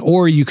session,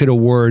 or you could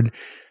award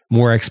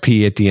more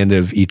XP at the end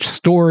of each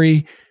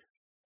story,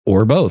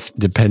 or both,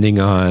 depending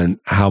on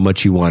how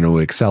much you want to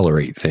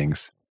accelerate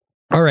things.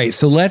 All right,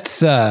 so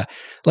let's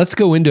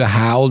go into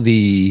how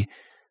the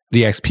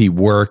XP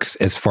works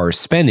as far as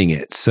spending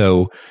it.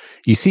 So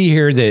you see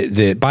here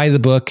that by the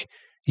book,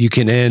 you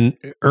can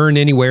earn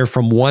anywhere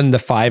from 1 to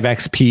 5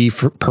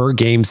 XP per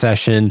game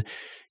session.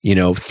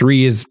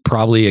 3 is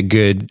probably a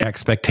good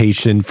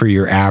expectation for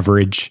your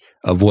average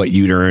of what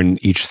you'd earn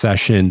each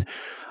session.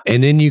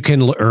 And then you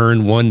can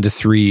earn 1 to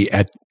 3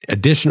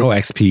 additional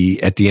XP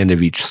at the end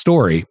of each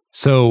story.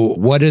 So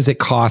what does it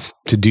cost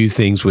to do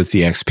things with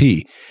the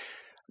XP?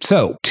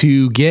 So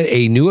to get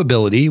a new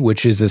ability,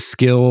 which is a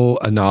skill,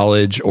 a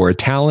knowledge, or a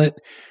talent,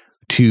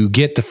 to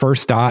get the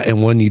first dot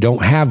and one you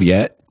don't have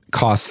yet,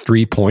 costs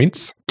 3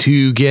 points.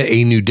 To get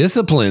a new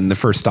discipline, the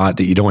first dot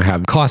that you don't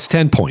have, costs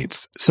 10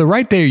 points. So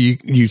right there,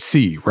 you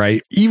see,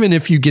 right? Even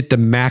if you get the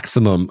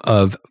maximum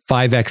of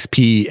 5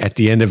 XP at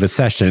the end of a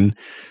session,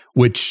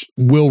 which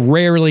will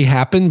rarely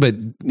happen, but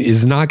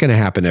is not going to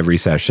happen every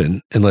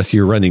session unless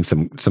you're running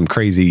some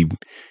crazy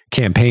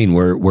campaign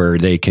where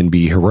they can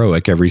be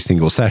heroic every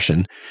single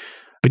session.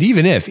 But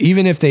even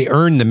if they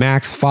earn the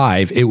max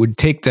 5, it would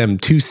take them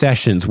 2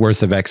 sessions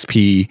worth of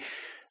XP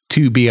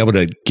to be able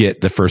to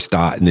get the first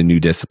dot in the new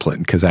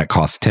discipline, because that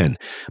costs 10.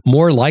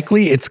 More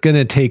likely, it's going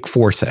to take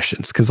 4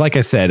 sessions, because like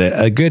I said,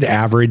 a good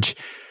average,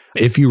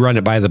 if you run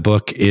it by the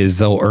book, is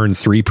they'll earn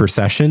 3 per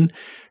session.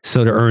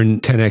 So to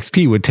earn 10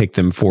 XP would take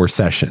them 4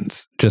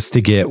 sessions just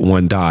to get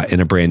 1 dot in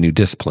a brand new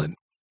discipline.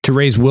 To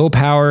raise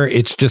willpower,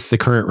 it's just the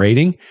current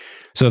rating.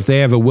 So if they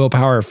have a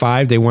willpower of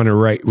 5, they want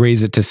to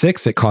raise it to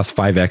 6, it costs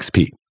 5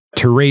 XP.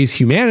 To raise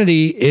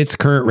humanity, it's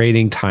current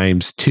rating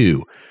times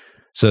 2.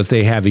 So if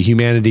they have a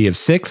humanity of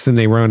 6 and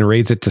they want to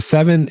raise it to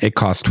 7, it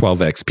costs 12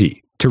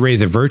 XP. To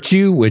raise a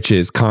virtue, which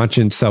is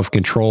conscience,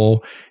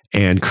 self-control,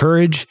 and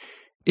courage,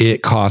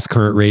 it costs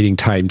current rating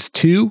times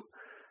 2.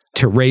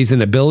 To raise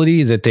an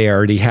ability that they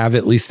already have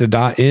at least a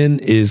dot in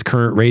is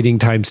current rating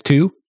times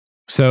 2.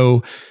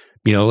 So,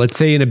 let's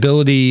say an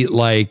ability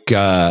like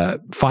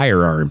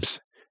firearms.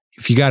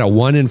 If you got a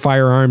 1 in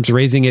firearms,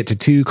 raising it to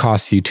 2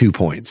 costs you 2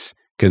 points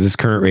because it's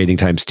current rating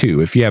times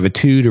 2. If you have a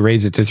 2 to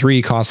raise it to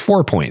 3, costs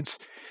 4 points,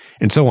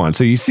 and so on.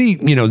 So you see,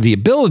 the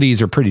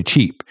abilities are pretty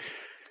cheap.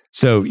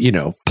 So,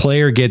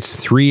 player gets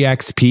 3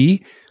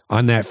 XP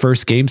on that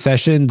first game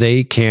session.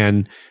 They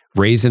can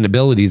raise an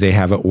ability they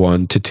have at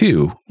 1 to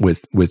 2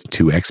 with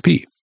 2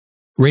 XP.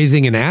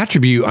 Raising an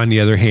attribute, on the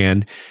other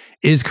hand,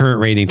 is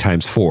current rating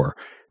times 4.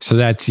 So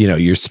that's,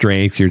 your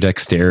strength, your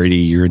dexterity,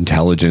 your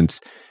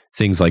intelligence,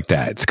 things like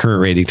that. It's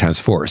current rating times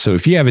 4. So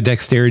if you have a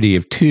dexterity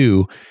of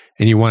 2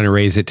 and you want to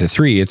raise it to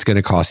 3, it's going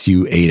to cost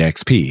you 8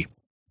 XP.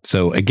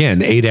 So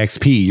again, 8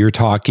 XP, you're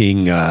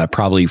talking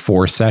probably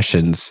 3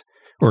 sessions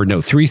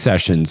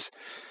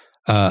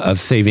of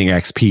saving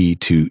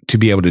XP to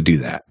be able to do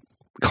that.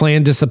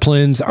 Clan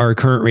disciplines are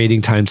current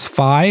rating times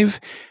 5,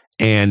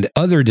 and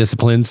other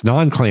disciplines,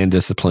 non-clan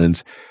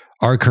disciplines,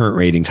 are current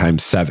rating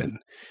times 7.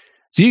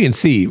 So you can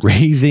see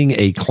raising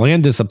a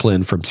clan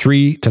discipline from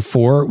 3 to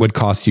 4 would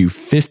cost you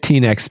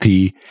 15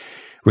 XP.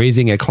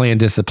 Raising a clan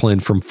discipline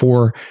from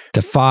 4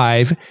 to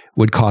 5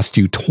 would cost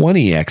you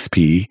 20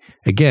 XP.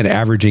 Again,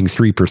 averaging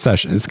 3 per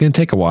session. It's going to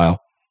take a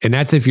while. And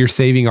that's if you're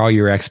saving all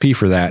your XP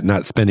for that,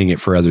 not spending it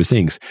for other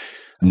things.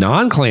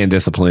 Non-clan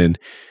discipline,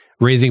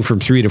 raising from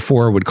 3 to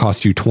 4 would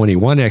cost you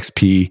 21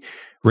 XP.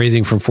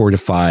 Raising from 4 to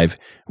 5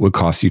 would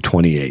cost you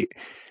 28.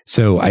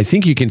 So I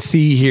think you can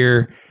see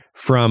here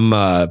from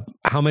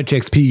how much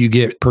XP you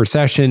get per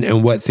session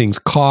and what things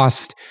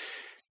cost.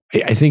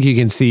 I think you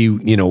can see,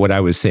 what I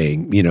was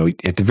saying.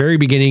 At the very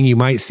beginning, you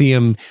might see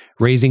them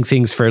raising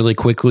things fairly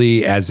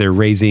quickly as they're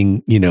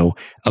raising,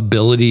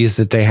 abilities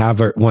that they have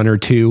at 1 or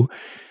 2.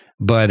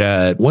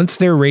 But once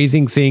they're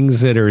raising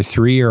things that are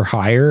 3 or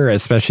higher,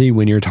 especially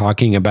when you're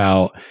talking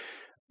about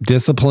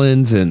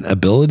disciplines and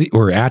ability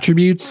or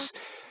attributes,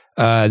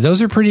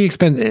 those are pretty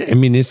expensive. I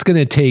mean, it's going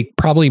to take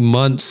probably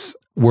months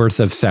worth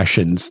of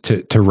sessions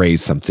to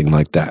raise something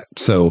like that.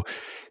 So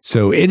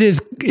it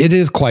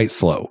is quite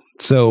slow.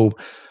 So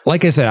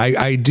like I said,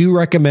 I do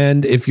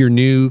recommend, if you're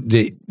new,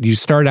 that you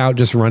start out,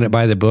 just run it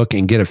by the book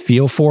and get a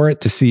feel for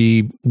it to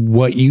see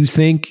what you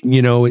think.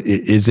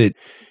 Is it,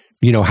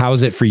 how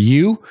is it for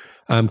you?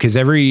 Because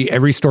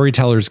every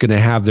storyteller is going to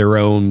have their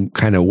own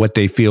kind of what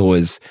they feel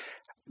is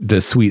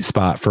the sweet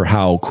spot for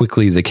how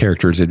quickly the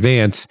characters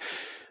advance.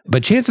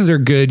 But chances are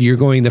good you're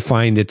going to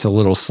find it's a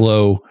little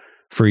slow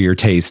for your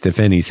taste, if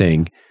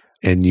anything,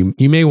 and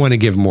you may want to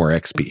give more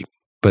XP.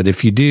 But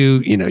if you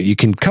do, you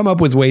can come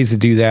up with ways to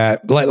do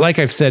that. Like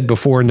I've said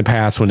before in the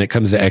past, when it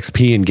comes to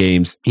XP in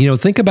games,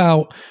 think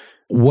about,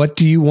 what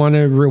do you want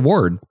to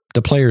reward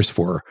the players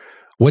for?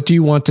 What do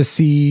you want to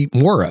see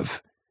more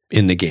of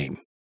in the game?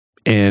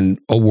 and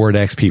award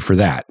XP for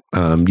that.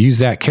 Use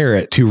that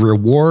carrot to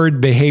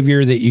reward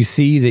behavior that you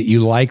see, that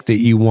you like, that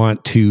you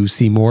want to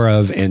see more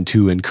of, and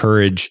to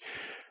encourage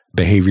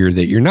behavior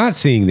that you're not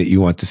seeing that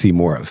you want to see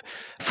more of.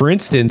 For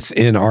instance,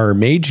 in our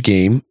mage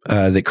game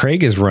that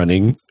Craig is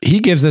running, he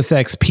gives us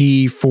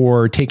XP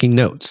for taking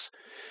notes.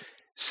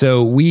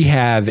 So we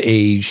have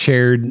a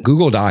shared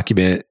Google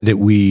document that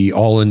we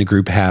all in the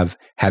group have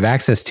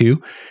access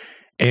to.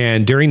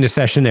 And during the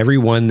session,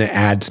 everyone that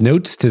adds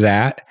notes to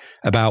that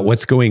about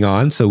what's going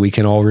on so we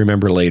can all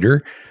remember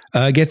later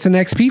gets an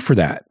XP for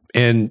that.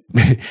 And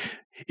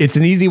it's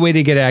an easy way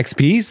to get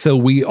XP. So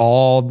we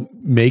all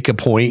make a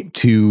point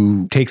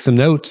to take some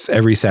notes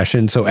every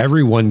session. So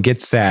everyone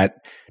gets that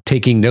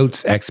taking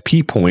notes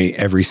XP point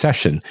every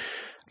session,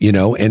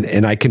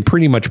 and I can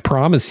pretty much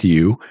promise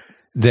you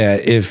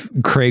that if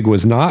Craig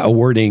was not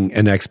awarding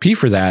an XP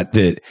for that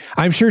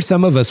I'm sure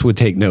some of us would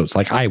take notes,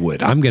 like I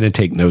would. I'm going to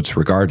take notes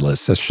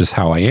regardless. That's just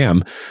how I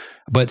am.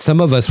 But some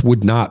of us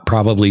would not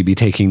probably be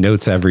taking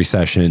notes every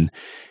session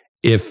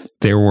if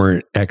there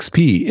weren't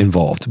XP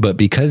involved. But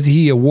because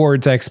he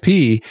awards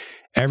XP,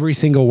 every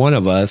single one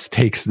of us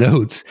takes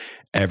notes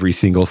every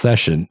single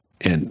session,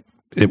 and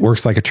it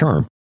works like a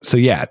charm. So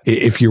yeah,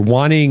 if you're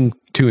wanting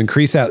to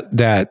increase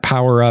that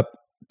power up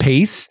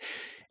pace,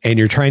 and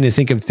you're trying to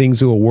think of things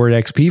to award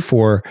XP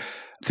for,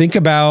 think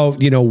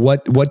about,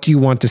 what do you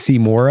want to see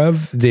more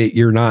of that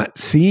you're not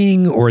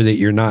seeing, or that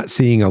you're not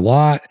seeing a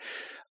lot?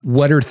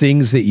 What are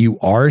things that you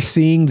are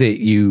seeing that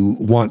you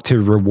want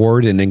to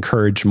reward and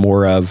encourage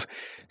more of?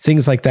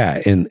 Things like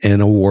that, and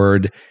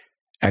award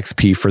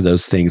XP for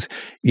those things.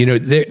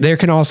 There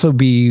can also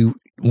be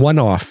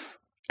one-off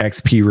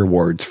XP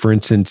rewards. For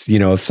instance,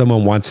 if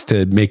someone wants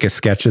to make a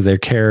sketch of their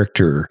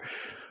character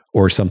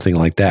or something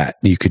like that,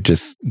 you could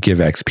just give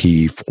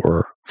XP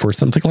for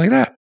something like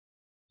that.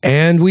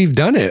 And we've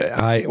done it.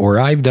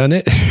 I've done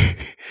it.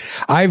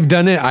 I've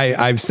done it.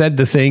 I've said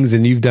the things,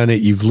 and you've done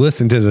it. You've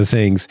listened to the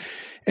things,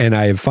 and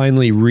I have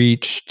finally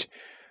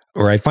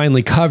I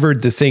finally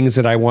covered the things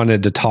that I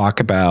wanted to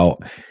talk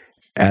about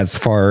as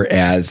far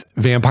as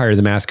Vampire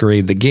the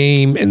Masquerade, the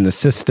game and the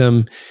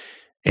system.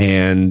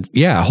 And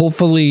yeah,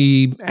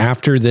 hopefully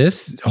after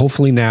this,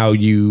 now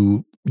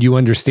you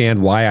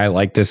understand why I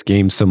like this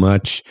game so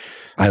much.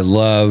 I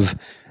love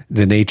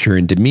the nature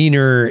and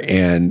demeanor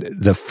and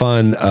the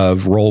fun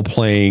of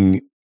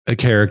role-playing a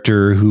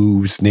character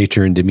whose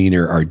nature and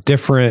demeanor are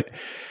different.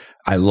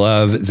 I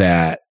love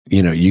that,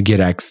 you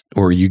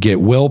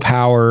get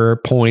willpower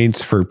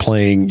points for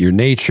playing your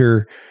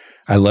nature.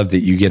 I love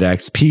that you get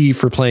XP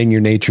for playing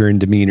your nature and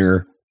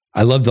demeanor.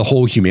 I love the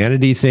whole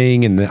humanity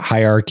thing and the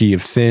hierarchy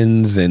of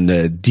sins and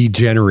the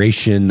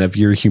degeneration of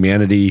your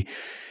humanity,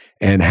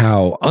 and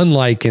how,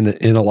 unlike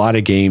in a lot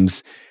of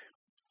games,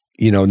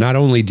 not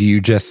only do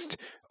you just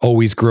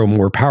always grow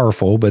more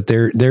powerful, but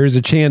there's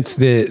a chance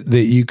that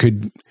you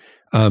could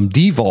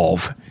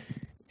devolve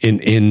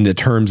in the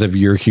terms of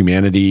your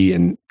humanity.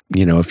 And,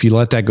 if you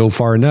let that go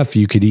far enough,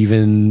 you could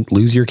even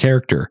lose your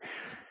character.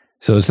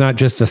 So it's not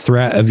just the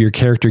threat of your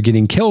character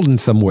getting killed in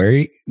some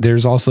way.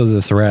 There's also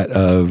the threat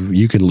of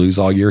you could lose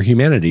all your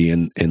humanity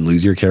and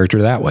lose your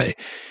character that way.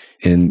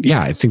 And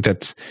yeah, I think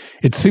it's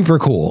super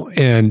cool.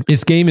 And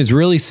this game is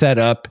really set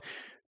up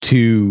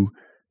to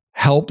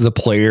help the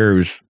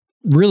players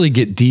really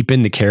get deep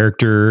into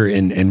character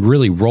and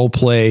really role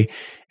play.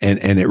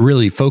 And it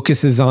really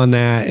focuses on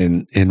that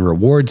and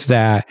rewards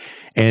that.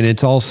 And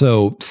it's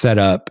also set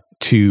up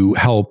to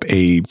help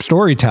a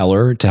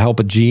storyteller, to help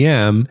a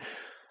GM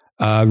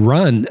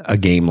run a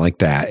game like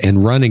that,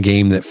 and run a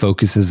game that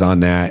focuses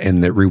on that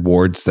and that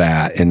rewards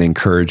that and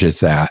encourages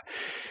that.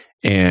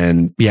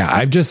 And yeah,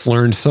 I've just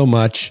learned so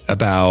much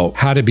about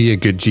how to be a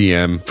good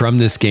GM from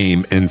this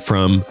game and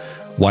from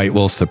White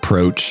Wolf's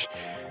approach.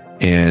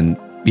 And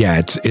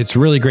yeah, it's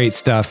really great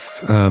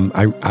stuff.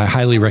 I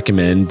highly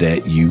recommend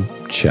that you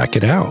check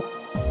it out.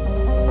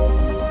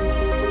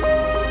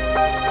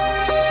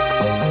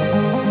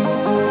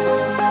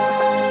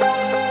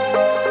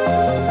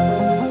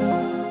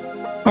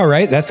 All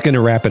right, that's going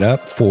to wrap it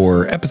up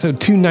for episode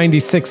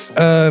 296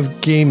 of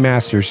Game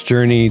Master's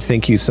Journey.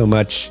 Thank you so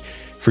much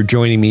for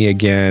joining me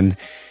again.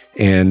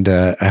 And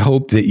I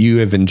hope that you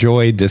have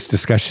enjoyed this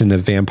discussion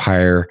of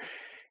Vampire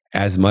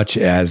as much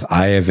as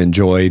I have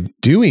enjoyed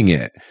doing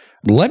it.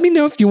 Let me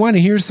know if you want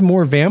to hear some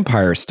more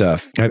Vampire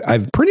stuff.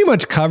 I've pretty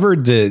much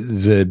covered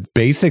the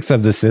basics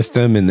of the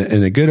system and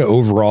a good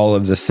overall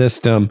of the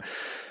system.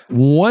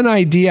 One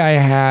idea I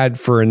had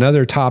for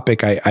another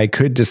topic I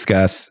could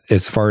discuss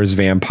as far as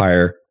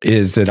Vampire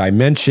is that I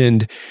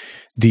mentioned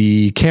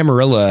the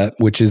Camarilla,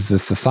 which is the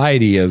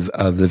society of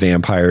the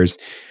vampires,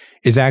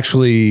 is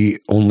actually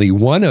only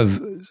one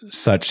of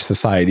such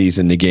societies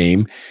in the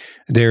game.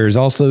 There's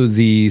also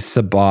the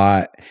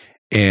Sabbat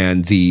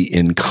and the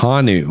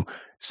Incarnu.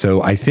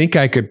 So I think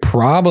I could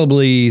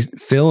probably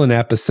fill an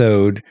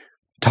episode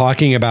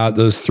talking about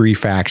those three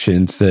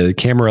factions, the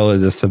Camarilla,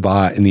 the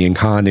Sabbat, and the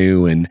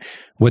Incarnu, and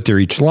what they're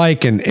each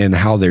like and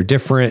how they're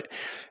different.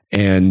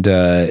 And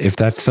if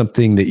that's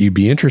something that you'd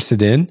be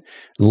interested in,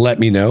 let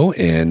me know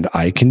and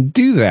I can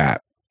do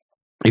that.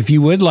 If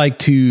you would like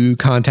to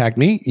contact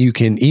me, you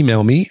can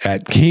email me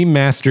at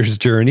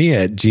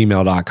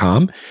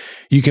gamemastersjourney@gmail.com.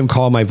 You can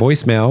call my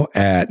voicemail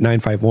at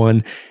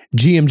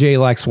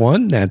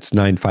 951-GMJ-LEX1. That's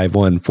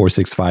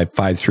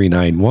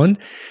 951-465-5391.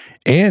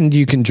 And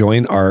you can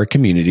join our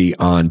community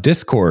on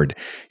Discord.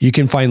 You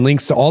can find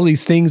links to all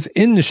these things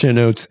in the show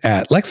notes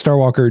at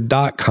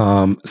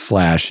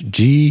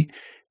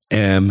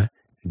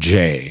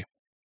lexstarwalker.com/GMJ.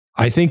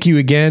 I thank you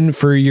again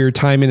for your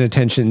time and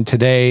attention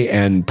today,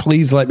 and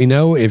please let me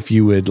know if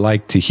you would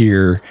like to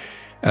hear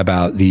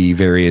about the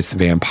various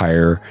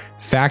vampire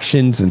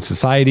factions and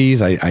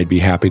societies. I'd be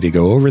happy to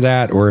go over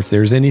that, or if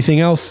there's anything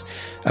else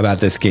about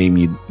this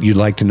game you'd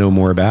like to know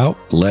more about,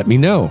 let me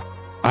know.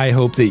 I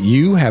hope that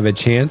you have a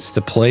chance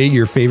to play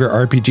your favorite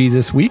RPG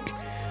this week.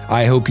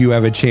 I hope you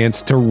have a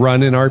chance to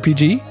run an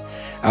RPG.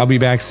 I'll be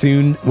back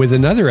soon with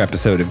another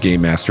episode of Game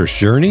Master's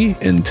Journey.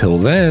 Until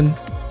then,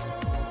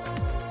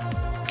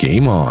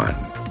 game on.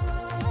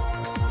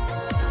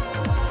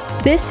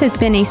 This has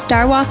been a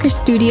Starwalker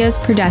Studios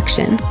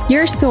production,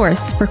 your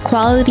source for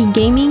quality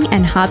gaming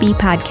and hobby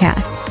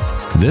podcasts.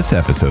 This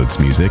episode's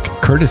music,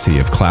 courtesy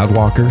of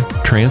Cloudwalker,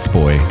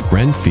 Transboy,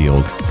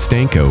 Renfield,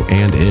 Stanko,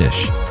 and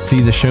Ish. See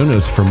the show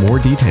notes for more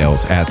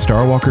details at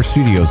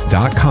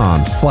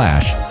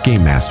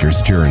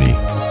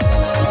starwalkerstudios.com/GameMastersJourney.